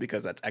Spotlight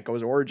because that's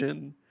Echo's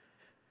origin?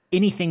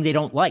 Anything they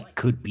don't like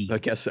could be I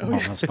guess so.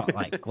 Marvel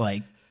Spotlight.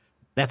 Like,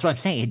 that's what I'm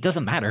saying. It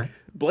doesn't matter.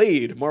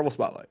 Blade Marvel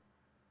Spotlight.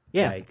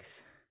 Yeah.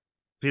 Yikes.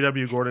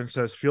 CW Gordon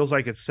says, feels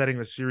like it's setting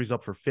the series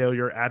up for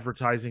failure,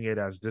 advertising it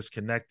as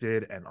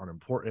disconnected and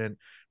unimportant.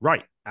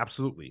 Right.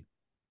 Absolutely.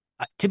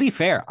 To be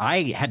fair,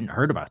 I hadn't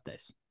heard about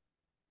this.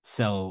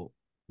 So,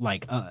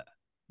 like,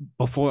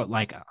 before,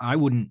 like, I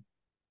wouldn't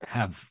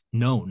have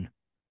known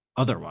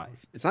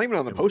otherwise. It's not even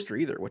on the poster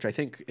either, which I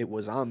think it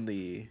was on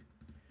the.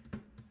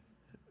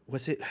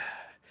 Was it?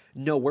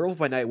 No, Werewolf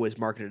by Night was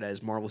marketed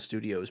as Marvel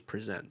Studios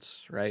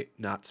Presents, right?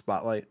 Not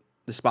Spotlight.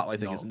 The Spotlight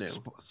thing No, is new.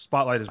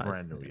 Spotlight is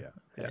Spotlight's brand new. new.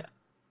 Yeah. Yeah.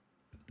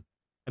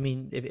 I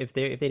mean, if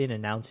they didn't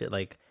announce it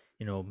like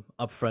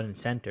up front and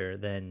center,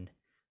 then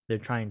they're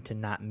trying to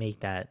not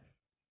make that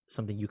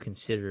something you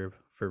consider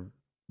for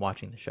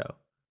watching the show.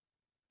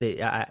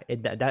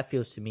 That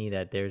feels to me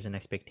that there's an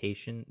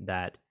expectation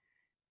that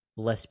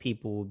less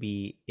people will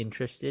be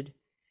interested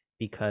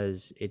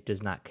because it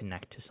does not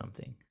connect to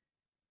something.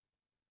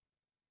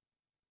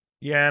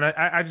 Yeah, and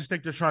I just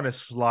think they're trying to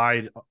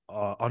slide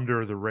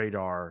under the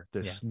radar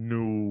this Yeah.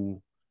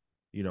 new,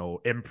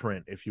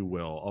 imprint, if you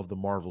will, of the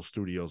Marvel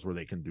Studios where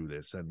they can do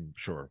this. And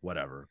sure,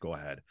 whatever, go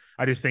ahead.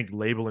 I just think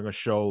labeling a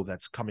show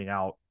that's coming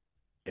out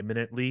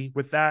imminently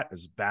with that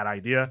is a bad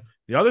idea.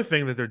 The other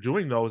thing that they're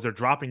doing, though, is they're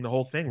dropping the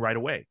whole thing right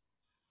away.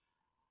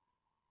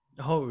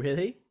 Oh,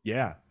 really?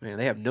 Yeah. Man,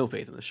 they have no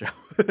faith in the show.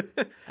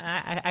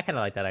 I kind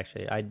of like that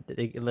actually.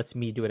 It lets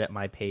me do it at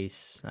my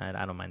pace.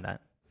 I don't mind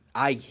that.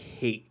 I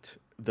hate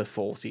the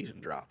full season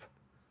drop.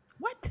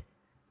 What?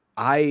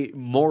 I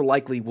more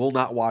likely will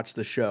not watch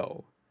the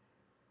show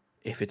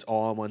if it's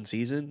all in one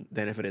season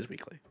than if it is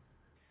weekly.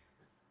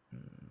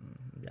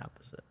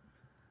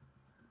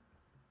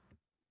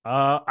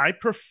 I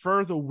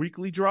prefer the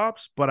weekly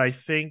drops, but I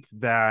think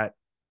that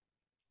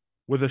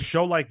with a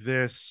show like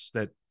this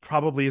that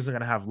probably isn't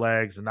going to have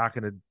legs and not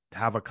going to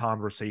have a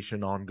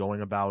conversation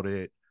ongoing about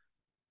it,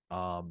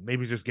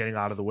 maybe just getting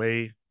out of the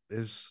way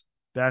is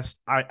best.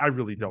 I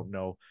really don't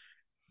know.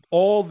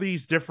 All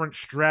these different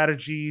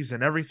strategies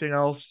and everything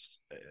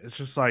else, it's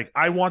just like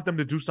I want them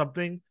to do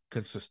something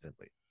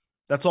consistently.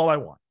 That's all I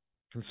want.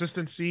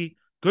 Consistency,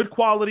 good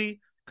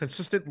quality,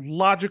 consistent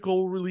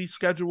logical release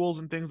schedules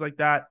and things like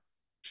that.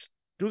 Just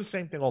do the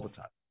same thing all the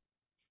time.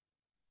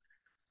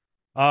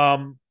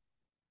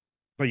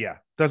 But yeah,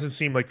 doesn't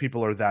seem like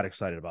people are that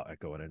excited about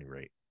Echo at any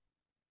rate.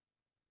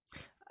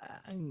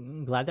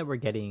 I'm glad that we're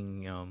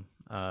getting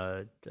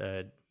a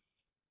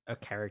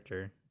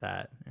character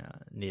that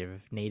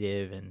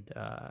native and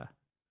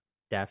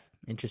deaf.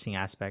 Interesting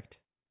aspect,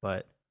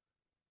 but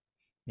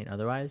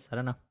otherwise, I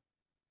don't know.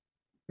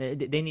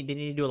 They need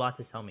to do a lot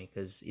to sell me,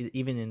 because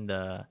even in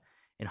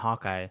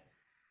Hawkeye,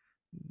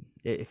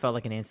 it felt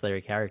like an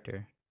ancillary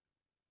character.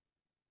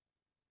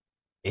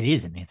 It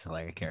is an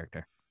ancillary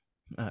character.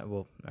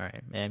 Well, all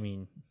right. I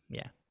mean,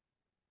 yeah.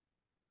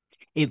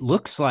 It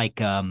looks like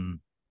what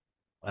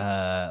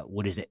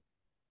is it?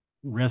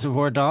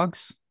 Reservoir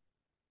Dogs?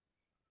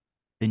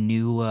 The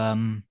new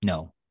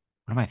no.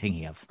 What am I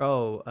thinking of?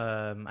 Oh,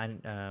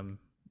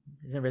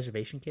 isn't it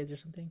Reservation Kids or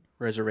something?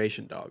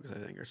 Reservation Dogs, I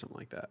think, or something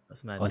like that.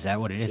 Oh, is that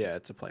what it is? Yeah,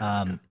 it's a play.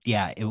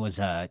 Yeah, it was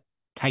a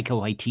Taika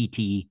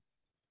Waititi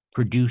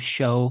produced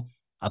show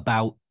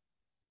about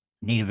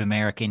Native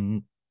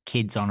American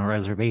kids on a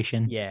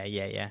reservation.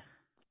 Yeah.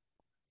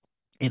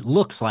 It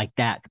looks like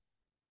that,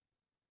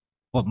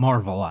 but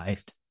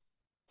Marvelized.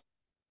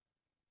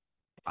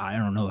 I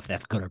don't know if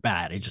that's good or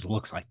bad. It just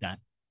looks like that.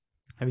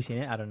 Have you seen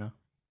it? I don't know.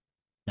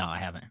 No, I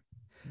haven't.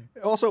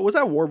 Also, was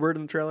that Warbird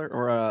in the trailer,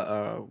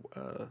 or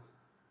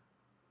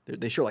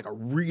they show like a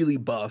really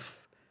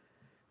buff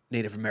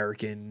Native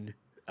American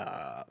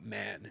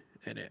man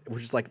in it,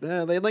 which is like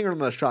they lingered on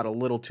the shot a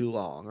little too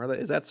long.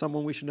 Is that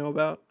someone we should know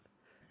about?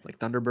 Like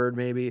Thunderbird,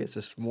 maybe? It's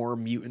just more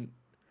mutant.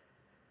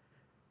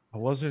 I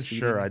wasn't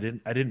sure. I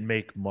didn't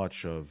make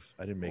much of.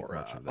 I didn't make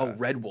much of that. Oh,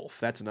 Red Wolf.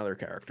 That's another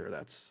character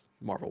that's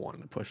Marvel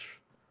wanted to push.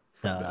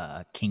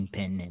 The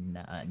Kingpin in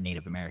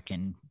Native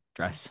American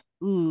dress.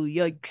 Ooh,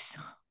 yikes!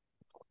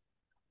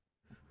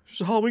 It's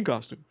just a Halloween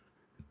costume.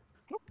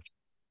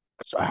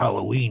 It's a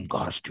Halloween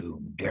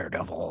costume,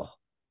 Daredevil.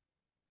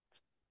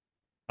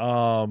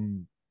 I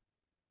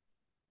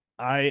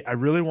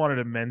really wanted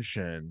to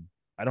mention.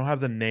 I don't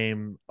have the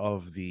name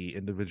of the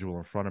individual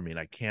in front of me, and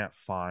I can't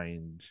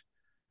find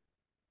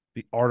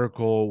the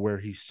article where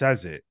he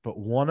says it. But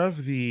one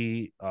of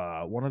the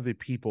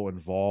people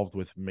involved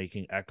with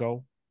making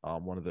Echo,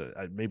 one of the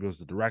maybe it was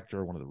the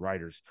director, one of the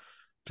writers,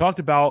 talked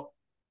about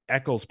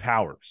Echo's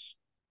powers.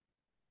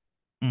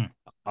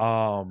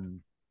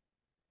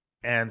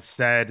 And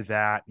said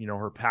that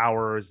her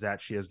power is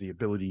that she has the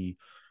ability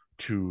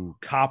to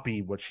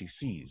copy what she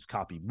sees,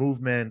 copy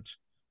movement,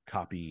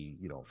 copy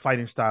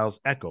fighting styles.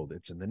 Echo,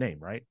 that's in the name,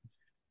 right?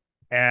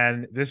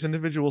 And this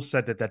individual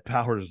said that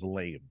power is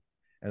lame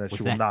and that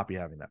she will not be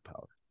having that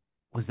power.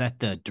 Was that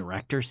the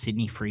director,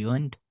 Sidney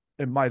Freeland?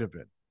 It might have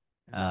been.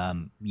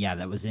 Yeah,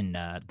 that was in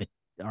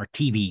our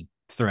TV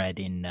thread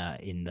in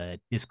the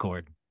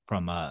Discord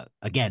from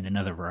again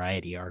another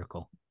Variety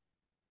article.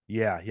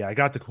 Yeah, I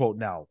got the quote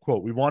now.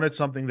 Quote, we wanted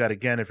something that,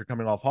 again, if you're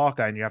coming off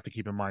Hawkeye, and you have to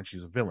keep in mind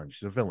she's a villain.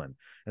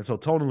 And so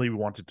tonally, we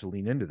wanted to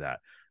lean into that.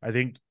 I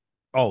think,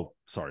 oh,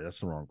 sorry, that's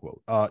the wrong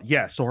quote.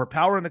 Yeah, so her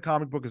power in the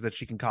comic book is that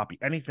she can copy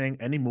anything,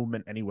 any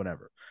movement, any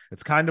whatever.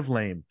 It's kind of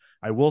lame.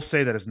 I will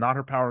say that it's not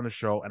her power in the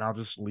show, and I'll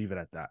just leave it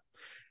at that.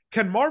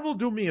 Can Marvel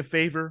do me a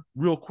favor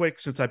real quick,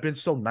 since I've been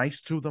so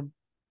nice to them?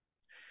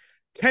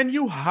 Can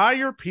you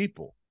hire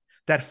people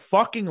that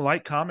fucking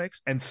like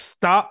comics and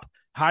stop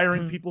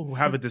hiring people who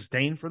have a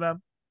disdain for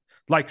them?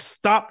 Like,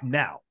 stop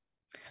now.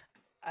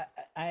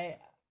 I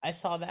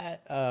saw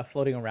that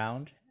floating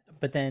around,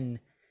 but then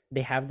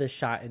they have this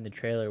shot in the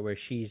trailer where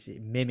she's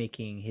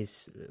mimicking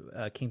his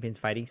Kingpin's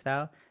fighting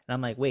style, and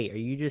I'm like, wait, are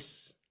you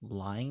just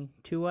lying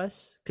to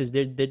us? Because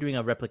they're doing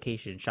a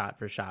replication shot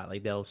for shot,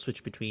 like they'll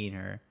switch between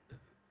her.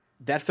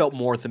 That felt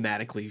more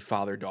thematically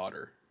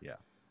father-daughter, yeah,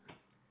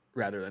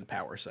 rather than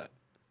power set.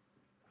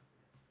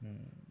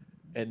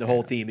 And the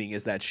whole theming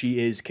is that she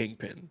is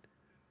Kingpin.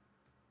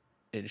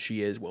 And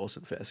she is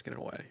Wilson Fisk in a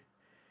way.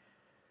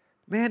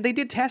 Man, they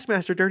did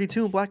Taskmaster dirty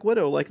too in Black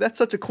Widow. Like, that's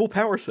such a cool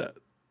power set.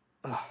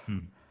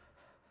 I'm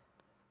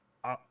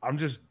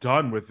just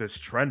done with this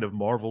trend of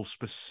Marvel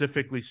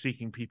specifically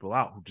seeking people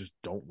out who just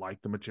don't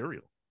like the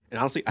material. And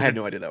honestly, I had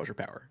no idea that was her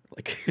power.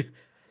 Like,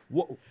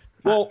 well,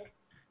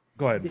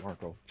 go ahead,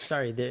 Marco.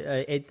 Sorry,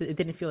 it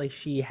didn't feel like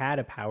she had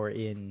a power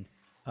in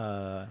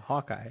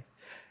Hawkeye.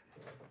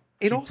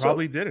 It also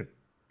probably didn't.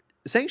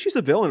 Saying she's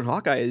a villain in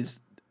Hawkeye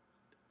is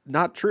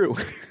not true.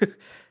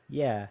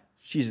 Yeah.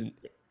 She's an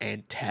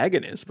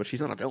antagonist, but she's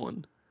not a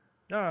villain.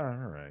 All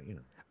right,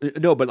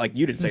 No, but like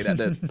you didn't say that.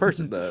 The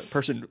person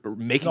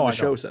making the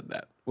show said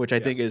that, which I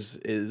think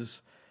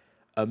is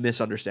a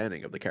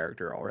misunderstanding of the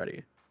character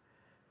already.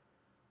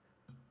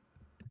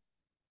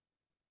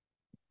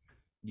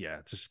 Yeah,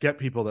 just get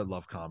people that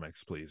love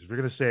comics, please. If you're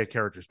gonna say a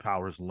character's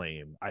power is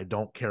lame, I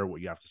don't care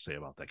what you have to say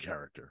about that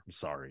character. I'm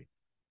sorry.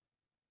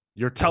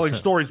 You're telling Also-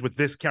 stories with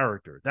this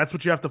character. That's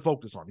what you have to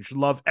focus on. You should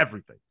love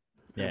everything.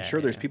 I'm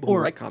sure there's people Or-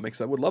 who write comics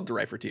that would love to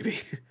write for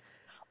TV.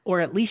 Or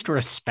at least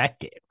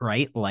respect it,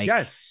 right?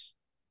 Yes.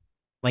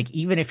 Like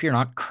even if you're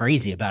not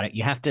crazy about it,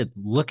 you have to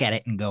look at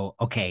it and go,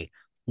 okay,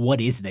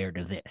 what is there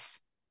to this?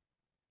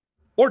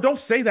 Or don't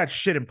say that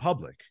shit in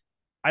public.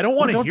 I don't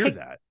want to don't hear take-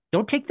 that.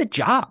 Don't take the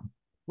job.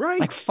 Right.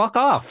 Like fuck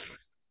off.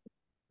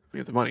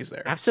 If the money's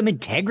there. Have some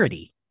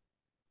integrity.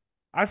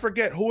 I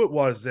forget who it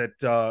was that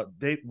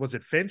was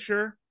it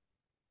Fincher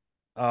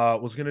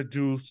was going to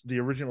do the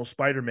original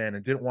Spider-Man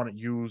and didn't want to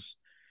use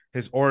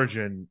his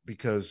origin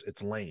because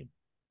it's lame.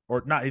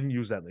 Or not, he didn't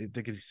use that. I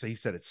think he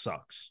said it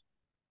sucks.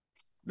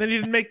 Then he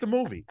didn't make the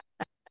movie.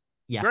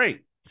 Yeah.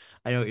 Great.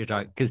 I know what you're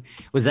talking, because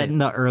was that in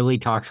the early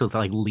talks with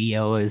like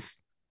Leo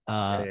as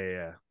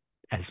Yeah.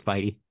 as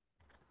Spidey?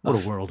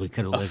 What a world we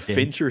could have A lived in.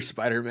 Fincher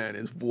Spider-Man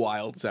is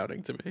wild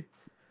sounding to me.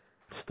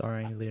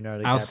 Starring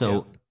Leonardo I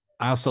DiCaprio.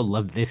 also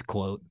love this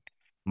quote.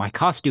 My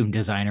costume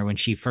designer, when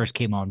she first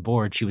came on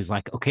board, she was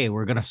like, okay,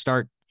 we're gonna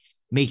start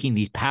making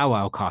these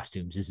powwow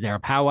costumes. Is there a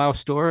powwow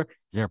store?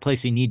 Is there a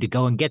place we need to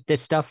go and get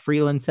this stuff?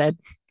 Freeland said.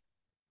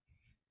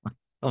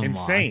 Come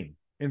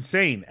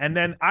Insane. And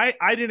then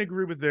I didn't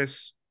agree with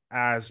this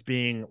as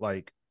being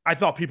like, I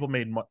thought people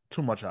made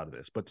too much out of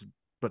this, but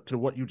to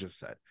what you just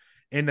said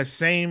in the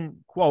same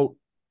quote,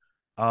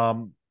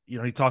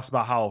 he talks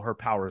about how her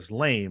power is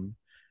lame.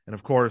 And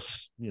of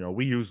course,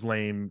 we use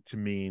lame to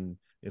mean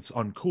it's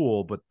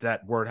uncool, but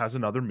that word has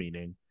another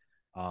meaning,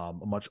 a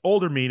much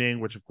older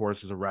meaning, which of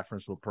course is a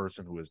reference to a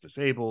person who is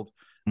disabled,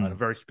 a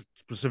very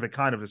specific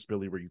kind of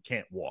disability where you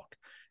can't walk.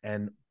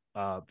 And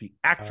the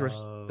actress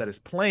that is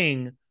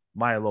playing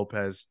Maya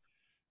Lopez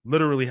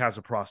literally has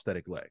a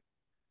prosthetic leg.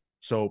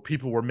 So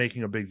people were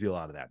making a big deal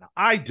out of that. Now,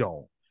 I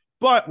don't.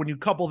 But when you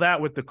couple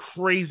that with the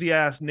crazy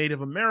ass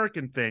Native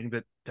American thing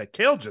that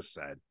Kale just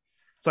said,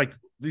 it's like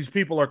these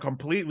people are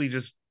completely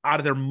just out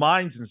of their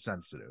minds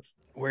insensitive.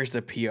 Where's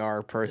the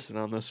PR person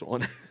on this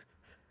one?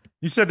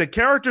 You said the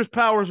character's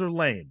powers are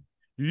lame.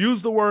 You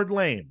used the word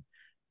lame.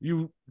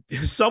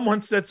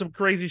 Someone said some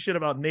crazy shit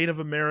about Native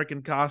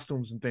American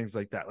costumes and things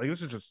like that. Like,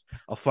 this is just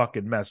a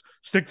fucking mess.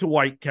 Stick to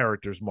white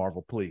characters,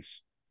 Marvel,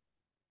 please.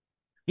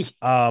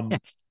 And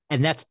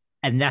that's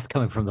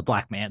coming from the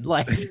black man.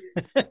 Like,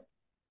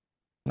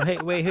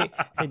 Wait.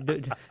 At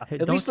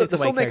Don't least stick the to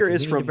white filmmaker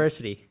characters. is We need from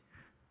diversity.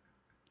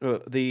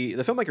 the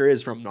filmmaker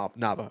is from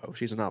Navajo.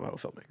 She's a Navajo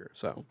filmmaker,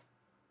 so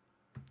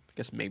I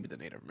guess maybe the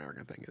Native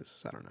American thing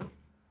is, I don't know.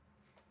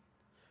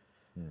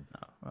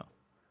 Oh, well.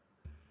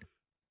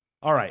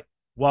 All right.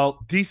 Well,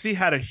 DC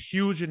had a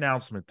huge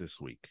announcement this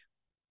week.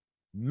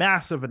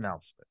 Massive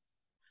announcement.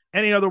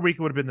 Any other week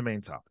it would have been the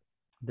main topic.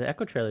 The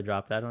Echo trailer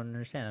dropped. I don't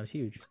understand. That was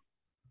huge.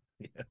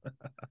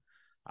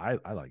 I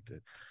liked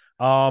it.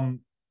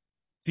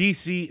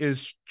 DC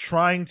is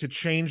trying to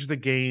change the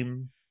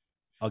game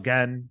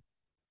again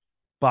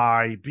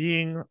by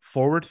being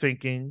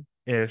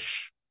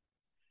forward-thinking-ish,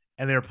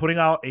 and they're putting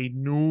out a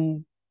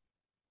new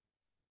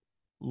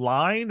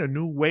line, a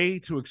new way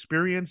to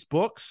experience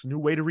books, new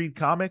way to read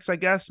comics, I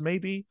guess,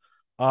 maybe.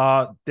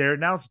 They're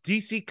announced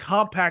DC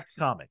Compact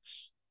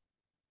Comics.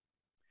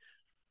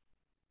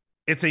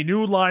 It's a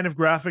new line of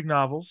graphic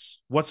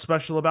novels. What's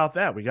special about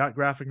that? We got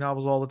graphic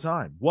novels all the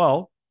time.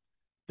 Well,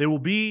 they will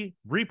be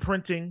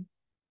reprinting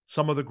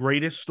some of the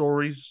greatest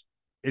stories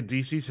in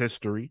DC's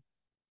history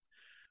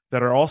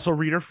that are also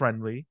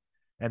reader-friendly.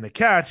 And the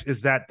catch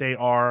is that they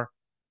are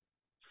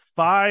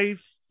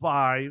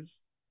 5.5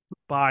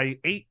 by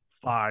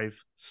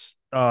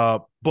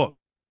 8.5 book.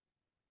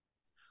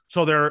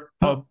 So they're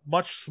a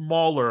much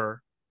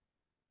smaller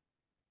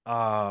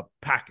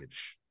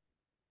package.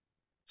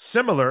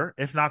 Similar,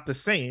 if not the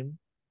same,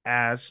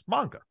 as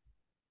manga.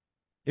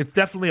 It's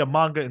definitely a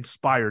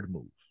manga-inspired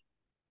move.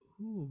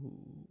 Ooh,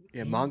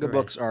 Yeah, manga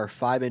books are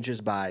 5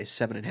 inches by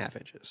 7.5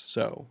 inches,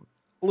 so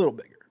a little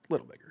bigger,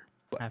 but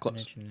half close. an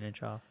inch and an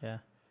inch off. Yeah.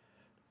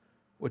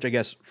 Which I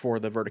guess for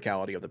the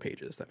verticality of the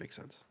pages, that makes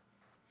sense.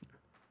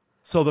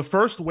 So the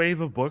first wave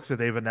of books that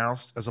they've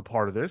announced as a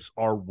part of this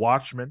are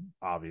Watchmen,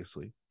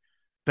 obviously,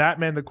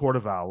 Batman: The Court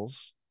of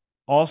Owls,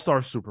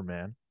 All-Star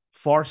Superman,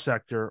 Far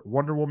Sector,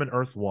 Wonder Woman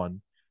Earth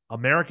 1,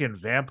 American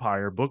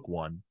Vampire Book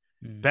 1,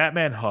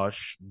 Batman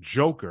Hush,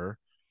 Joker,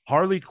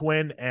 Harley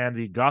Quinn and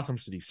the Gotham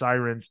City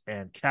Sirens,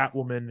 and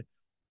Catwoman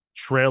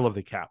Trail of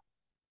the Cat.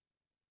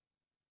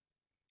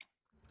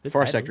 Good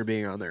Far titles. Sector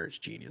being on there is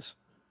genius.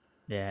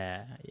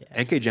 Yeah.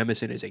 N.K.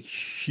 Jemisin is a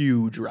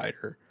huge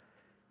writer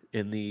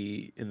in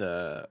the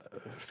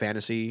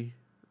fantasy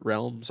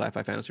realm,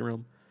 sci-fi fantasy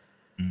realm.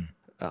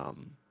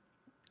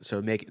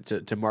 So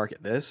to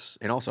market this,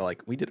 and also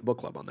like we did a book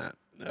club on that.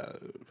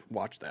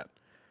 Watch that,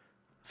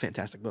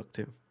 fantastic book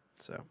too.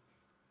 So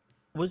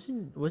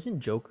Wasn't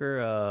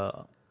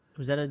Joker?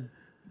 Was that a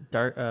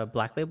dark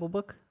Black Label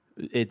book?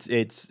 it's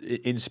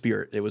in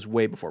spirit. It was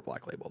way before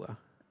Black Label though.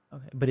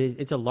 Okay, but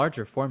it's a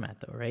larger format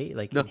though, right?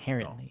 Like No.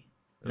 inherently.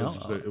 No?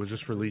 It was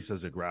just released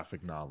as a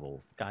graphic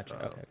novel. Gotcha.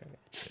 Uh, Okay.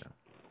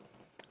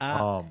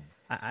 yeah.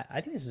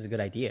 I think this is a good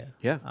idea.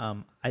 Yeah.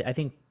 I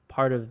think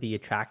part of the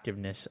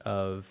attractiveness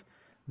of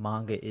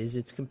manga is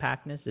its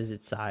compactness, is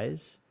its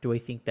size. Do I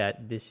think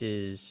that this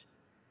is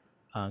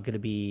going to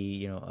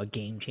be, a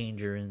game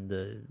changer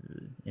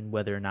in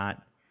whether or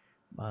not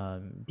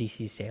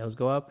DC sales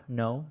go up?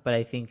 No, but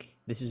I think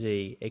this is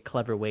a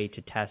clever way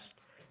to test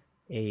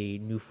a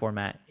new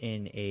format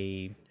in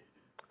a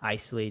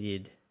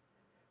isolated.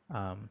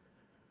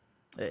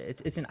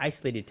 It's an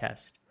isolated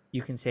test.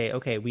 You can say,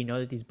 okay, we know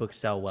that these books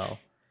sell well.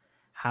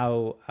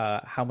 How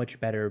much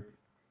better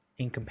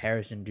in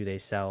comparison do they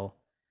sell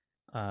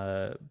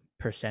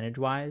percentage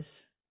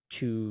wise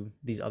to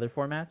these other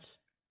formats?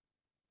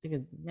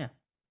 Yeah,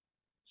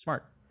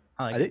 smart.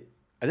 I like it.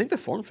 I think the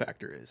form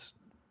factor is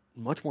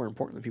much more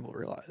important than people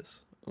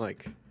realize.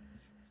 Like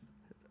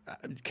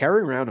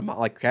carrying around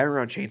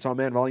Chainsaw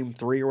Man Volume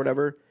 3 or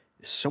whatever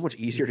is so much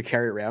easier to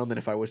carry around than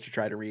if I was to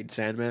try to read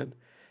Sandman.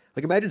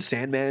 Like imagine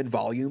Sandman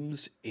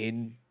volumes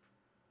in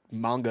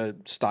manga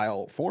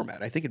style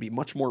format. I think it'd be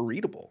much more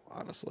readable,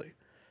 honestly.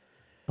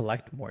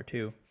 Collect more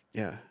too.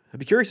 Yeah. I'd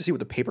be curious to see what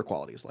the paper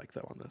quality is like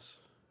though on this.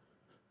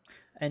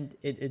 And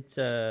it's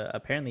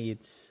apparently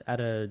it's at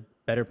a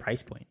better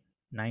price point,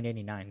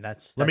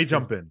 $9.99. Let me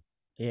jump in,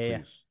 Yeah.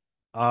 please.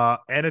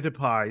 Anna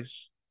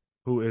DePies,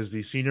 who is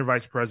the senior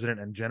vice president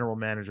and general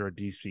manager at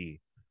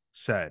DC,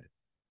 said,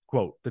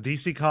 quote, "The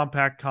DC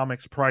Compact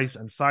Comics price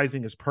and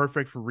sizing is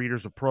perfect for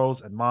readers of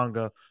prose and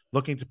manga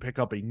looking to pick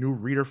up a new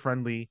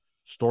reader-friendly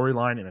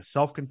storyline in a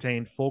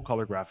self-contained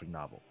full-color graphic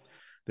novel.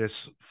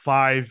 This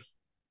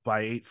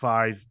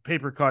 5x8.5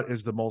 paper cut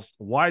is the most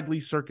widely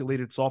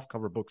circulated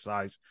softcover book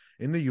size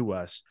in the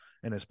U.S.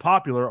 and is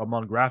popular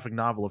among graphic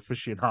novel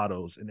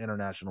aficionados in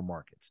international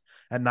markets.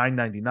 At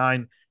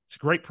 $9.99, it's a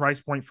great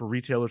price point for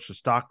retailers to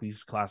stock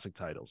these classic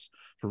titles.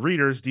 For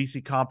readers,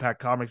 DC Compact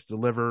Comics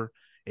deliver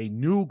a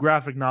new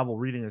graphic novel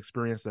reading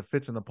experience that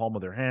fits in the palm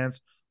of their hands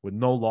with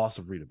no loss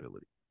of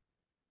readability."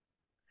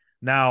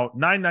 Now,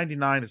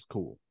 $9.99 is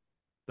cool.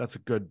 That's a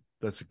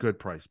good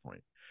price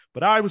point.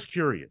 But I was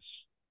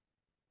curious.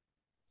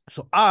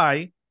 So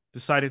I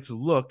decided to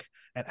look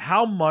at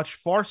how much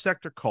Far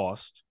Sector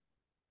cost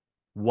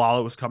while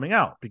it was coming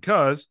out,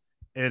 because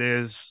it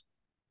is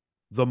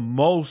the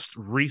most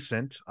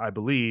recent, I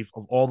believe,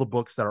 of all the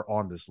books that are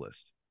on this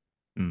list.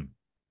 And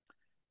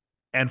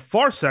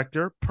Far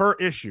Sector per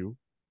issue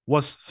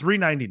was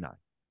 $3.99.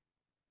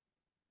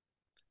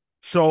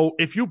 So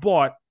if you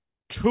bought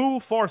 2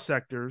 Far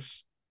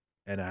Sectors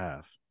and a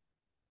half,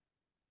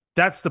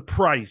 that's the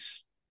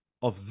price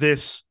of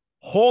this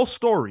whole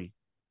story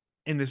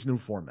in this new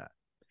format.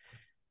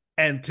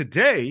 And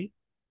today,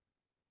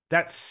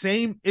 that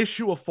same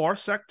issue of Far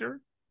Sector,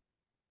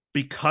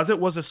 because it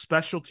was a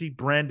specialty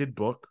branded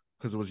book,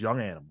 because it was Young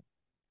Animal,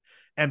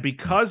 and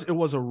because it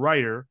was a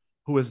writer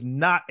who is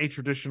not a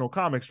traditional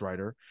comics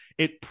writer,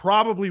 it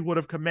probably would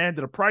have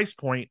commanded a price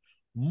point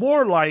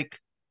more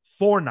like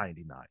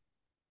 $4.99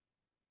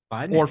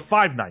 or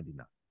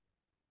 $5.99.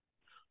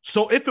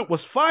 So if it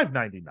was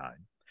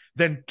 $5.99,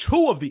 then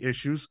 2 of the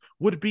issues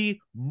would be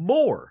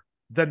more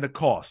than the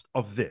cost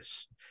of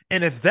this.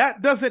 And if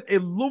that doesn't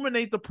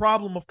illuminate the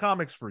problem of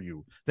comics for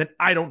you, then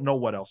I don't know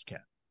what else can.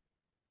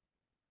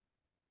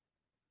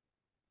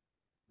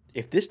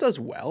 If this does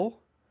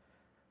well,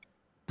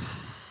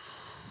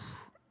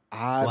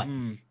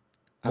 I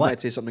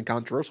might say something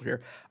controversial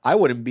here. I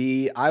would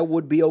be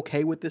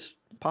okay with this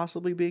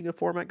possibly being a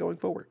format going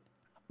forward.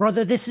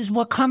 Brother, this is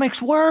what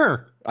comics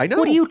were. I know.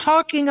 What are you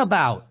talking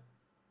about?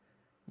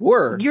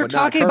 You're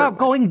talking about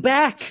going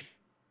back.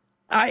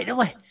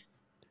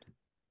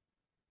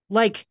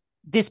 Like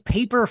this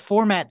paper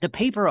format, the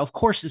paper, of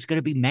course, is going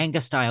to be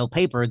manga style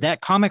paper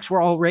that comics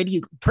were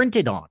already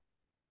printed on.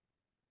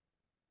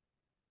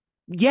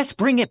 Yes,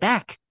 bring it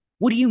back.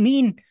 What do you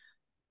mean?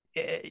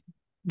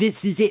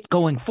 This is it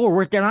going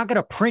forward. They're not going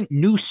to print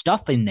new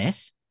stuff in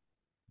this.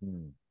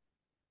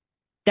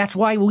 That's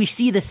why we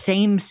see the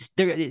same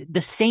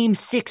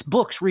 6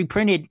 books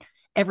reprinted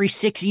every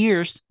 6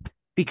 years,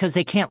 because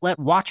they can't let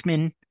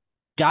Watchmen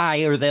die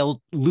or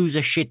they'll lose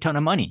a shit ton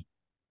of money.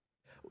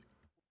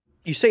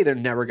 You say they're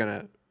never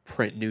going to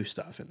print new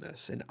stuff in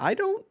this, and I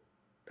don't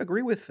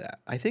agree with that.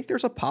 I think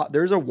there's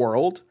a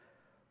world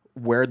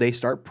where they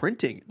start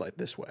printing like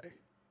this way.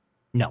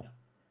 No,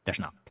 there's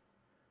not,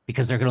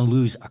 because they're going to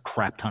lose a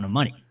crap ton of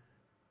money.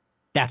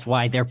 That's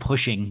why they're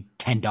pushing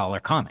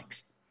 $10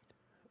 comics.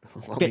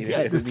 Well, I mean,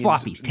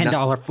 floppies, $10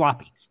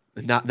 floppies.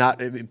 Not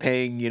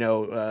paying,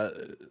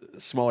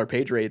 smaller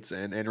page rates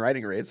and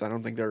writing rates. I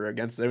don't think they're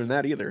against doing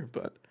that either.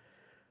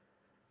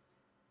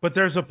 But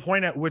there's a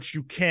point at which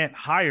you can't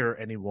hire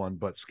anyone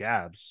but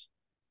scabs,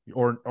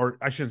 or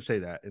I shouldn't say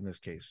that in this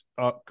case.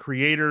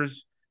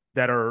 Creators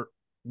that are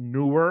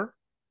newer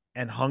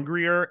and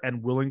hungrier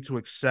and willing to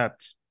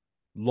accept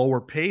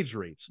lower page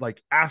rates,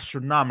 like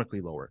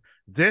astronomically lower.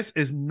 This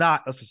is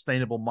not a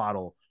sustainable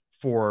model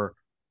for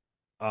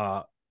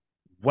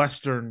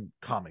Western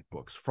comic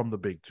books from the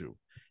big 2.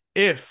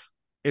 If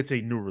it's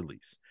a new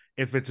release,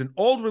 If it's an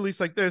old release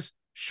like this,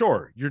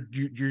 sure, you're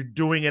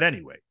doing it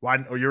anyway.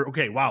 Why? Or you're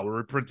okay. Wow, we're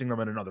reprinting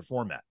them in another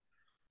format.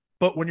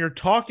 But when you're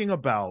talking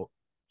about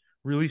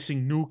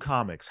releasing new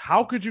comics,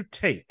 how could you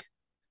take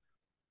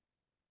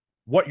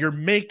what you're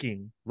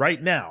making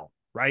right now,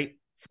 right,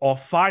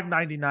 off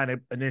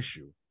 $5.99 an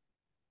issue,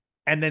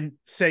 and then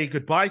say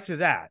goodbye to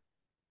that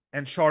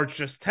and charge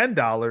just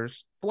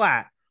 $10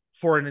 flat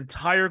for an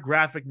entire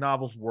graphic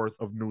novel's worth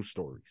of new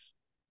stories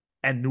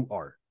and new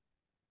art?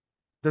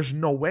 There's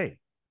no way.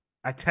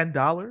 At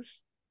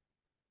 $10?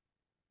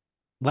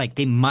 Like,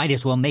 they might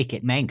as well make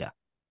it manga.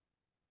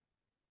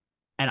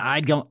 And I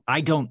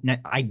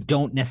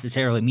don't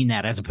necessarily mean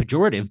that as a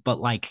pejorative, but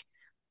like,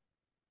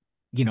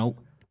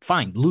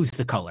 fine, lose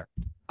the color,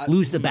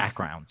 lose the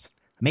backgrounds,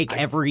 make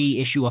every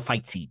issue a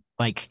fight scene.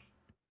 Like,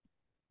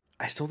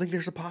 I still think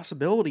there's a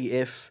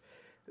possibility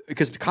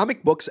because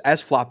comic books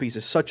as floppies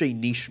is such a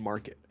niche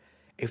market.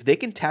 If they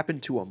can tap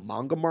into a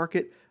manga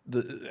market,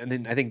 and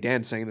then I think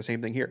Dan's saying the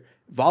same thing here,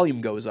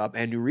 volume goes up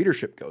and new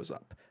readership goes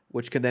up,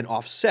 which can then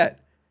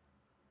offset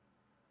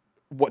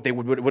what they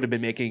would have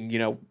been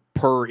making,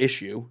 per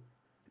issue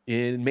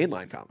in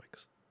mainline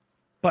comics.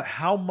 But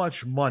how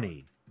much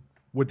money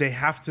would they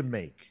have to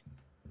make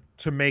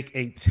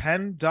a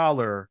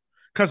 $10?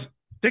 Because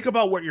think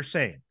about what you're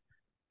saying.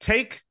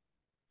 Take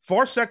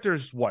Far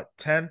Sector's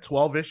 10,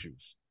 12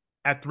 issues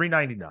at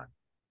 $3.99.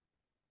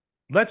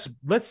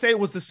 Let's say it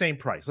was the same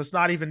price. Let's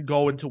not even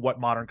go into what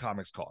modern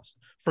comics cost.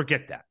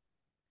 Forget that.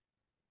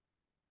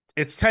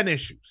 It's 10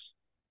 issues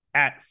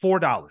at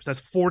 $4.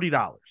 That's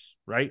 $40,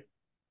 right?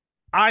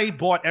 I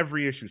bought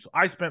every issue, so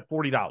I spent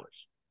 $40.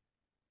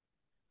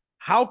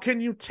 How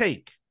can you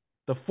take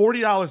the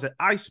 $40 that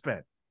I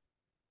spent,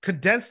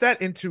 condense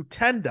that into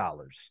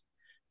 $10,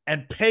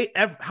 and pay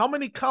how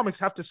many comics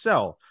have to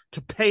sell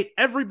to pay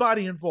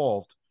everybody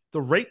involved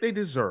the rate they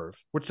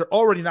deserve, which they're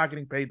already not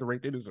getting paid the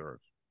rate they deserve,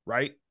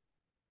 right?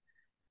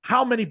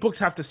 How many books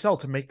have to sell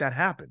to make that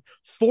happen?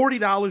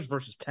 $40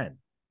 versus $10.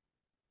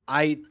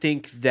 I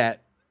think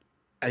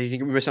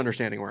you're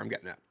misunderstanding where I'm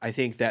getting at. I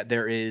think that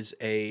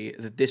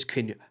that this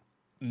can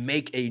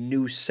make a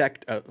new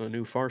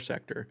Far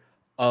Sector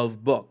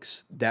of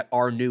books that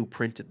are new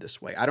printed this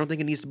way. I don't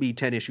think it needs to be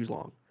 10 issues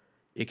long.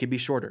 It could be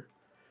shorter.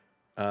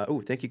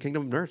 Thank you,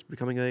 Kingdom of Nerds,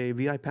 becoming a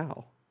VI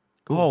pal.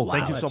 Cool. Oh, wow.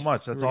 Thank you so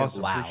much. That's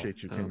awesome. Wow.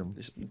 Appreciate you, Kingdom.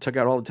 Just took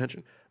out all the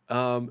tension.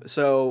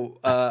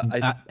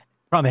 I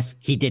promise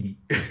he didn't.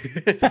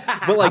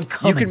 But like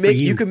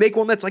you can make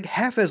one that's like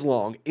half as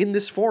long in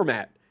this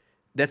format.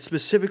 That's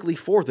specifically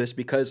for this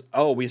because,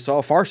 we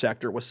saw Far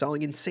Sector was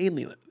selling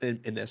insanely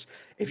in this.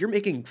 If you're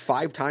making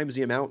 5 times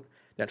the amount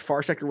that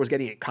Far Sector was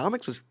getting in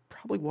comics, which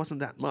probably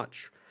wasn't that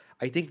much.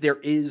 I think there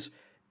is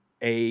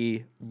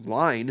a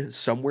line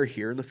somewhere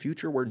here in the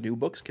future where new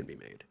books can be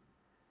made.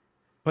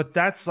 But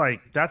that's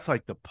like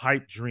the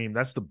pipe dream.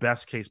 That's the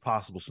best case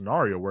possible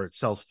scenario where it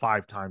sells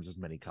 5 times as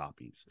many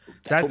copies.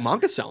 That's what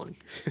manga's selling.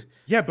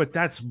 Yeah, but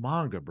that's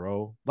manga,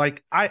 bro.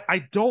 Like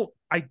I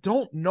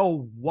don't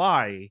know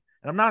why.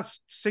 And I'm not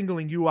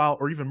singling you out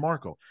or even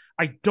Marco.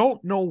 I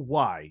don't know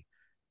why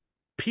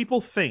people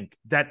think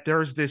that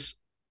there's this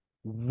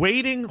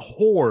waiting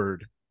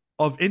horde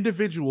of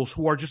individuals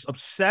who are just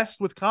obsessed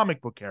with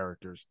comic book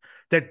characters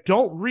that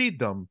don't read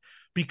them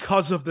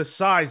because of the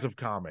size of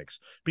comics,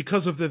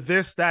 because of the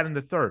this, that, and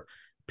the third.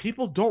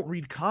 People don't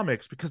read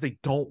comics because they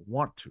don't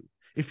want to.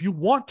 If you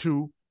want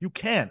to, you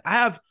can. I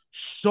have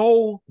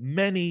so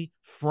many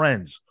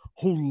friends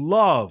who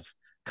love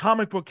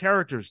comic book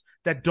characters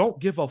that don't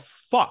give a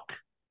fuck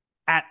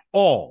at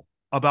all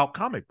about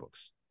comic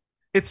books.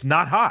 It's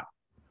not hot.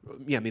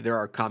 Yeah, I mean, there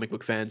are comic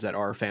book fans that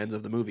are fans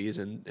of the movies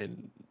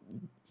and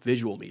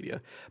visual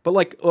media. But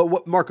like,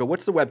 Marco,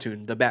 what's the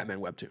webtoon, the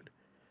Batman webtoon?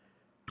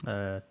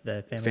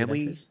 The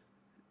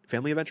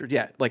Family Adventures.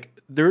 Yeah, like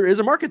there is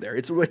a market there.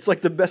 It's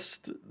like the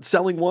best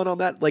selling one on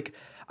that. Like,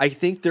 I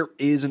think there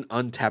is an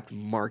untapped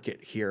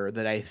market here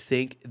that I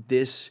think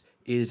this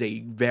is a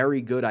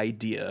very good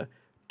idea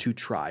to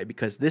try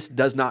because this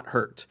does not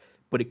hurt,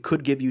 but it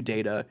could give you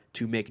data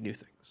to make new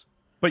things.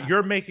 But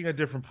you're making a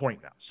different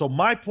point now. So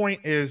my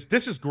point is,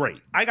 this is great.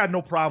 I got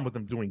no problem with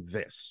them doing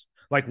this.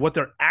 Like what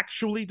they're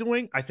actually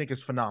doing, I think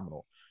is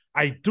phenomenal.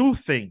 I do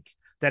think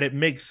that it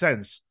makes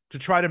sense to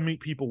try to meet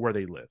people where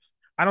they live.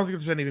 I don't think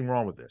there's anything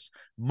wrong with this.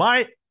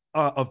 My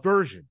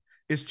aversion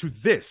is to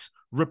this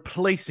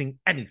replacing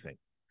anything.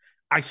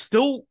 I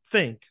still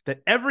think that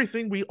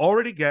everything we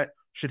already get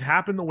should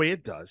happen the way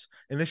it does,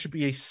 and this should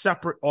be a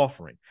separate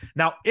offering.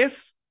 Now,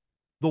 if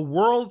the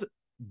world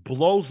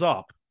blows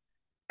up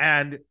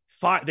and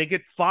they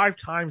get 5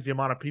 times the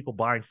amount of people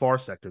buying Far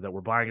Sector that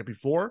were buying it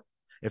before,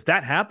 if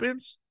that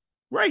happens,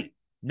 great.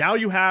 Now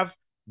you have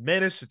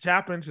managed to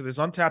tap into this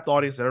untapped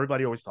audience that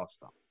everybody always talks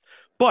about.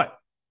 But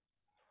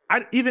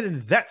even in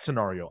that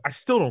scenario, I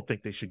still don't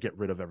think they should get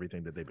rid of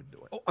everything that they've been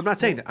doing. Oh, I'm not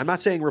saying that. I'm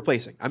not saying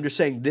replacing. I'm just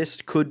saying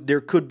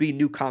there could be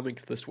new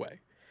comics this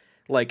way.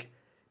 Like,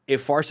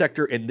 if Far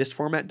Sector in this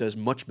format does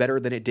much better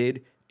than it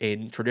did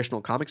in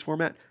traditional comics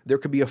format, there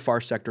could be a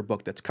Far Sector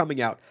book that's coming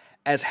out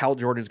as Hal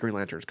Jordan's Green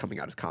Lantern is coming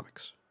out as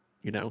comics,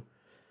 you know?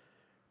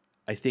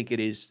 I think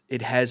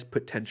it has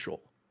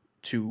potential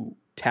to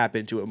tap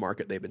into a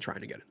market they've been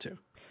trying to get into.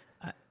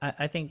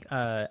 I think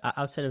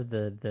outside of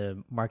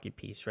the market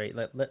piece, right?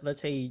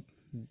 Let's say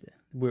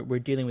we're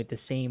dealing with the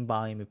same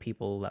volume of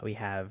people that we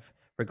have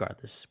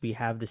regardless. We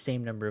have the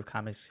same number of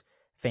comics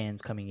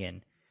fans coming in.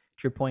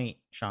 To your point,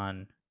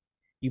 Sean,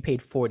 you paid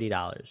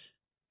 $40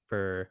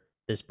 for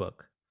this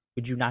book.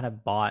 Would you not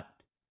have bought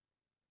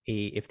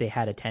if they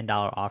had a $10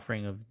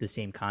 offering of the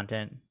same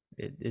content?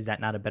 Is that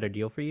not a better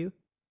deal for you?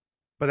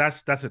 But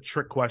that's a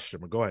trick question.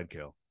 But go ahead,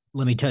 Kale.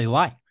 Let me tell you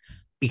why.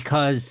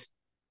 Because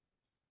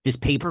this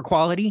paper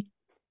quality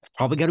is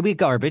probably going to be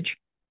garbage,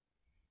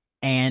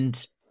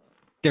 and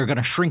they're going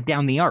to shrink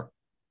down the art.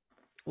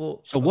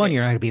 Well, so one,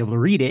 you're not going to be able to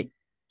read it,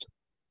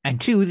 and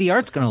two, the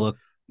art's going to look,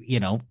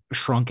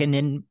 shrunken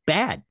and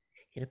bad.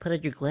 You gotta put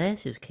on your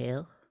glasses,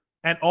 Kale.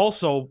 And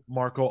also,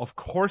 Marco, of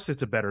course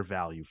it's a better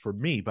value for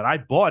me, but I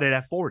bought it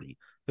at 40.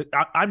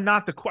 I'm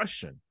not the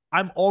question.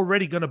 I'm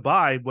already going to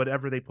buy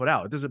whatever they put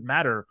out. It doesn't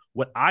matter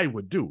what I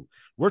would do.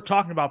 We're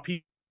talking about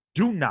people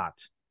who do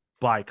not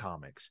buy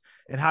comics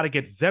and how to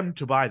get them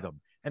to buy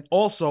them. And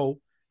also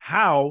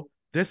how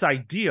this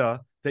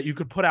idea that you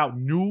could put out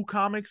new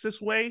comics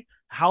this way,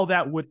 how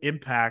that would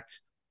impact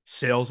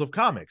sales of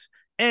comics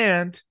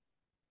and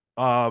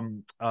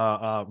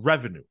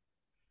revenue.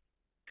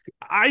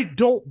 I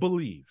don't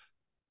believe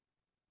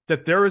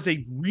that there is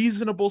a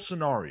reasonable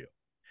scenario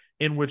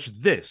in which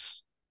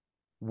this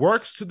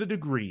works to the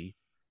degree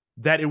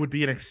that it would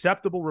be an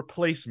acceptable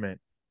replacement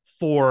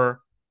for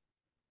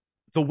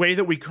the way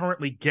that we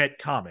currently get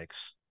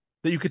comics.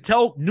 That you could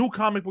tell new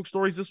comic book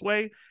stories this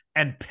way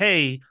and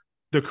pay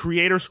the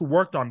creators who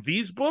worked on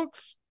these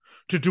books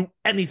to do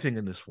anything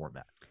in this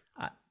format.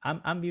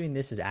 I'm viewing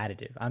this as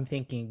additive. I'm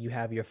thinking you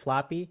have your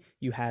floppy,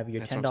 you have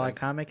your $10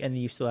 comic, and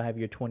then you still have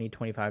your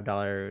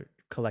 $20-$25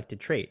 collected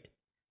trade.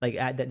 Like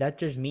that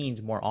just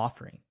means more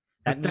offering.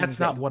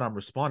 That's not what I'm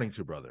responding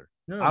to, brother.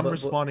 No, I'm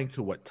responding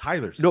to what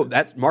Tyler's saying. No,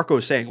 that's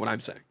Marco's saying what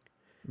I'm saying.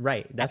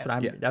 Right. That's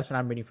what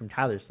I'm reading from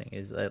Tyler's thing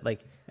is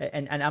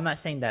and I'm not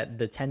saying that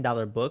the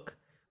 $10 book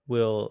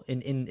will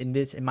in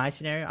my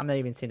scenario, I'm not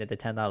even saying that the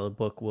 $10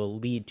 book will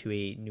lead to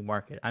a new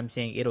market. I'm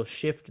saying it'll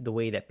shift the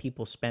way that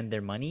people spend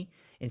their money.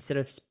 Instead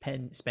of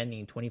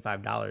spending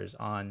 $25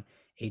 on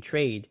a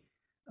trade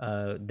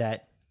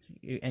that,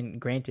 and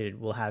granted,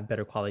 will have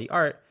better quality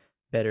art,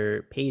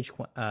 better page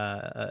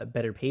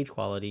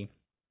quality.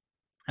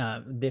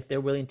 If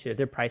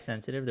they're price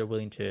sensitive, they're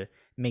willing to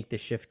make the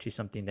shift to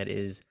something that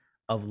is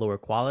of lower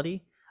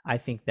quality. I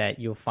think that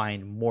you'll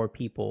find more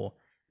people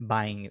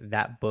buying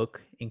that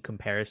book in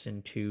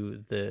comparison to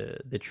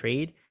the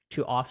trade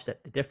to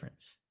offset the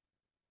difference.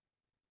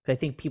 I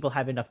think people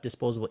have enough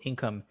disposable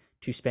income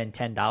to spend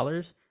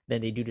 $10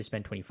 than they do to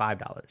spend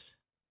 $25.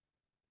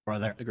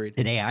 Brother, agreed.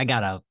 Today I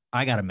got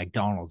a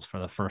McDonald's for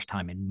the first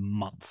time in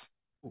months.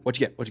 What'd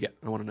you get?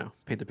 I want to know.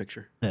 Paint the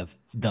picture.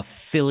 The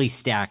Philly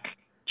Stack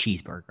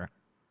cheeseburger.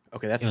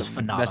 Okay, that's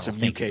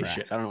some UK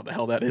shit. I don't know what the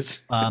hell that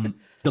is.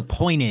 The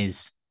point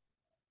is,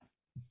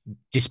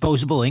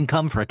 disposable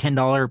income for a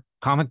 $10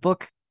 comic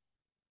book,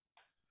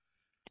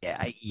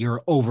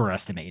 you're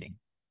overestimating.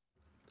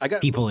 I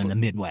got people in the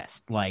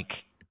Midwest,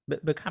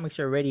 but comics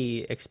are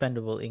already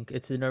expendable.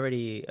 It's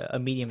already a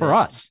medium for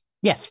us.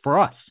 Yes, for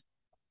us.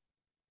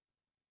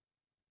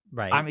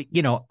 Right.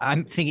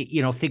 I'm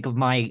thinking, think of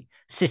my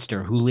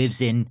sister who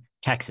lives in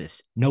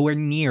Texas, nowhere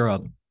near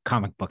a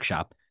comic book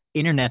shop.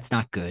 Internet's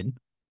not good.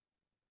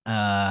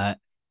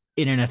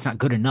 Internet's not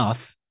good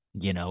enough,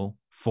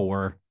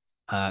 for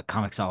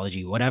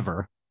Comixology,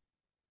 whatever.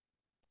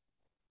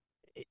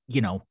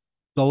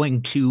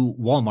 Going to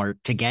Walmart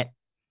to get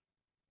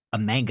a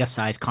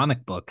manga-sized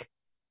comic book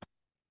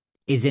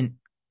isn't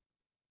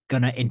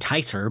gonna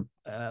entice her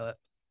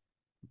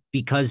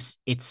because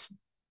it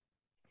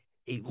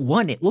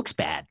looks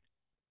bad.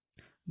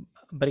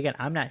 But again,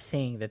 I'm not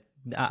saying that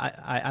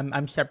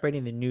I'm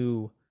separating the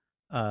new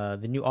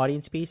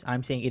audience piece.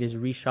 I'm saying it is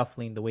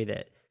reshuffling the way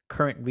that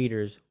current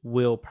readers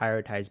will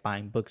prioritize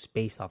buying books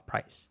based off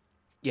price.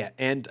 Yeah,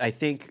 and I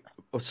think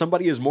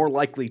somebody is more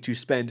likely to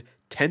spend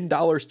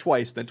 $10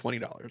 twice than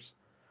 $20.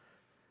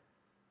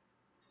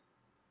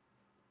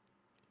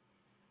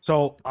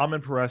 So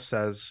Amin Perez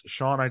says,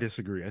 Sean, I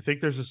disagree. I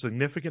think there's a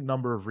significant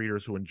number of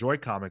readers who enjoy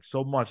comics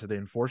so much that they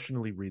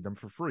unfortunately read them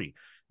for free.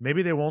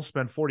 Maybe they won't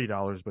spend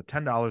 $40, but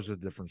 $10 is a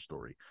different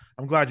story.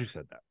 I'm glad you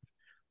said that.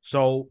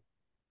 So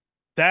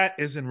that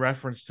is in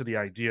reference to the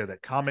idea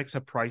that comics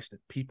have priced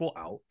people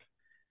out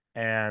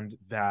and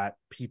that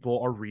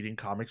people are reading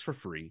comics for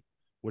free,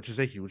 which is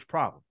a huge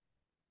problem.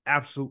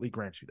 Absolutely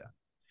grant you that.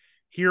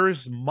 Here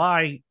is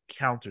my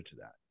counter to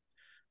that.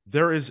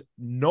 There is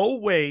no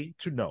way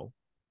to know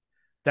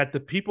that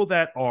the people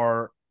that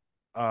are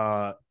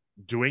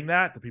doing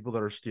that, the people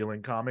that are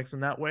stealing comics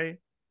in that way,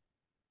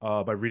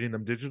 by reading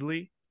them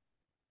digitally,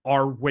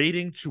 are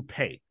waiting to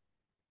pay.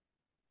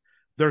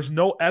 There's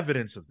no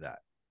evidence of that.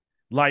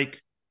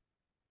 Like,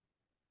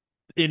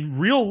 in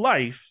real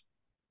life,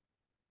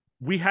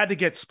 we had to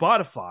get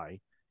Spotify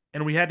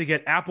and we had to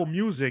get Apple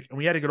Music, and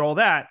we had to get all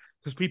that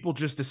because people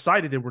just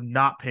decided they were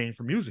not paying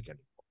for music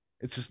anymore.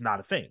 It's just not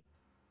a thing.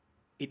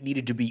 It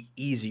needed to be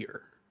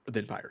easier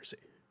than piracy.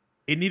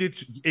 It needed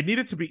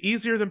to be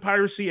easier than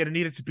piracy, and it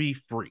needed to be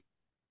free.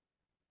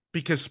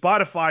 Because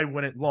Spotify,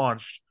 when it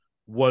launched,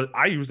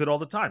 I used it all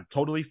the time,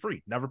 totally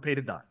free, never paid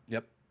a dime.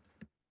 Yep.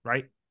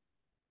 Right?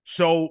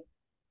 So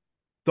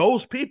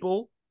those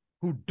people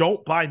who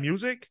don't buy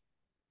music,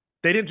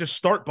 they didn't just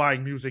start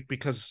buying music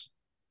because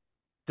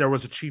there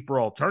was a cheaper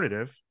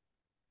alternative.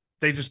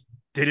 They just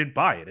didn't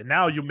buy it. And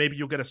now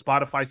you'll get a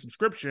Spotify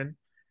subscription,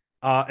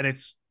 and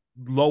it's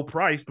low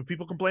price, but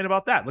people complain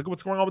about that. Look at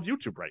what's going on with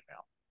YouTube right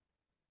now.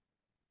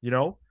 You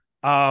know?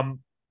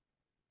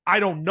 I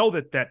don't know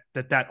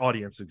that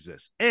audience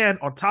exists. And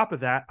on top of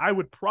that, I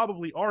would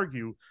probably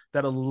argue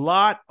that a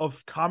lot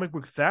of comic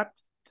book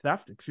theft,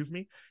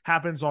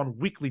 happens on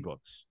weekly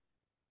books.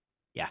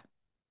 Yeah.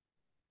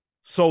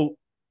 So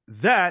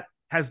that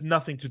has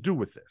nothing to do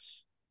with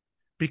this,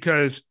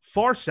 because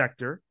Far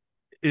Sector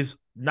is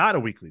not a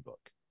weekly book.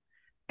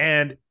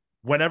 And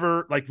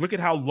whenever, look at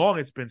how long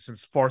it's been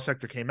since Far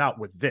Sector came out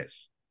with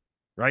this,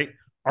 right?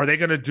 Are they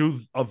going to do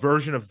a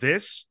version of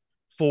this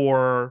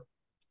for,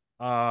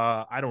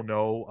 I don't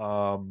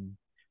know,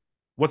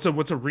 what's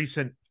a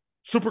recent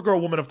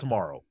Supergirl, Woman of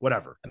Tomorrow,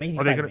 whatever? Amazing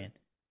Are they Spider-Man.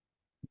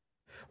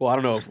 Well, I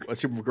don't know if a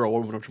Supergirl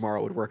Woman of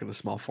Tomorrow would work in the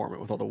small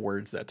format with all the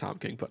words that Tom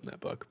King put in that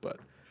book, but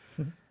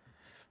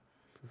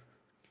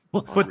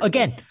But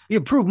again,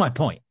 you prove my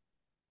point.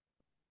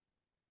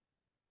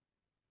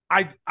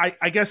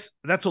 I guess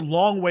that's a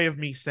long way of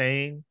me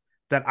saying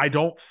that I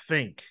don't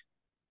think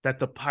that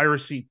the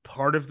piracy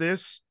part of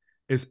this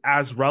is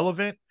as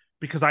relevant,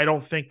 because I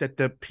don't think that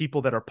the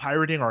people that are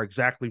pirating are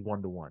exactly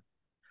one-to-one.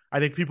 I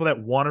think people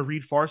that want to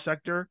read Far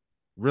Sector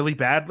really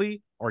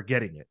badly are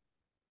getting it.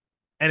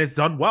 And it's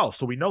done well,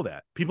 so we know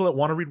that. People that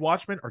want to read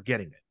Watchmen are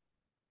getting it.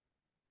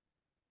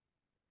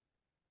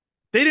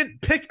 They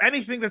didn't pick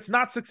anything that's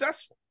not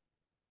successful.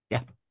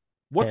 Yeah.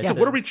 What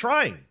are we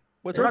trying?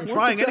 We're not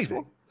trying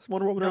anything. Is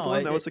Wonder Woman the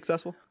one that was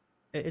successful?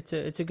 It's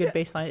a good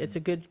baseline. It's a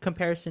good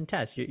comparison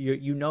test.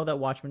 You know that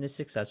Watchmen is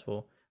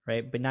successful,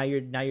 right? But now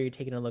you're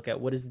taking a look at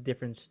what is the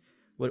difference.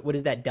 What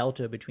is that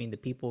delta between the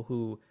people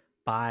who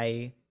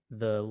buy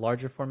the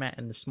larger format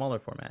and the smaller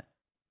format,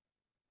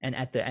 and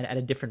at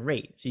a different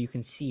rate, so you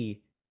can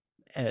see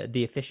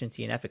the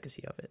efficiency and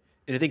efficacy of it.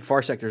 And I think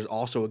Far Sector is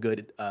also a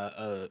good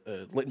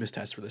litmus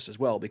test for this as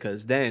well,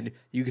 because then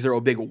you can throw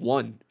a big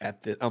 1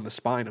 on the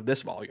spine of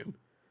this volume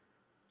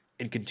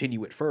and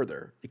continue it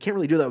further. You can't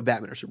really do that with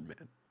Batman or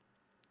Superman.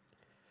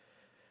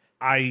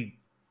 I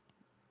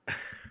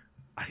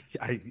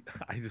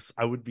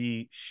would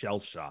be shell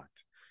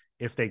shocked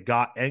if they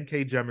got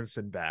N.K.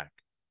 Jemisin back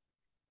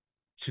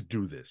to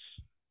do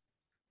this,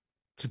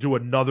 to do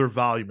another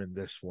volume in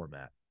this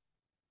format.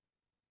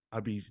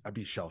 I'd be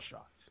shell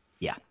shocked.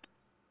 Yeah.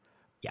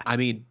 I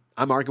mean,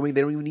 I'm arguing they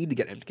don't even need to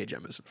get N.K.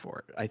 Jemisin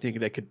for it. I think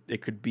that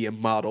it could be a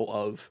model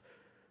of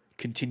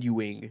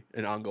continuing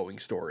an ongoing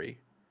story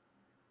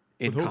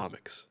in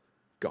comics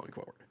going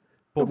forward.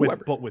 But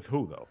with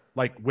who though?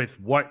 With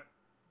what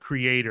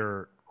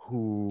creator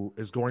who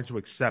is going to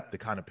accept the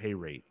kind of pay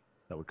rate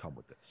that would come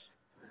with this?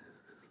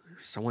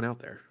 There's someone out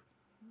there.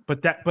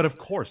 But of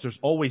course, there's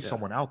always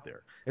someone out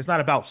there. It's not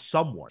about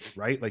someone,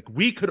 right?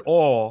 We could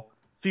all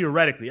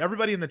theoretically,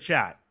 everybody in the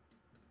chat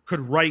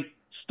could write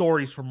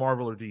stories for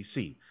Marvel or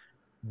DC.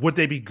 Would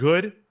they be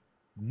good?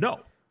 No.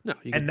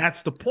 And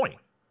that's the point.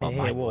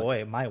 Mine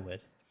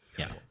would.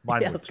 Yeah.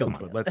 Mine would too,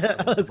 but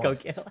let's go,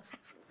 Gil.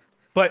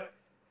 But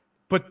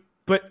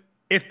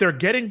if they're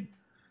getting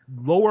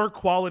lower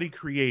quality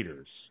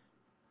creators,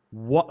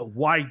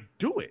 why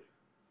do it?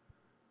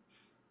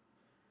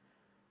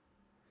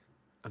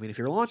 I mean, if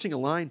you're launching a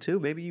line too,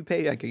 maybe you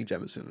pay N.K.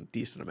 Jemisin a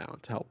decent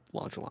amount to help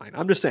launch a line.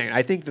 I'm just saying,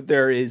 I think that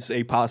there is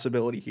a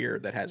possibility here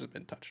that hasn't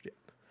been touched yet.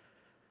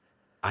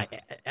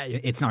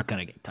 It's not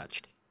going to get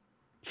touched.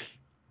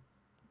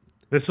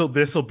 This will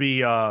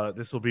be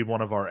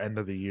one of our end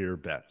of the year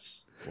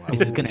bets. Wow.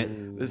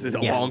 This is a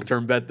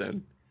long-term bet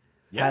then.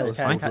 Yeah, let's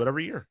do it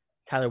every year.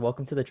 Tyler,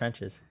 welcome to the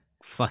trenches.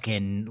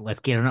 Fucking let's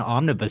get an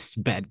omnibus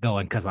bet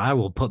going, because I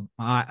will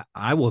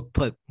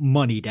put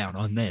money down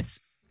on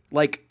this.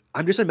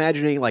 I'm just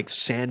imagining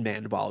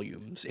Sandman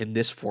volumes in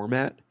this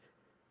format.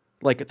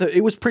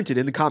 It was printed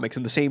in the comics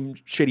in the same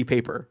shitty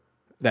paper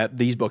that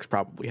these books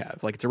probably have.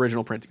 It's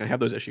original printing. I have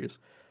those issues.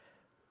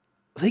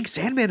 I think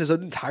Sandman is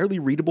an entirely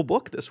readable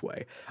book this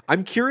way.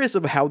 I'm curious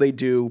of how they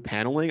do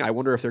paneling. I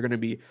wonder if they're going to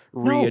be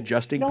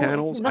readjusting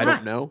panels. I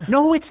don't know.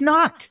 No, it's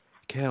not.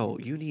 Kel,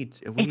 you need.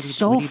 It's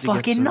so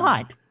fucking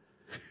not.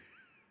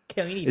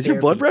 Kel, you need Is your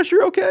blood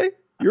pressure okay?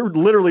 You're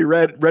literally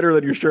redder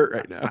than your shirt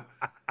right now.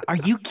 Are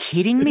you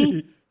kidding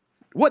me?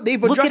 What,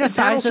 they've adjusted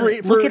panels for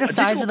look at the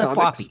size of the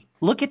comics? floppy.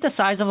 Look at the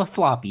size of a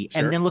floppy,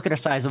 and then look at the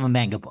size of a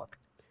manga book.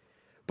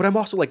 But I'm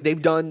also they've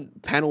done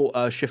panel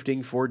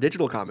shifting for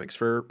digital comics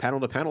for panel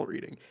to panel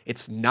reading.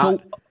 It's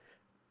not. So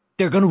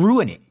they're going to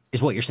ruin it,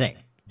 is what you're saying.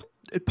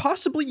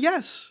 Possibly,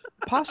 yes.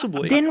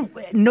 Possibly. Then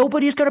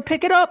nobody's going to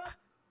pick it up.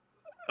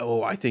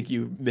 Oh, I think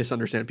you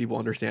misunderstand people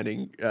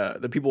understanding.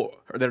 The people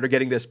that are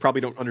getting this probably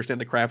don't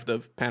understand the craft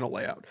of panel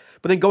layout.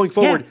 But then going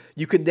forward,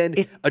 you can then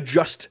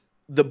adjust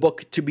the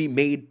book to be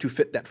made to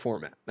fit that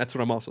format. That's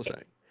what I'm also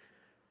saying.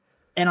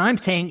 And I'm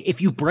saying if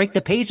you break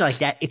the page like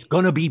that, it's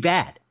going to be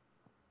bad.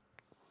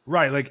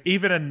 Right. Like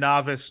even a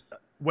novice,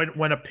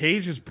 when a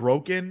page is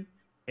broken,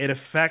 it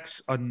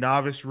affects a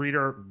novice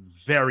reader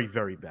very,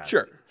 very bad.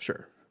 Sure.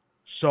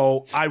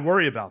 So I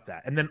worry about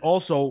that. And then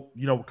also,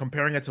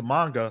 comparing it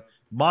to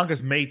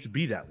manga's made to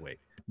be that way.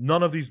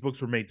 None of these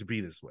books were made to be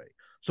this way.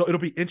 So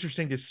it'll be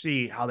interesting to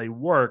see how they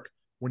work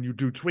when you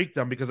do tweak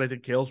them, because I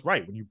think Kale's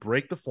right. When you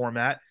break the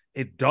format,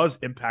 it does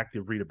impact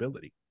the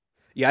readability.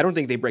 Yeah, I don't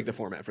think they break the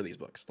format for these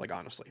books, like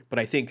honestly. But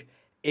I think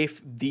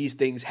if these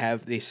things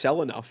they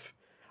sell enough,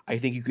 I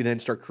think you can then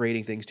start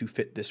creating things to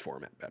fit this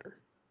format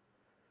better.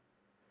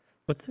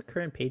 What's the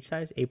current page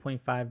size?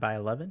 8.5 by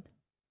 11?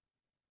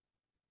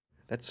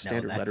 That's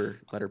standard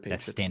letter page.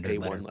 That's standard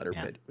A1 letter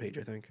yeah. page,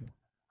 I think.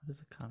 What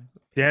is a comic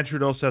book? Dan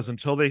Trudeau says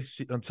until they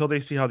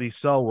see how these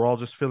sell, we're all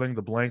just filling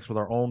the blanks with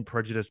our own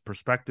prejudiced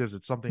perspectives.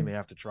 It's something they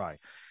have to try.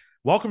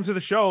 Welcome to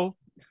the show.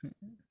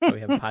 Oh,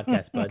 we have a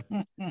podcast, bud.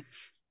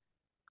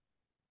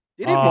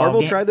 Didn't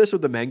Marvel try this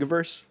with the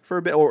Mangaverse for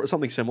a bit, or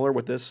something similar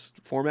with this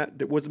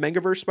format? Was the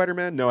Mangaverse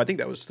Spider-Man? No, I think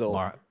that was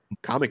still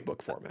comic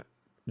book format.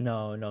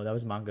 No, that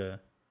was manga.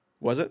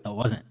 Was it? No, it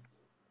wasn't.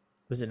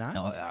 Was it not?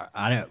 No,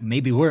 I don't.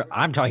 Maybe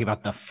I'm talking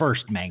about the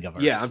first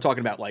Mangaverse. Yeah, I'm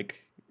talking about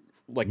like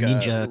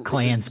Ninja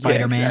Clan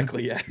Spider-Man. Yeah,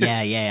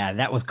 exactly. Yeah.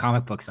 That was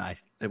comic book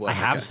sized. I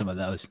have some of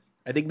those.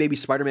 I think maybe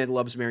Spider-Man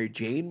Loves Mary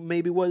Jane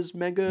maybe was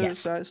manga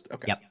sized.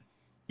 Okay. Yep.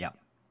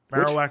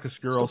 Marowak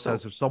Oscuro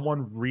says if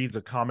someone reads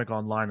a comic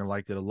online and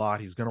liked it a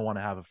lot, he's going to want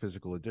to have a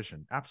physical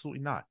edition.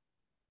 Absolutely not.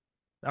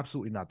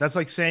 That's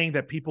like saying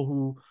that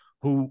people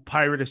who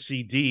pirate a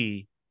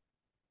CD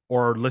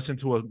or listen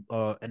to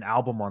an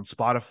album on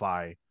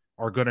Spotify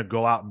are going to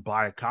go out and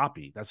buy a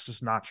copy. That's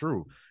just not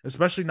true,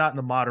 especially not in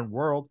the modern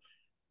world.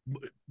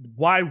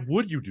 Why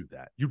would you do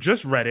that? You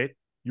just read it.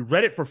 You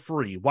read it for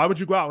free. Why would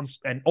you go out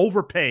and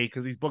overpay,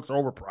 because these books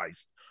are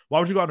overpriced? Why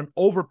would you go out and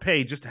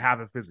overpay just to have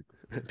it physically?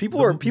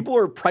 People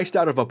are priced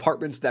out of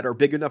apartments that are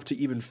big enough to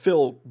even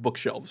fill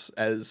bookshelves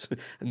as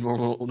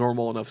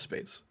normal enough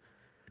space.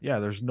 Yeah,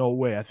 there's no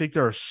way. I think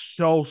there are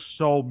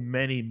so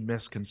many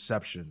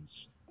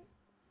misconceptions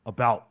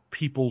about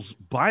people's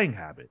buying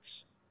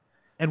habits.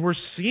 And we're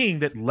seeing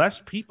that less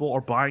people are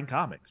buying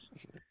comics.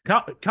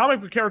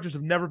 Comic book characters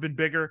have never been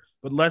bigger,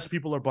 but less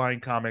people are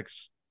buying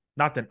comics,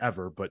 not than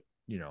ever, but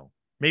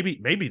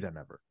maybe than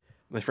ever.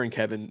 My friend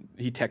Kevin,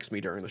 he texts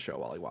me during the show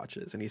while he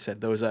watches, and he said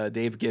those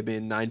Dave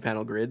Gibbon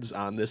 9-panel grids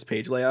on this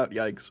page layout,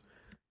 yikes.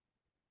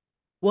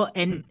 Well,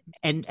 and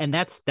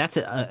that's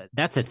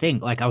a thing.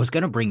 Like I was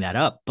gonna bring that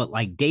up, but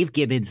like Dave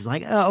Gibbons is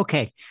like, oh,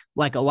 okay.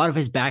 Like a lot of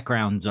his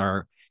backgrounds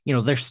are,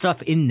 there's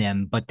stuff in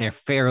them, but they're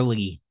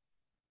fairly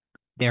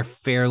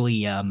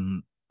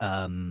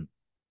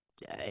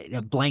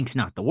blank's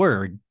not the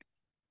word.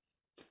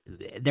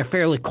 They're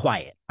fairly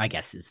quiet, I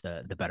guess is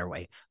the better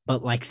way.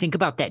 But like think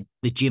about the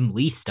Jim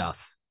Lee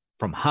stuff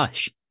from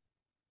Hush.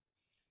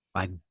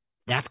 Like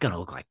that's gonna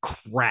look like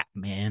crap,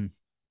 man.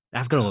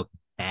 That's gonna look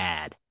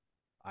bad.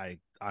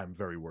 I'm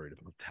very worried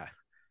about that.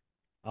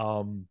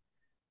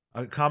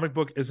 A comic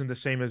book isn't the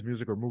same as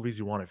music or movies.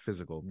 You want it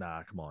physical.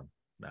 Nah, come on.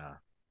 Nah,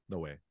 no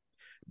way.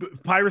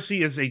 But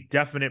piracy is a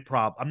definite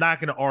problem. I'm not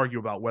going to argue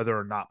about whether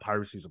or not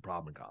piracy is a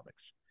problem in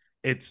comics.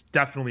 It's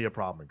definitely a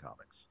problem in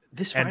comics.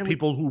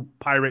 People who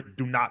pirate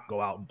do not go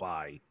out and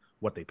buy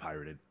what they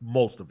pirated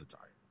most of the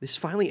time. This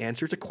finally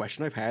answers a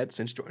question I've had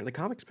since joining the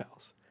Comics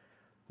Pals.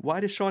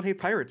 Why does Sean hate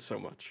pirates so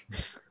much?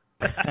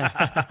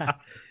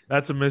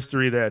 That's a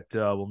mystery that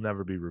will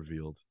never be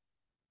revealed.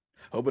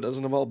 Hope it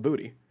doesn't involve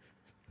booty.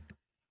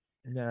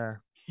 Nah.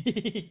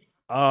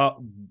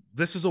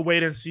 This is a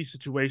wait and see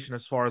situation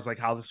as far as like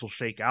how this will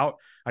shake out.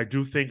 I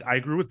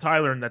agree with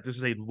Tyler in that this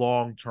is a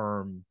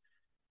long-term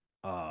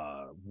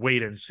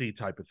wait and see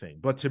type of thing.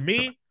 But to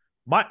me,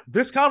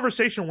 this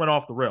conversation went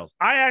off the rails.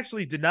 I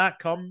actually did not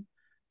come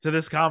to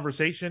this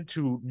conversation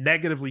to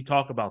negatively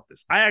talk about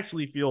this. I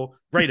actually feel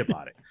great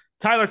about it.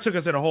 Tyler took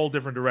us in a whole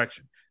different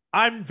direction.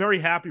 I'm very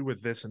happy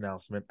with this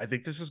announcement. I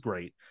think this is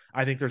great.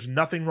 I think there's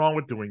nothing wrong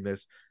with doing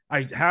this.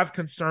 I have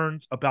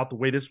concerns about the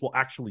way this will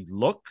actually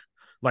look,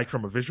 like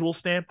from a visual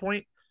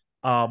standpoint,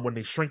 when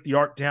they shrink the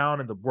art down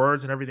and the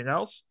words and everything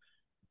else.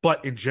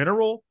 But in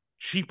general,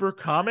 cheaper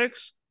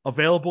comics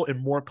available in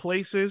more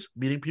places,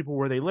 meeting people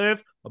where they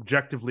live,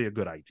 objectively a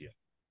good idea.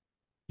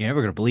 You're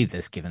never going to believe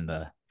this given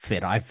the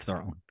fit I've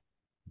thrown.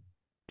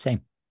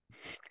 Same.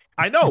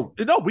 I know.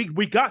 No,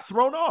 we got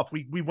thrown off.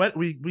 We went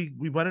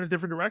in a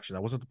different direction.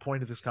 That wasn't the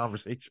point of this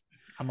conversation.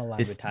 I'm aligned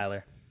with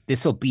Tyler.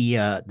 This will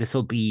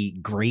be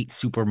great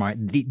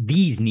supermarket.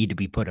 These need to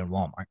be put in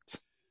Walmarts.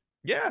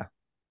 Yeah.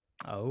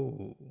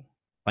 Oh.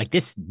 Like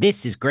this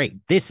is great.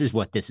 This is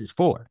what this is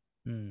for.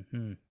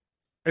 Mm-hmm.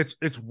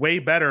 It's way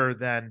better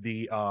than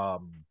the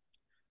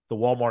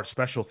Walmart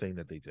special thing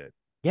that they did.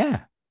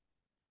 Yeah.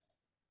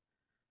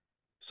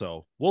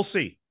 So we'll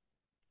see.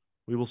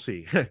 We will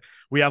see.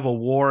 We have a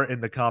war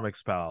in the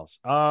comics, pals.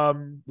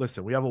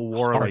 Listen, we have a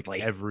war Hardly.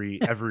 like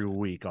every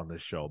week on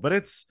this show, but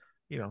it's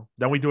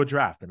then we do a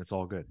draft and it's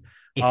all good.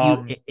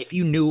 If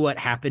you knew what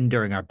happened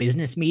during our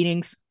business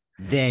meetings,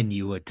 then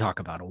you would talk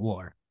about a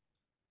war.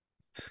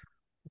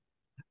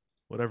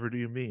 Whatever do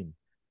you mean?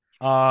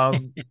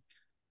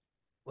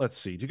 Let's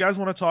see. Do you guys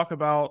want to talk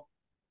about?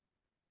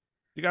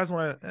 Do you guys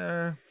want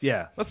to?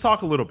 Yeah, let's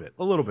talk a little bit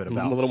about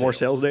a little more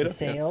sales data.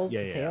 Sales,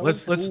 Yeah.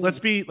 sales. Let's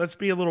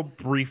be a little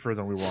briefer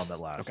than we were on that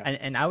last. Okay.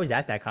 And I was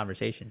at that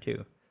conversation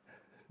too.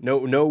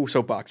 No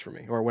soapbox for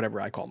me, or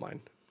whatever I call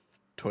mine.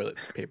 Toilet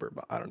paper,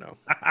 but I don't know.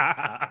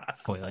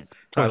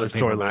 Tyler's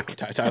toilet.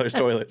 Tyler's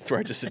toilet. That's where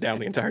I just sit down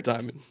the entire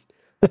time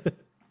and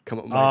come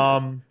up with my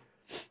ideas.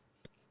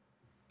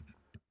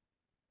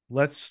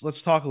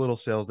 Let's talk a little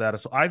sales data.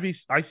 So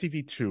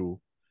ICV2,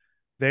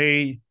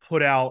 they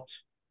put out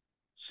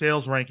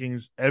sales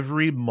rankings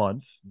every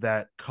month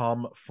that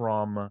come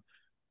from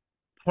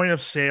point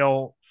of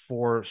sale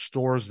for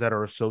stores that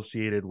are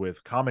associated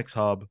with Comics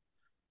Hub,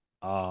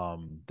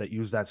 that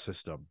use that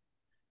system.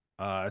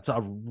 It's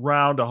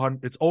around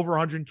 100. It's over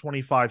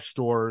 125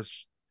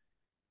 stores,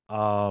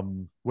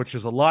 which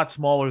is a lot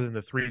smaller than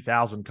the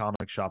 3,000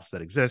 comic shops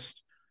that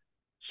exist.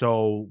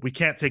 So we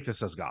can't take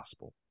this as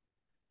gospel.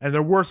 And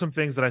there were some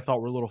things that I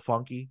thought were a little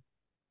funky,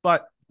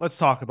 but let's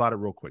talk about it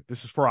real quick.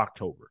 This is for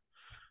October.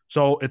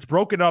 So it's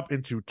broken up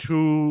into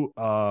two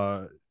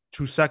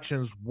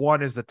sections.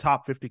 One is the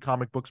top 50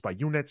 comic books by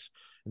units,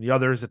 and the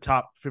other is the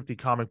top 50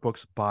 comic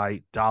books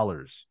by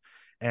dollars.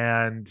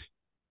 And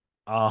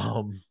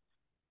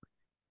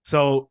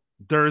so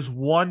there's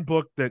one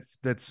book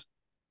that's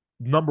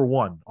number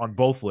one on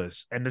both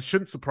lists, and it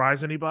shouldn't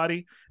surprise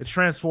anybody. It's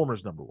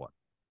Transformers number one.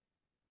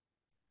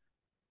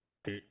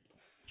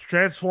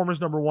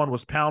 Transformers number one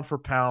was pound for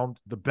pound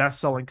the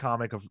best-selling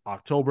comic of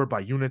October by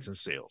units and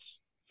sales.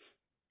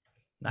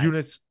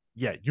 Nice.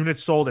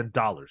 Units sold in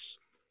dollars.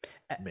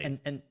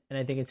 And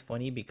I think it's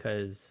funny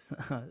because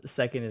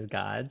second is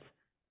God's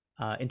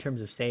in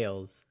terms of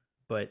sales,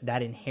 but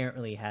that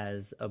inherently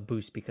has a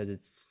boost because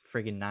it's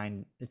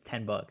friggin' it's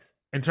 $10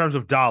 in terms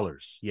of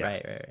dollars. Yeah,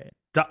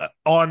 right.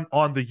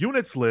 On the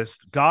units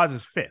list, God's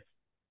is fifth,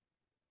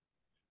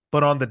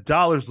 but on the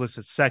dollars list,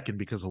 it's second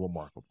because of what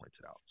Marco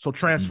pointed out. So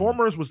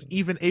Transformers was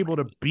even able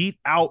to beat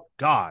out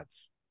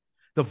God's.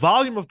 The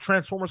volume of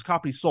Transformers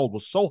copies sold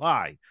was so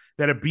high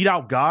that it beat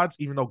out God's,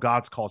 even though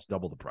God's cost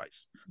double the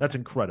price. That's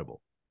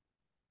incredible.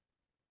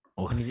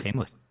 Oh, same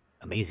with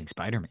Amazing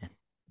Spider-Man.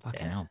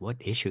 Fucking hell, what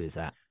issue is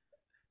that?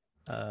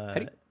 How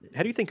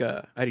do you think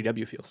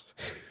IDW feels?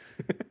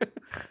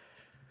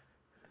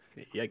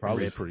 Yikes.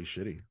 Probably pretty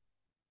shitty.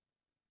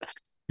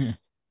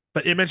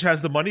 But Image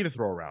has the money to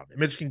throw around.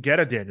 Image can get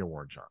a Daniel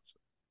Warren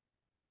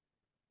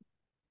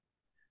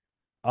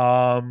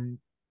Johnson.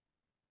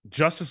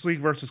 Justice League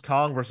versus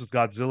Kong versus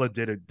Godzilla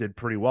did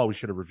pretty well. We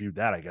should have reviewed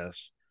that, I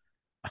guess.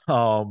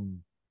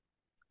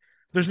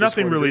 There's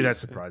nothing really that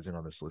surprising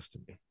on this list to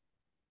me.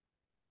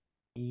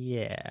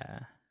 Yeah.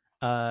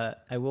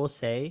 I will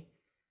say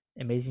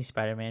Amazing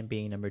Spider-Man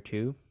being number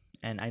 2,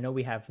 and I know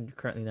we have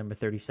currently number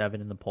 37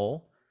 in the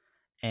poll,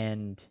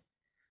 and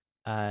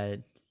I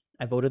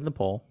voted in the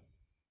poll.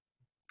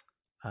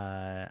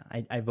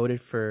 I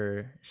voted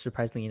for,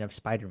 surprisingly enough,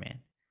 Spider-Man.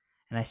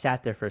 And I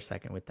sat there for a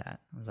second with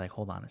that. I was like,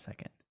 hold on a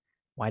second.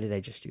 Why did I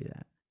just do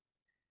that?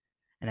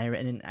 And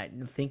I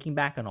thinking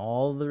back on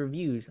all the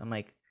reviews, I'm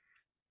like,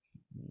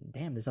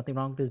 damn, there's nothing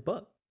wrong with this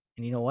book.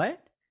 And you know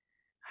what?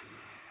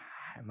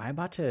 Am I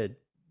about to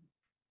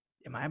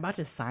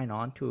sign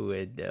on to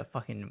a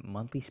fucking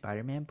monthly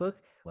Spider-Man book?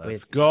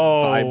 Let's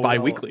go.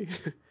 Bi-weekly.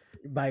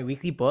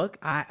 Bi-weekly book?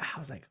 I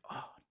was like,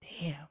 oh,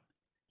 damn.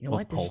 You know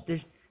what?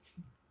 There's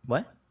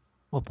what?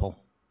 What poll?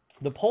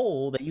 The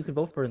poll that you could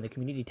vote for in the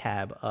community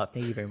tab.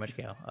 Thank you very much,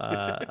 Gail.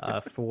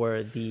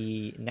 For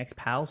the next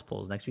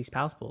week's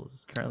Pals polls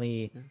is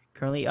currently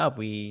up.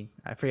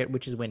 I forget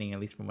which is winning, at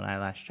least from when I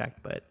last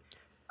checked, but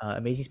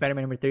Amazing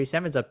Spider-Man number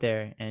 37 is up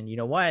there. And you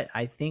know what?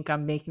 I think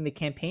I'm making the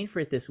campaign for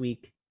it this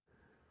week.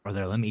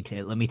 Brother, let me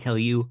tell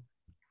you,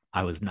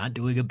 I was not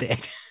doing a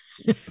bit.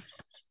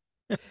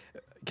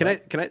 Can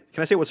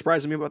I say what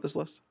surprises me about this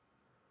list?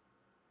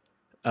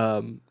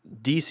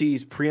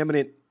 DC's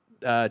preeminent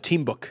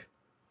team book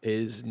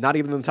is not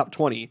even in the top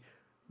 20,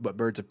 but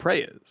Birds of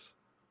Prey is.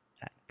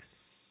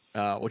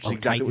 Which is exactly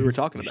Titans, what we were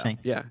talking about. saying?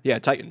 Yeah,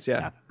 Titans,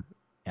 yeah.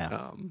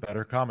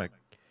 Better comic.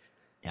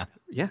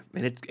 Yeah,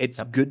 and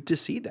it's good to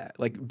see that.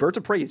 Like, Birds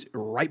of Prey is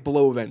right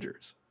below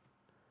Avengers.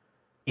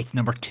 It's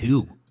number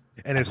 2.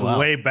 And it's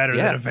way better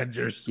than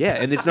Avengers. Yeah,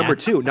 and it's number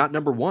 2, not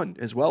number 1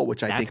 as well,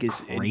 which I think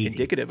is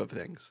indicative of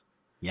things.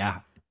 Yeah.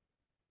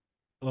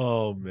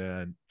 Oh,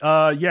 man.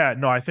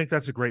 I think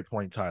that's a great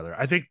point, Tyler.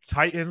 I think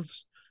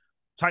Titans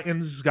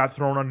got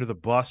thrown under the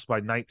bus by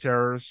Night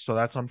Terrors, so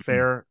that's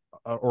unfair,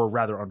 or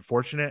rather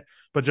unfortunate.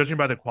 But judging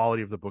by the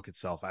quality of the book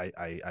itself,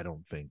 I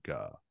don't think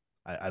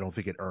I don't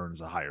think it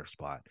earns a higher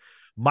spot.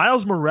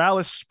 Miles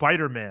Morales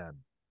Spider-Man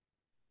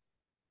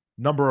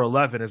number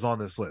 11 is on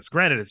this list.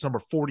 Granted, it's number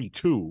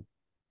 42,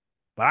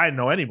 but I didn't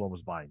know anyone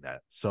was buying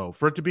that. So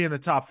for it to be in the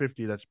top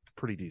 50, that's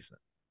pretty decent.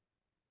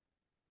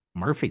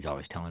 Murphy's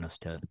always telling us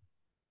to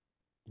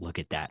look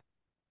at that.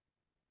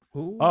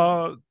 Ooh.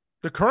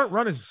 The current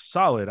run is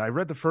solid. I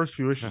read the first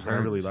few issues and I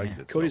really liked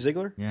it. Cody so.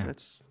 Ziegler? Yeah.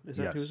 Is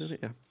that who's in it?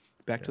 Yeah.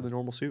 Back to Yeah. the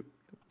normal suit.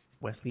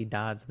 Wesley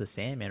Dodds, the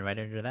Sandman, right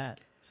under that.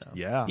 So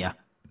Yeah. Yeah.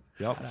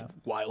 Yep. shout out.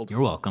 Wild.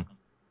 You're welcome.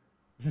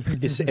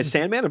 Is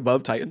Sandman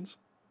above Titans?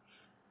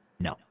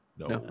 No,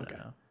 No. No. No, Okay.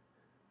 no.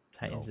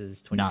 Titans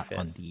is 25th. not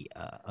on the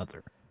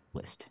other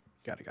list.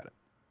 Got it.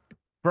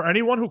 For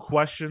anyone who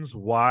questions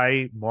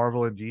why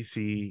Marvel and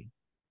DC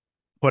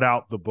put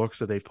out the books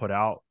that they put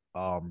out,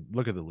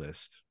 look at the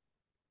list.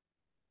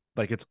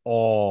 Like it's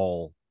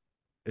all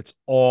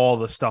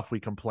the stuff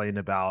we complain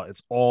about.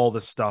 It's all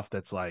the stuff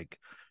that's like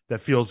that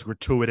feels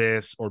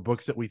gratuitous, or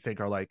books that we think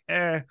are like,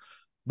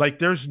 like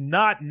there's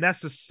not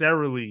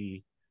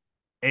necessarily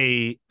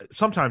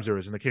sometimes there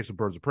is, in the case of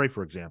Birds of Prey,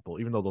 for example,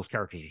 even though those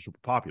characters are super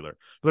popular,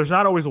 but there's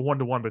not always a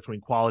 1-to-1 between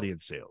quality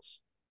and sales.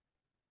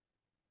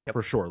 Yep.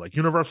 For sure. Like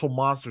Universal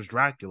Monsters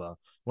Dracula,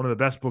 one of the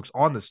best books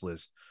on this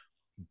list,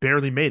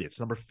 barely made it. It's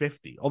number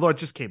 50, although it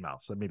just came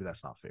out, so maybe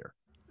that's not fair.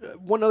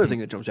 One other thing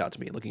that jumps out to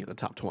me looking at the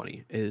top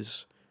 20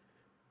 is,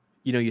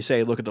 you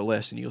say look at the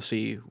list and you'll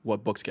see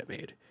what books get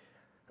made.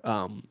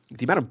 The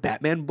amount of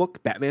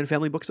Batman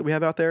family books that we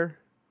have out there,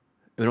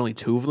 and only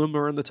 2 of them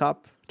are in the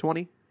top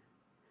 20.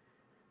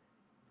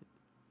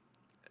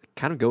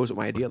 Kind of goes with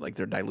my idea, like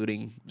they're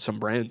diluting some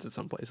brands at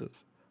some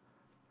places.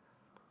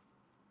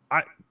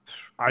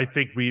 I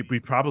think we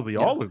probably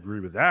all agree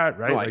with that,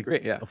 right? No, I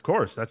agree. Yeah, of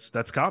course,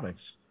 that's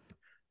comics.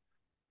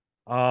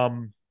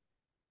 I'm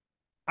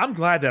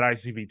glad that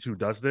ICV2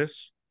 does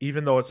this,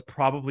 even though it's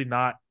probably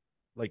not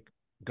like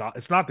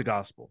it's not the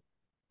gospel.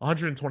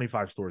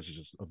 125 stores is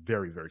just a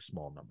very, very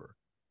small number.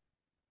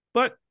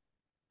 But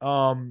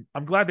I'm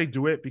glad they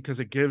do it because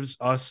it gives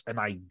us an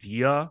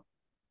idea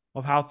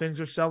of how things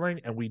are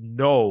selling, and we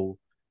know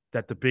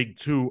that the big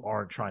 2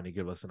 aren't trying to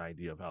give us an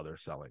idea of how they're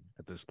selling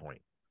at this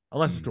point,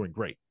 unless it's doing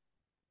great.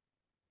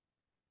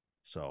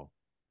 So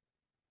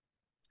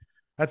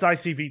that's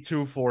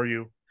ICV2 for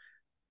you.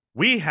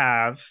 We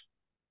have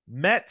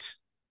met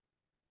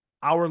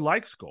our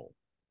likes goal.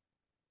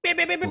 Good,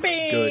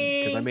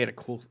 because I made a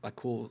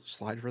cool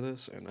slide for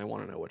this, and I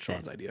want to know what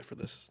Sean's idea for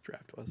this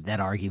draft was. That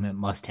argument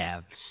must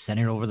have sent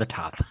it over the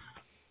top.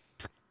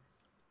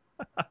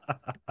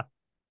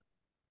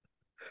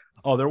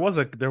 Oh, there was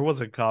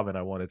a comment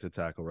I wanted to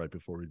tackle right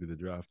before we do the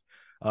draft.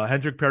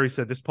 Hendrik Perry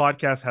said, this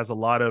podcast has a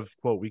lot of,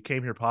 quote, we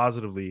came here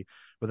positively,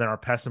 but then our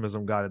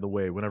pessimism got in the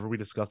way whenever we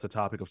discuss the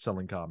topic of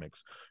selling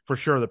comics. For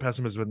sure, the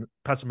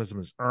pessimism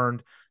is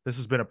earned. This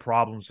has been a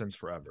problem since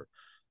forever.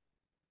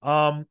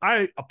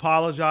 I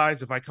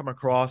apologize if I come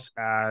across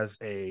as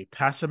a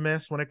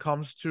pessimist when it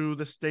comes to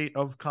the state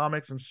of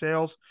comics and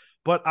sales,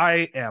 but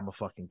I am a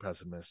fucking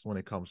pessimist when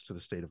it comes to the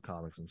state of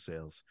comics and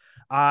sales.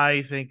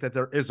 I think that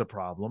there is a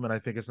problem, and I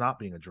think it's not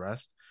being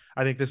addressed.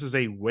 I think this is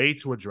a way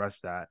to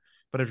address that.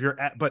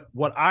 But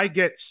what I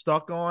get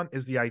stuck on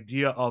is the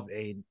idea of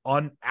an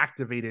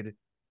unactivated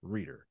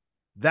reader.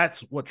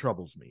 That's what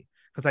troubles me,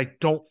 because I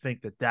don't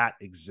think that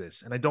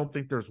exists, and I don't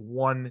think there's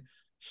one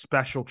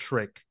special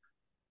trick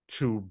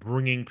to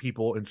bringing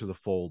people into the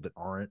fold that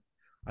aren't.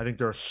 I think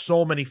there are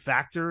so many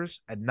factors,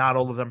 and not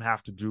all of them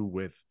have to do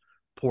with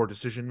poor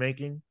decision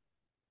making.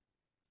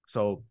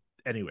 So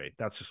anyway,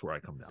 that's just where I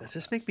come down. Does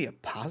this make me a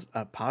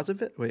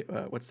positive? Wait,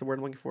 what's the word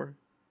I'm looking for?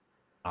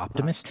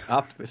 Optimist.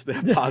 Optimist.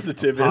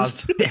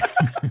 Positivist.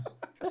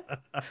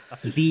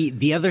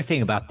 The other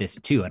thing about this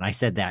too, and I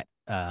said that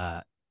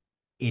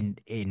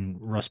in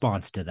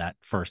response to the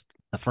first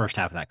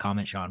half of that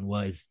comment, Sean,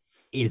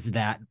 is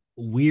that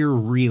we're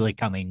really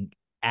coming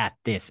at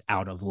this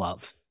out of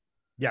love.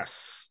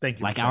 Yes, thank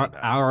you. Like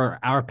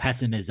our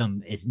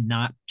pessimism is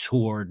not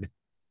toward,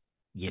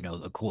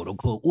 the quote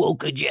unquote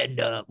woke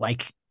agenda.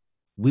 Like,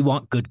 we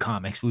want good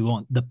comics, we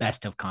want the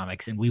best of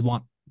comics, and we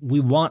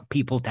want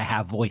people to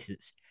have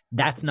voices.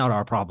 That's not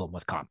our problem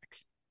with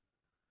comics.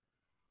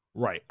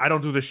 Right. I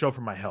don't do this show for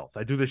my health.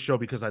 I do this show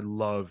because I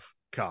love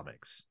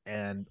comics,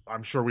 and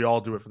I'm sure we all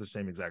do it for the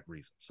same exact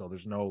reason. So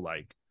there's no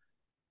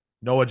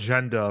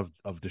agenda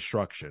of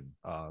destruction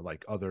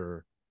like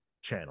other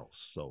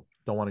channels. So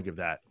don't want to give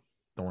that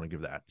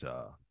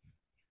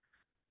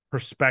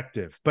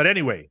perspective. But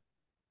anyway,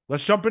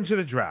 let's jump into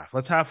the draft.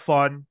 Let's have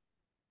fun.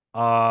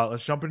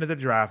 Let's jump into the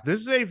draft. This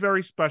is a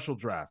very special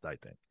draft, I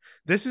think.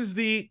 This is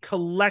the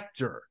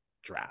collector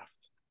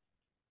draft.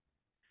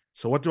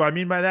 So what do I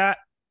mean by that?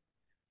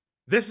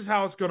 This is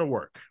how it's going to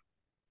work.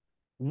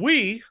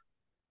 We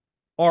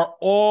are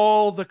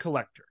all the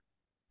collector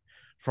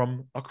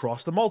from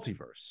across the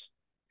multiverse.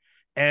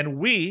 And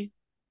we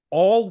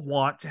all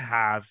want to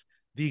have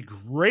the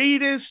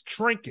greatest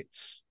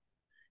trinkets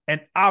and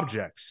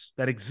objects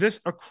that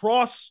exist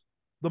across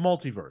the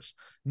multiverse,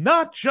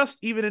 not just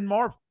even in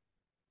Marvel.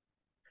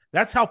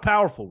 That's how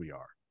powerful we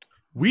are.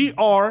 We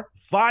are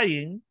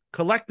vying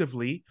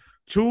collectively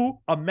to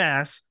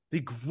amass the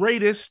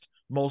greatest,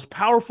 most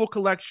powerful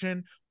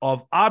collection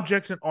of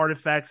objects and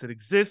artifacts that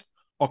exist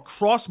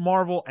across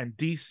Marvel and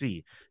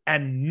DC,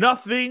 and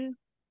nothing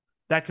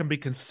that can be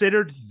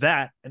considered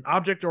that an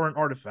object or an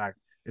artifact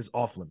is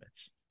off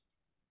limits.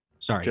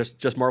 Sorry.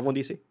 Just Marvel and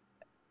DC.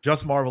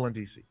 Just Marvel and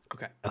DC.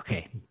 Okay.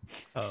 Okay.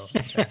 Oh,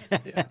 okay.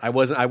 Yeah. I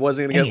wasn't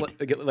gonna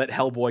Dang let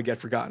Hellboy get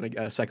forgotten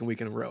a second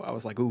week in a row. I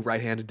was like, ooh,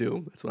 right-handed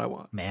Doom. That's what I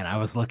want. Man, I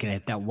was looking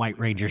at that White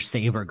Ranger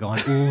saber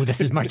going, ooh, this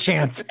is my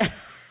chance.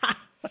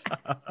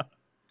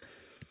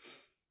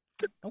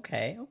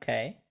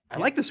 Okay. I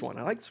like this one.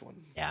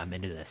 Yeah, I'm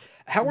into this.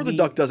 Howard the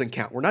Duck doesn't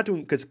count. We're not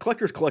doing because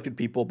collectors collected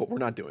people, but we're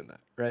not doing that,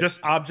 right? Just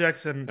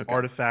objects and Okay.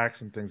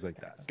 artifacts and things like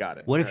that. Got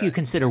it. What if you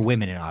consider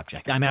women an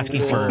object? I'm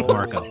asking for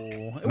Marco.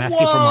 Whoa. I'm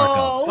asking for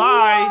Marco.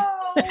 Bye.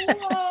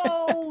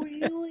 Whoa!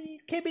 You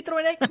can't be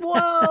throwing that.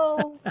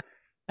 Whoa!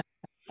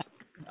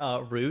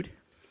 Rude.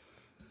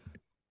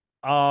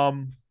 All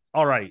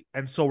right.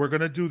 And so we're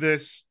gonna do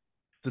this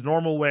the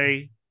normal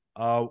way.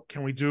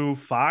 Can we do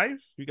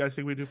 5? You guys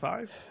think we do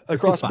 5?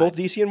 Let's do across 5. both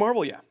DC and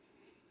Marvel? Yeah.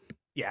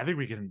 Yeah, I think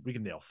we can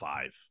nail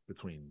 5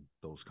 between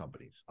those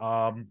companies.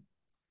 And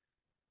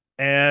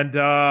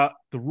the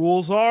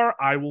rules are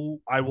I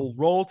will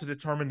roll to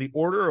determine the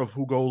order of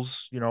who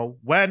goes,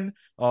 when.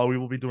 We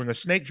will be doing a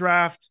snake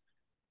draft.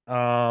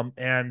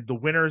 And the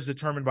winner is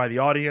determined by the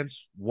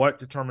audience. What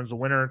determines the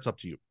winner? It's up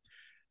to you.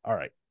 All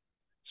right.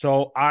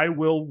 So I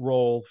will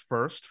roll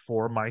first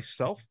for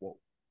myself. Whoa,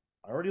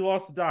 I already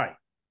lost the die.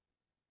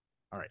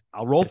 All right.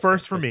 I'll roll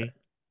first for me.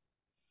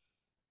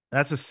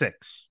 That's a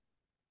 6.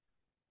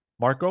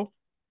 Marco,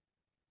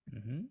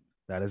 Mm-hmm.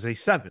 that is a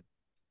 7.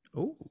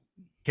 Ooh.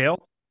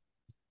 Kale,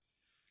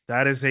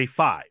 that is a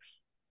 5.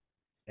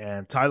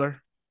 And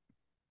Tyler,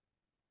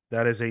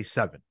 that is a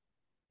 7.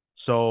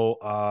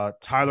 So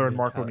Tyler and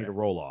Marco need to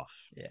roll off.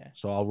 Yeah.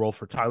 So I'll roll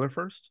for Tyler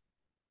first.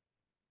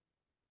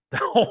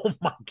 Oh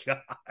my god.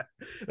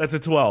 That's a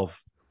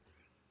 12.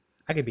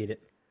 I could beat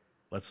it.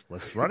 Let's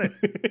run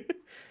it.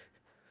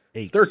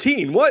 8.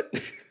 13. What?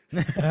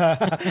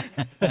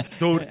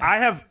 Dude, I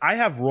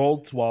have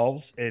rolled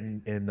 12s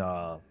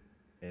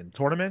in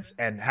tournaments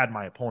and had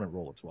my opponent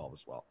roll a 12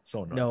 as well.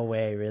 So No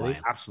way, really? Wow.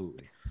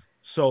 Absolutely.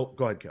 So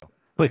go ahead, Kel.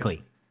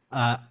 Quickly,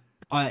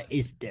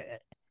 is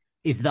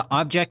the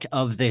object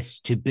of this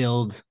to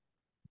build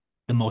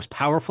the most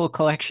powerful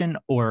collection,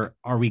 or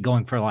are we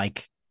going for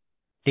like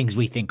things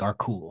we think are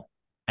cool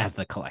as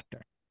the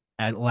collector,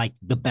 like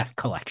the best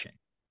collection?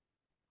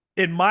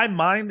 In my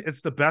mind,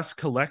 it's the best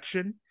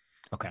collection.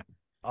 Okay.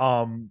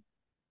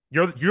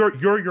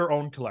 You're your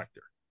own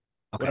collector.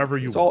 Okay. Whatever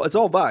you It's want.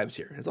 all vibes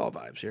here. It's all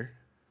vibes here.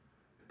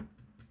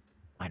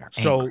 Mine are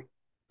So angry.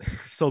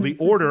 so the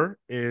order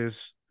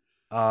is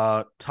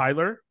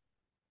Tyler,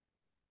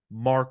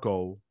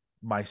 Marco,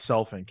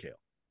 myself, and Kale.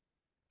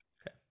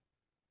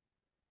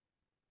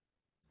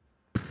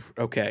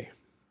 Okay.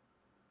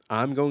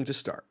 I'm going to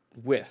start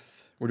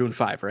with. We're doing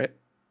 5, right?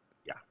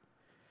 Yeah.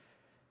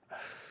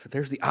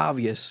 There's the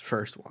obvious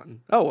first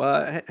one. Oh,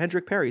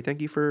 Hendrik Perry,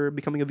 thank you for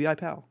becoming a VI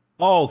pal.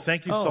 Oh,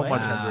 thank you Oh, so wow.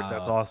 much, Hendrik.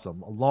 That's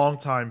awesome. A long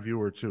time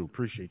viewer too.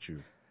 Appreciate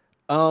you.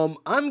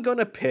 I'm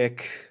gonna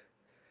pick.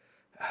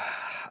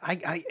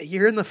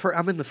 You're in the first.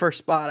 I'm in the first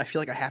spot. I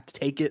feel like I have to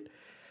take it.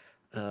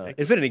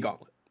 Infinity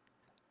Gauntlet.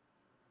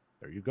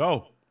 There you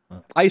go.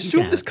 I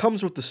assume Yeah. this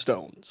comes with the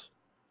stones.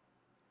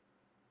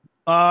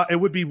 It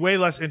would be way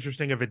less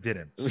interesting if it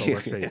didn't. So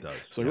let's say it does.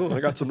 So oh, I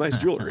got some nice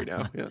jewelry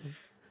now. Yeah.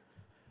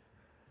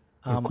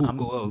 cool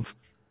glove.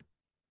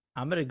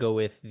 I'm gonna go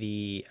with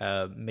the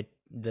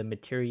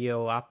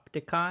Materio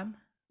Opticon.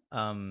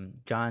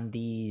 John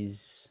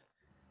Dee's.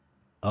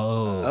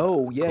 Oh,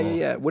 Oh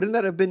yeah. Wouldn't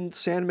that have been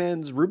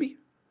Sandman's ruby?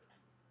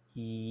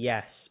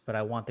 Yes, but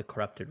I want the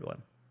corrupted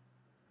one.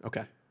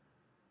 Okay.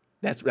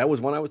 That was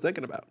one I was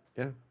thinking about.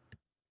 Yeah.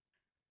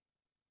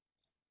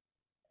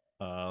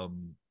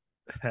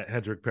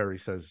 Hendrik Perry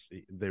says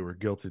they were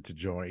guilted to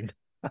join.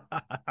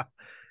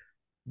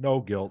 No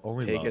guilt,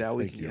 only Take love. it how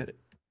we Thank can you. get it.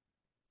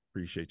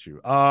 Appreciate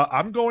you.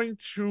 I'm going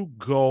to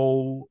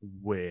go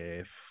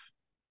with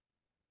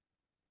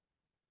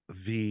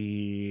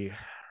the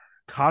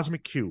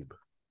Cosmic Cube.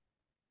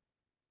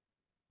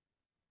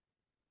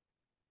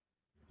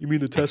 You mean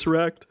the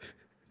Tesseract?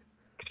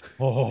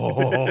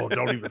 Oh,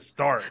 don't even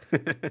start.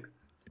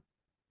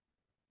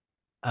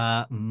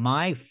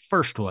 My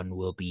first one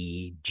will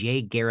be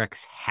Jay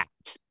Garrick's hat.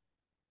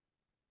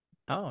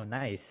 Oh,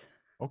 nice.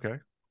 Okay.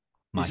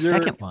 My Is there-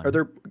 second one, Are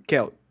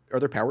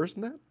there powers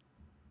in that?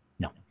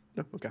 No.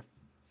 No. Okay.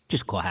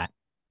 just cool hat,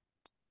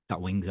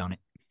 got wings on it.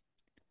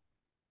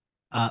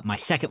 My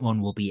second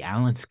one will be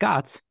Alan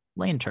Scott's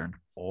lantern.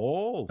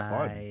 Oh,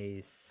 fun.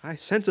 Nice. I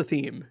sense a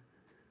theme.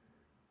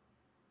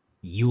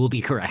 You will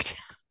be correct.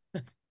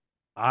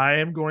 I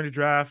am going to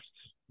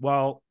draft.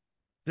 Well,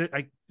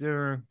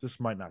 this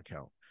might not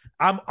count.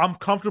 I'm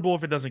comfortable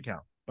if it doesn't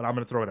count, but I'm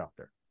going to throw it out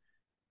there.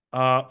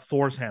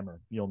 Thor's hammer,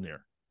 Mjolnir.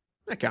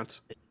 That counts.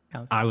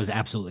 Counts. I was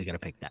absolutely gonna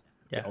pick that.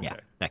 Yeah. Okay. Yeah,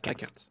 that That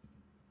counts. counts.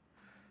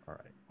 All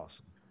right.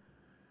 Awesome.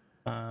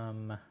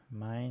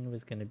 Mine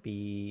was gonna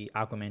be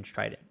Aquaman's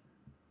Trident.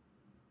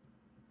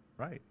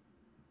 Right.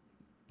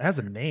 It has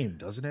a name,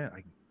 doesn't it?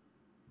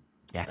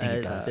 Yeah, I think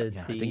it does. The,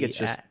 Yeah. I think it's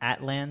just-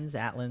 Atlan's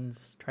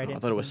Oh, trident. I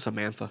thought it was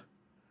Samantha.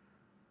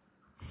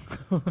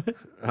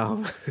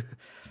 All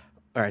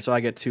right, so I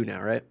get 2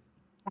 now, right?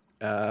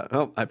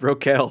 I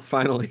broke Kale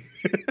finally.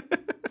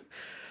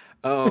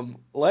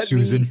 Let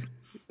Susan.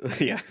 me,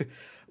 yeah,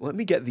 let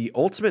me get the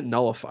ultimate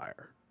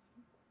nullifier,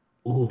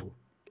 Ooh,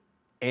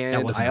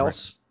 and wasn't a rip.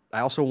 I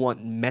also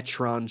want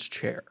Metron's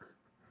chair.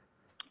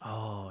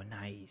 Oh,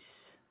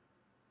 nice.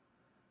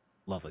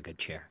 love a good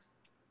chair.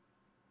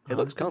 It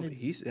looks I'm gonna- comfy.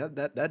 He's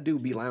that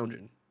dude be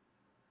lounging.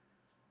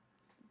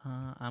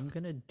 I'm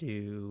gonna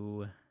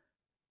do.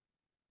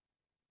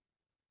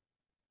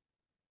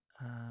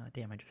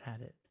 Damn, I just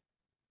had it.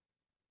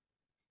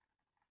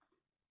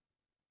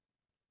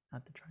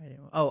 Not the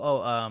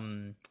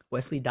trident.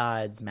 Wesley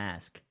Dodds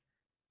mask.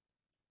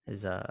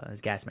 His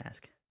gas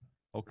mask.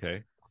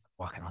 Okay.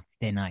 Walking on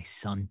thin ice,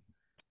 son.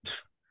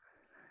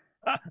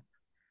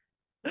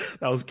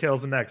 That was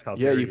Kale's next. How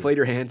Yeah, dare you played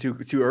your hand too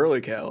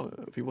early, Cal.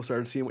 People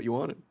started seeing what you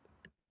wanted.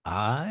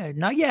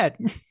 Not yet.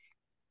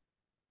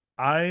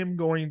 I am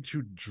going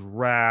to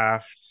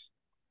draft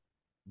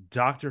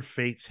Dr.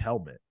 Fate's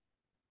helmet.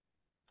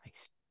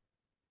 Nice.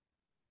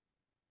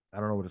 I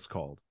don't know what it's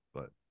called,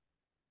 but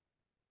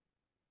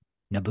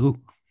Naboo.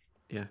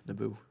 Yeah,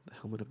 Naboo, the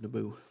helmet of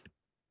Naboo,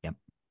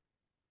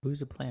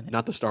 Who's a planet?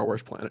 not the Star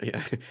Wars planet.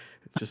 Yeah,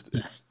 just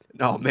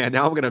oh man,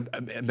 now I'm gonna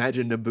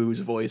imagine Naboo's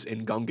voice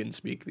in Gungan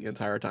speak the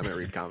entire time I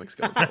read comics.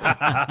 Going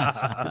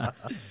forward.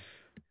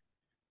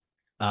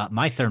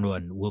 My third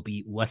one will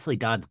be Wesley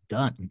Dodds'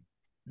 gun,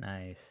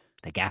 Nice.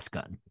 the gas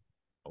gun.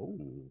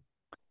 oh,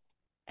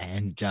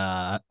 And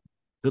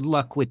good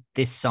luck with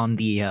this on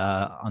the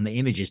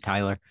images,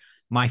 Tyler.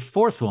 My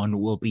fourth one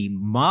will be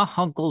Ma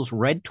Hunkle's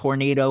Red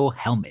Tornado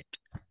helmet.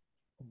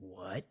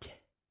 What?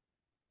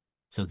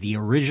 So the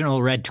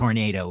original Red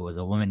Tornado was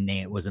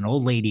an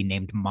old lady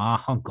named Ma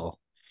Hunkle,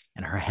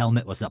 and her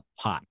helmet was a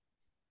pot.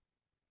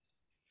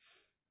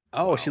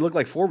 Oh, she looked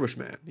like Forbush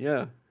Man.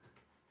 Yeah.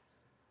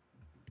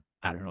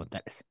 I don't know what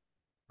that is.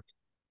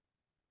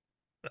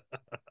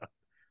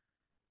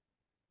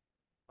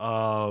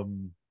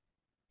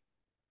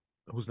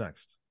 Who's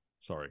next?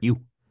 Sorry.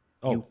 You.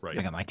 Oh, You. right.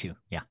 I got my two.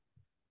 Yeah.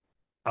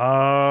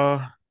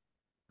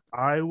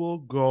 I will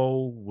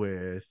go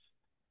with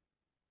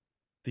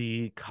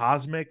the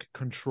Cosmic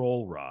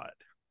Control Rod.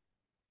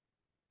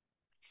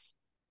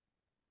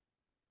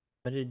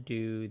 I'm gonna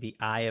do the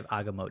Eye of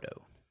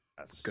Agamotto.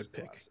 That's Good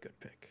pick. classic. Good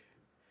pick.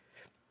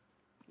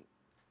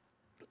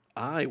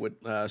 I would.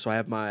 So I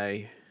have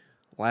my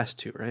last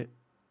 2, right?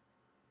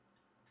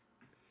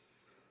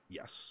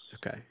 Yes.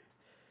 Okay.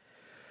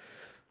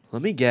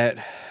 Let me get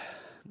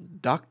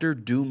Doctor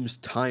Doom's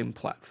time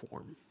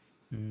platform,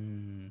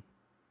 Mm.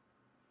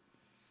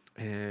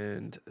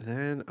 and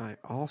then I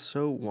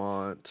also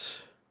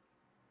want.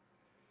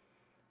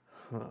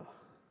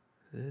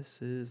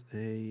 This is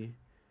a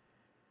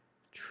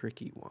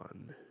tricky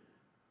one.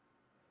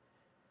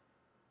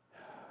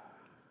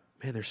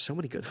 Man, there's so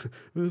many good.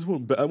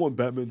 I want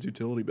Batman's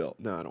utility belt.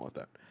 No, I don't want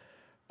that.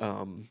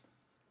 I'm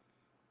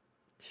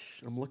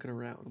looking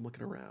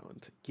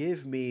around.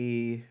 Give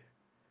me.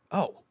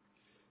 Oh,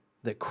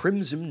 the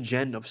Crimson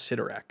Gem of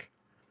Sidorak.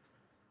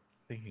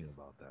 Thinking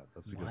about that.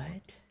 That's a good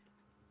one.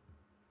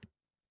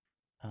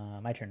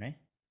 What? My turn, right?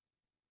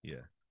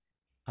 Yeah.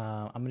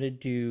 I'm gonna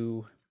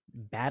do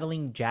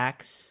Battling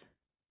Jack's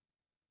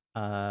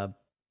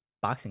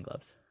boxing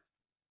gloves.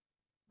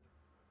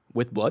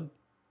 With blood?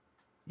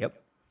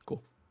 Yep.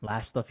 Cool.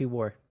 Last stuff he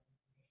wore.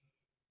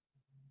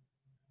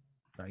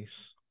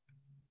 Nice.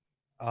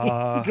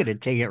 You're gonna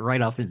take it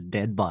right off his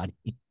dead body.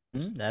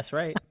 That's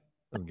right.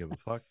 Don't give a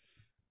fuck.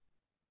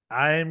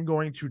 I'm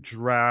going to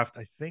draft.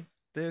 I think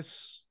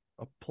this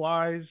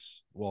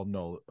applies. Well,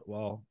 no.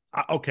 Well,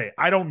 okay.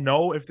 I don't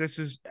know if this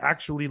is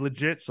actually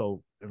legit,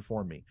 so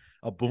inform me.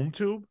 A boom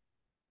tube?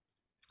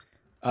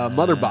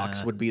 Mother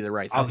box would be the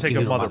right thing. I'll take give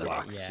a you the mother mother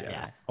box. box.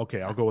 Yeah.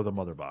 Okay, I'll go with a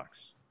mother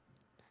box.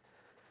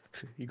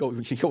 You go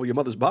with your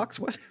mother's box?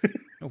 What?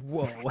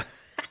 Whoa.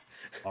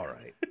 All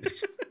right.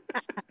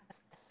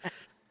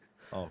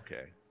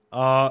 Okay.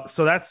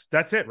 So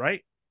that's it,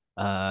 right?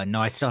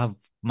 No, I still have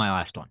my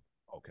last one.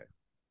 Okay.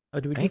 Oh,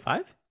 do we do Right?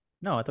 5?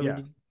 No, I thought Yeah.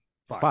 we did.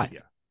 It's five. Yeah.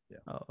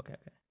 Oh, okay.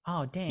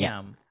 Oh,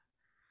 damn.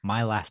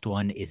 My last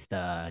one is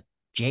the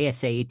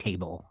JSA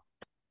table.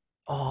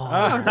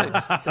 Oh,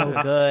 it's so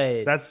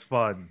good. That's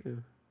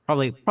fun.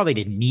 Probably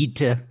didn't need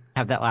to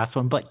have that last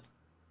one, but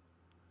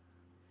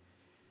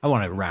I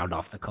want to round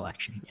off the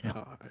collection. You know,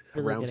 A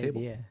Really round good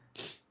table. idea.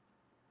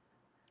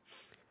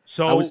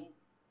 So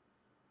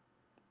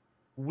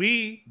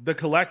we, the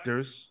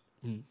collectors,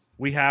 Mm.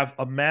 we have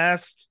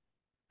amassed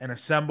and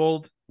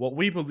assembled what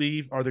we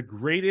believe are the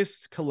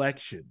greatest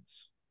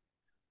collections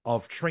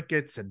of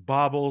trinkets and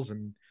baubles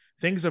and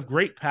things of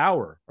great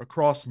power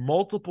across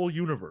multiple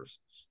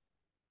universes.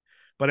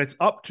 But it's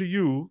up to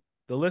you,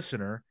 the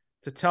listener,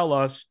 to tell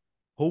us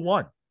who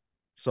won.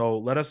 So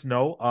let us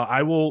know.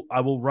 I will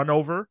run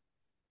over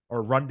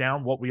or run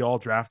down what we all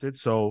drafted.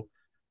 So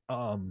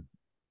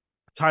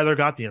Tyler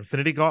got the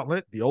Infinity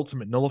Gauntlet, the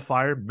Ultimate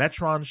Nullifier,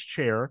 Metron's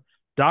Chair,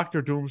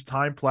 Doctor Doom's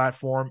Time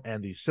Platform,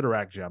 and the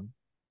Sidorak Gem.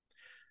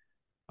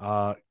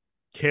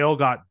 Kale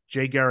got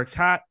Jay Garrick's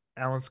hat,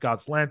 Alan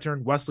Scott's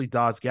lantern, Wesley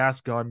Dodd's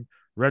gas gun,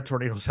 Red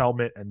Tornado's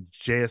helmet, and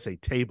JSA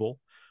table.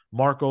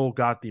 Marco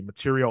got the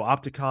Material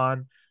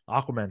Opticon,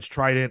 Aquaman's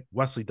trident,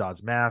 Wesley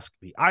Dodd's mask,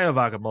 the Eye of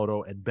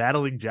Agamotto, and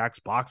Battling Jack's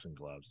boxing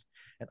gloves.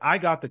 And I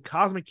got the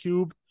Cosmic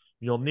Cube,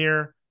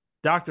 Mjolnir,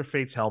 Dr.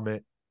 Fate's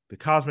helmet, the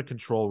Cosmic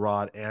Control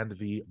Rod, and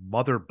the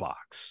Mother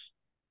Box.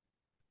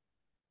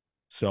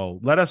 So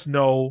let us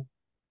know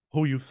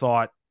who you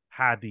thought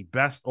had the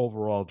best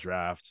overall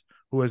draft,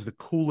 who has the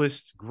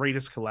coolest,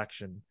 greatest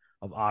collection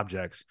of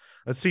objects.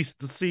 Let's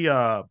see,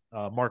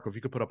 Marco, if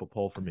you could put up a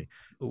poll for me.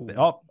 Ooh.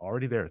 Oh,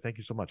 already there. Thank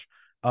you so much.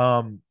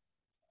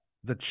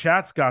 The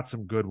chat's got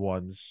some good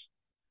ones,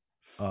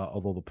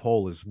 although the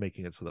poll is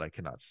making it so that I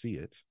cannot see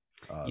it.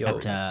 But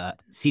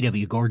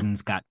CW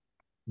Gordon's got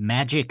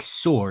Magic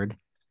Sword,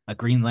 a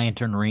Green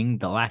Lantern ring,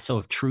 the Lasso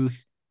of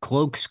Truth,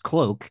 Cloak's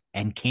Cloak,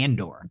 and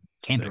Candor.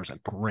 Candor's a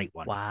great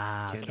one.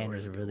 Wow, Candor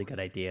Candor's is a a really good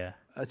idea.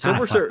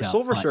 Silver fucked up,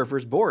 but-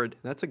 Surfer's board.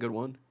 That's a good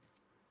one.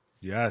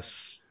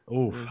 Yes.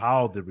 Oof,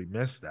 how did we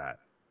miss that?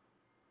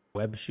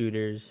 Web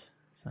shooters.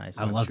 It's nice.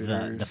 I Web love the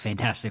shooters.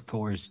 Fantastic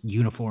Four's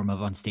uniform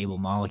of unstable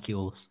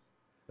molecules.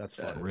 That's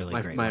fun. Really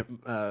my, great my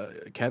one.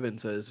 Kevin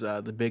says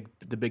the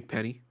big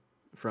penny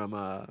from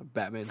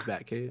Batman's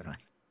Batcave.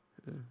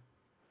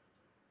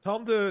 Tell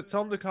him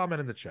to comment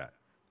in the chat.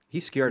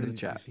 He's scared of These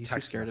the chat. He's too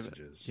text scared of it.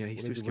 messages. Yeah, he's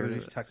What too are scared of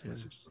these it. text Yeah.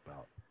 messages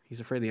about? He's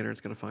afraid the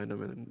internet's gonna find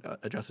him and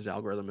adjust his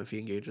algorithm if he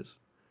engages.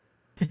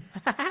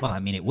 Well, I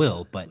mean, it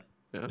will, but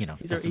Yeah. you know,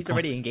 He's, that's the he's point.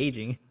 already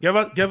engaging. Give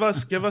us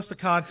the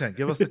content.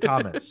 Give us the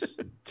comments.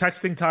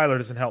 Texting Tyler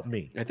doesn't help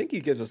me. I think he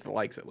gives us the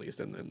likes at least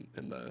in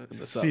the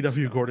subs.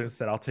 CW Gordon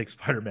said, "I'll take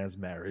Spider-Man's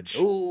marriage."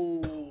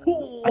 Ooh.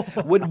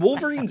 Would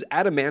Wolverine's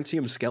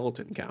adamantium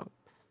skeleton count?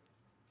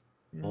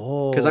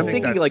 Oh, Because I'm I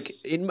think thinking like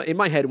that's- in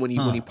my head when he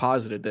Huh.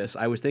 posited this,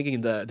 I was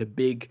thinking the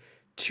big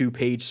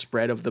 2-page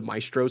spread of the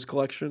Maestros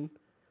collection,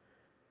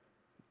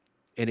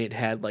 and it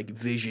had like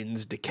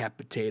Vision's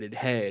decapitated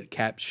head,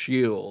 Cap's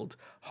shield,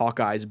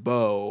 Hawkeye's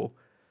bow.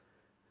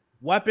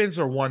 Weapons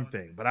are one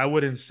thing, but I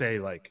wouldn't say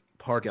like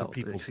parts of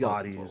Skeleton- people's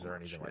skeleton's bodies a or little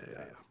anything much. like Yeah,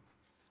 that. yeah.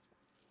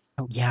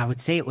 Oh, yeah, I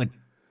would say it would.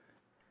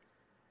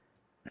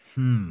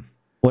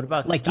 what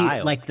about Like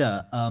style?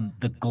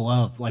 the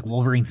glove, like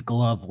Wolverine's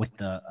glove with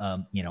the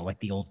like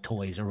the old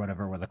toys or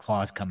whatever, where the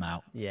claws come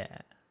out. yeah.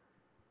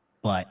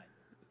 But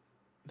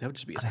That would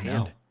just be his I don't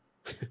hand.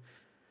 know.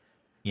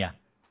 Yeah,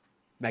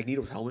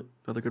 Magneto's helmet,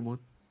 another good one.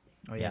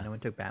 Oh yeah, Yeah. no one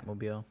took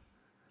Batmobile.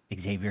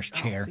 Xavier's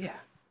chair. Oh, yeah.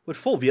 Would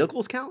full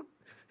vehicles count?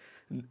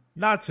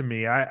 Not to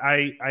me.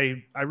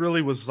 I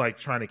really was like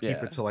trying to keep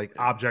Yeah, it to like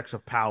objects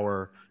of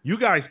power. You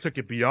guys took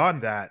it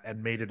beyond that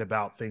and made it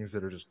about things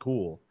that are just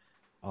cool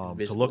to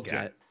Invisible look jet.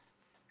 at.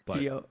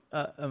 But Yo,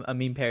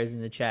 Amin Pear's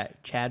in the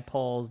chat. Chad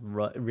Paul's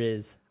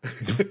Riz.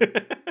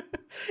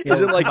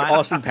 Is it like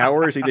Austin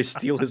Powers? He just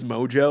steal his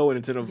mojo and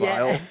it's in a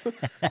vial.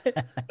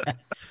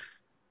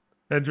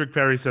 Hendrik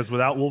Perry says,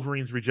 without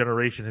Wolverine's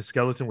regeneration, his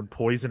skeleton would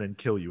poison and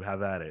kill you.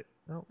 Have at it.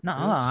 No,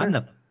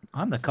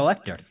 I'm the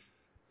collector.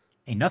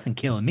 Ain't nothing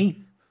killing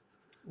me.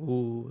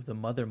 Ooh, the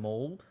mother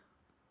mold.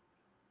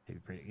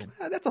 Pretty good.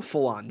 That's a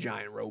full-on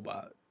giant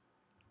robot.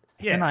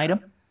 It's an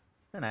item.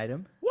 An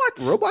item. What?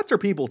 Robots are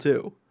people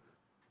too.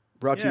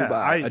 Brought to you Yeah,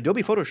 by I-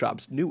 Adobe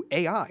Photoshop's new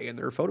AI in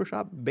their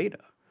Photoshop beta.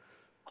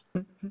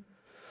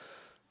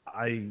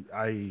 I'm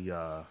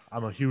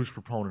a huge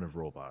proponent of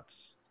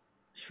robots.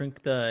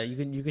 Shrink the you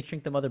can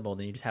shrink the mother mold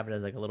and you just have it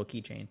as like a little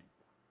keychain.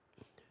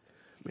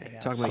 Man, Yeah,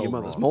 talking about so your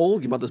mother's wrong.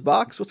 mold, your mother's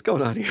box. What's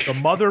going on here? The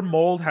mother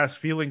mold has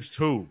feelings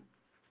too.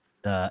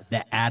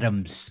 The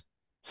Adams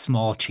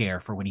small chair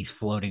for when he's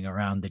floating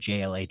around the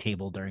JLA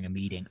table during a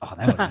meeting. Oh,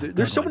 that would be a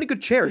There's good so one. many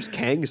good chairs.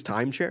 Kang's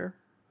time chair.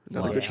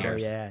 Another Love good it. chair. Oh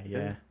chairs.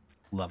 yeah.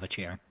 Love a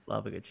chair.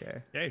 Love a good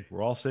chair. Hey,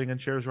 we're all sitting in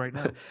chairs right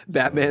now.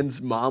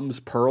 Batman's mom's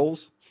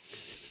pearls.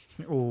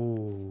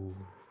 Ooh.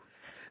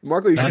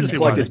 Marco, you should Fancy just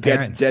collect Brothers dead,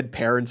 parents. dead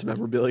parents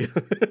memorabilia.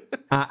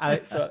 I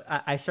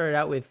started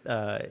out with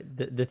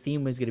the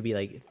theme was going to be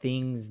like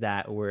things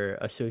that were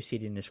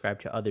associated and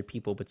ascribed to other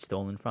people but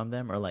stolen from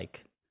them, or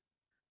like,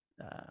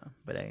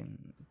 but I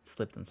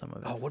slipped on some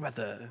of it. Oh, what about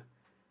the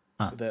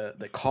Huh.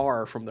 the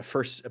car from the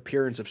first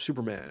appearance of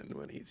Superman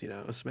when he's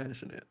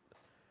smashing it?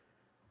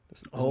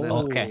 Isn't that-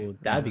 Okay.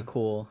 That'd be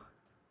cool.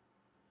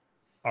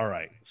 All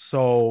right.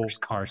 So First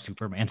car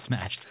Superman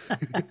smashed.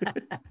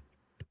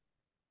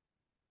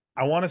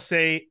 I want to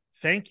say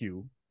thank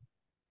you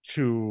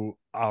to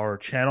our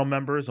channel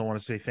members. I want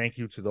to say thank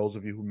you to those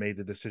of you who made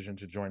the decision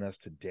to join us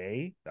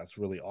today. That's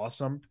really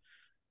awesome.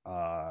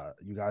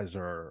 You guys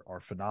are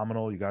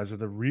phenomenal. You guys are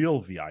the real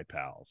VI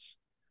pals.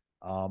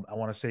 I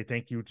want to say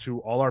thank you to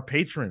all our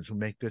patrons who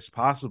make this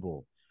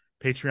possible.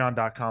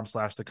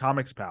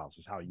 Patreon.com/thecomicspals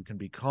is how you can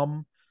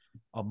become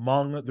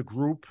among the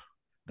group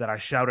that I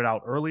shouted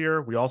out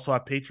earlier. We also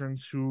have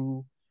patrons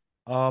who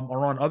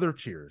are on other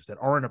tiers that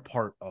aren't a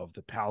part of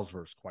the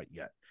Palsverse quite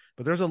yet.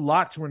 But there's a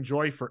lot to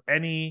enjoy for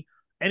any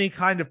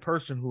kind of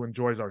person who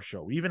enjoys our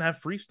show. We even have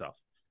free stuff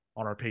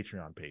on our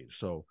Patreon page.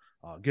 So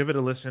give it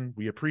a listen.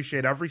 We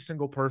appreciate every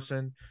single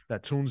person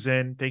that tunes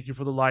in. Thank you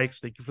for the likes.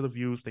 Thank you for the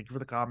views. Thank you for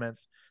the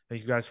comments.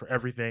 Thank you guys for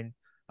everything.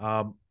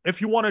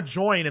 If you want to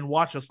join and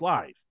watch us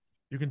live,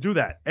 you can do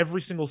that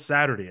every single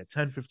Saturday at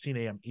 10:15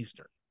 a.m.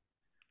 Eastern.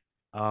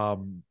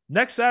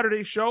 Next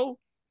Saturday's show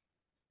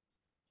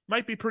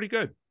might be pretty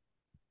good.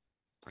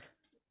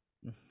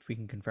 If we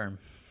can confirm.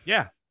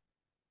 Yeah.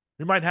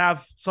 We might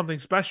have something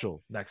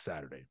special next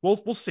Saturday. We'll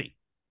see.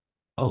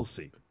 We'll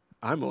see.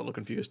 I'm a little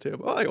confused too.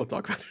 But we'll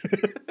talk about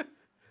it.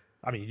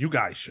 I mean, you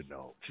guys should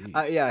know.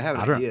 Yeah, I have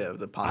an idea of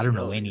the possibility. I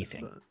don't know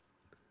anything. But...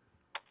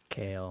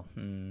 Kale.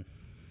 I'm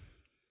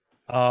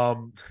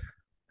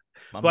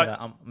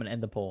gonna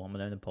end the poll.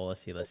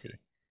 Let's see.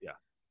 Yeah.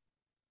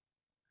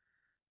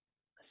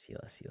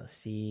 Let's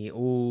see. Ooh,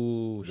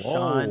 Whoa.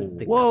 Sean,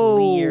 the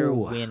clear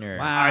winner.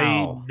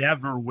 Wow. I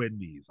never win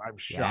these. I'm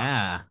shocked.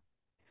 Yeah.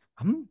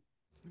 I'm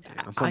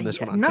putting this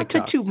one on not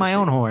TikTok to toot my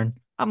own see. horn.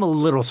 I'm a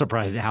little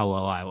surprised at how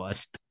low I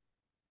was.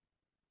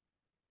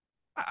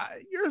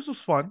 Yours was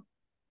fun.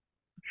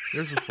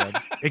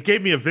 It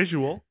gave me a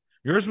visual.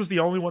 Yours was the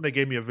only one that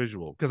gave me a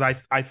visual because I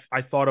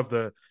thought of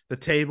the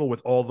table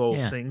with all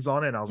those things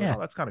on it, and I was like, oh,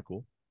 that's kind of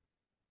cool.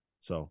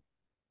 So,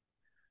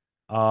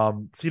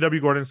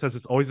 CW Gordon says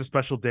it's always a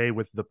special day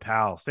with the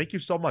pals. Thank you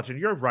so much, and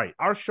you're right.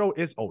 Our show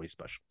is always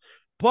special,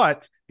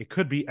 but it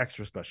could be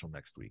extra special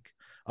next week.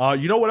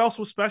 You know what else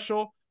was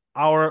special?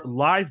 Our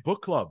live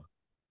book club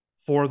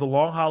for the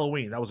long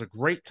Halloween. That was a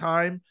great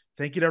time.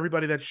 Thank you to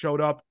everybody that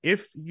showed up.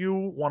 If you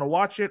want to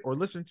watch it or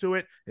listen to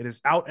it, it is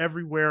out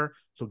everywhere.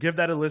 So give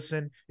that a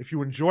listen. If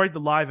you enjoyed the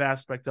live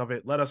aspect of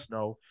it, let us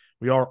know.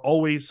 We are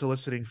always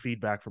soliciting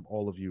feedback from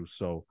all of you.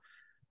 So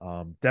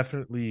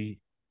definitely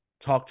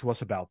talk to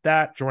us about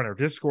that. Join our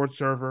Discord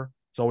server.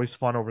 It's always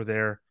fun over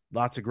there.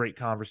 Lots of great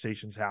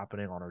conversations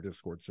happening on our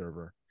Discord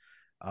server.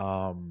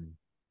 And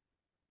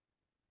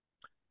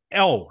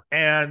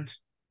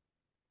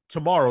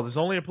tomorrow, this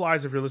only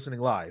applies if you're listening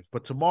live,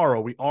 but tomorrow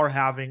we are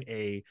having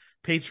a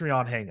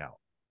Patreon hangout.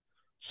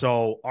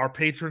 So our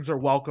patrons are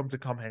welcome to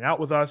come hang out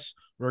with us.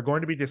 We're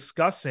going to be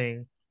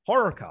discussing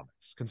horror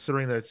comics,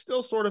 considering that it's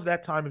still sort of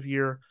that time of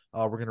year.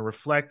 We're going to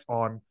reflect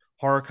on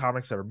horror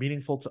comics that are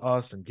meaningful to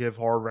us and give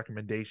horror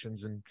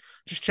recommendations and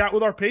just chat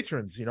with our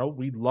patrons. You know,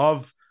 we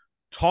love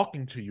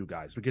talking to you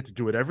guys. We get to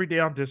do it every day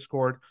on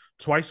Discord,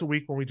 twice a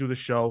week when we do the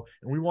show,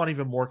 and we want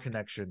even more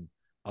connection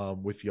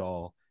with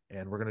y'all.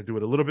 And we're going to do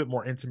it a little bit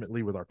more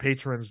intimately with our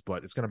patrons,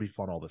 but it's going to be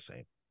fun all the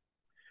same.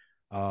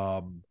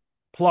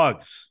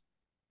 Plugs.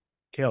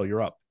 Kale,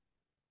 you're up.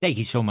 Thank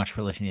you so much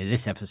for listening to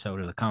this episode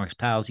of the Comics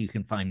Pals. You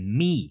can find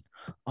me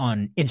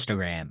on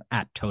Instagram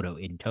at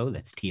TotoInto.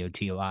 That's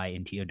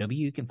TOTOINTOW.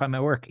 You can find my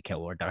work at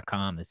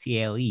KaleWard.com. That's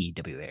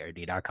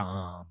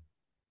CLEWARD.com.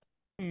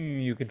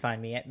 You can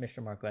find me at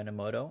Mr. Marco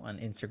Enomoto on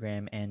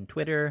Instagram and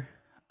Twitter.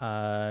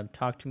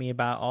 Talk to me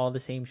about all the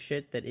same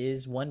shit that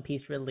is One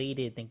Piece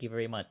related. Thank you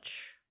very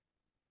much.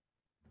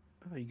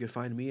 You can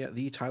find me at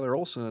the Tyler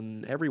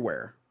Olson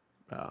everywhere.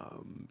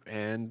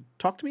 And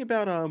talk to me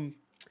about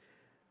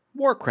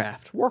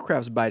Warcraft.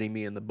 Warcraft's biting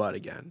me in the butt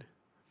again.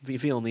 If you're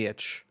feeling the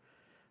itch,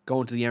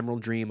 going to the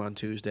Emerald Dream on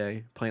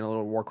Tuesday, playing a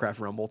little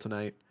Warcraft Rumble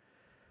tonight.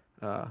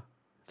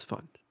 It's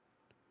fun.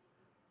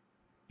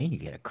 And you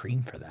get a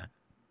cream for that.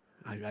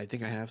 I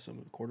think I have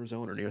some Quarter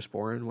Zone or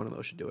Neosporin. One of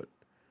those should do it.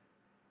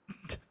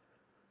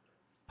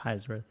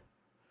 Piesworth.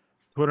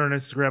 Twitter and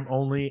Instagram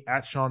only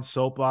at Sean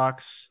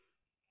Soapbox.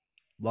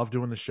 Love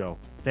doing the show.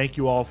 Thank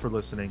you all for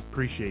listening.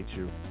 Appreciate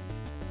you.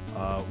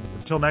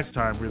 Until next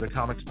time, we're the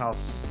Comics Pals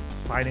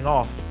signing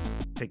off.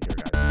 Take care,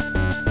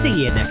 guys.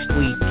 See you next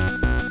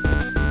week.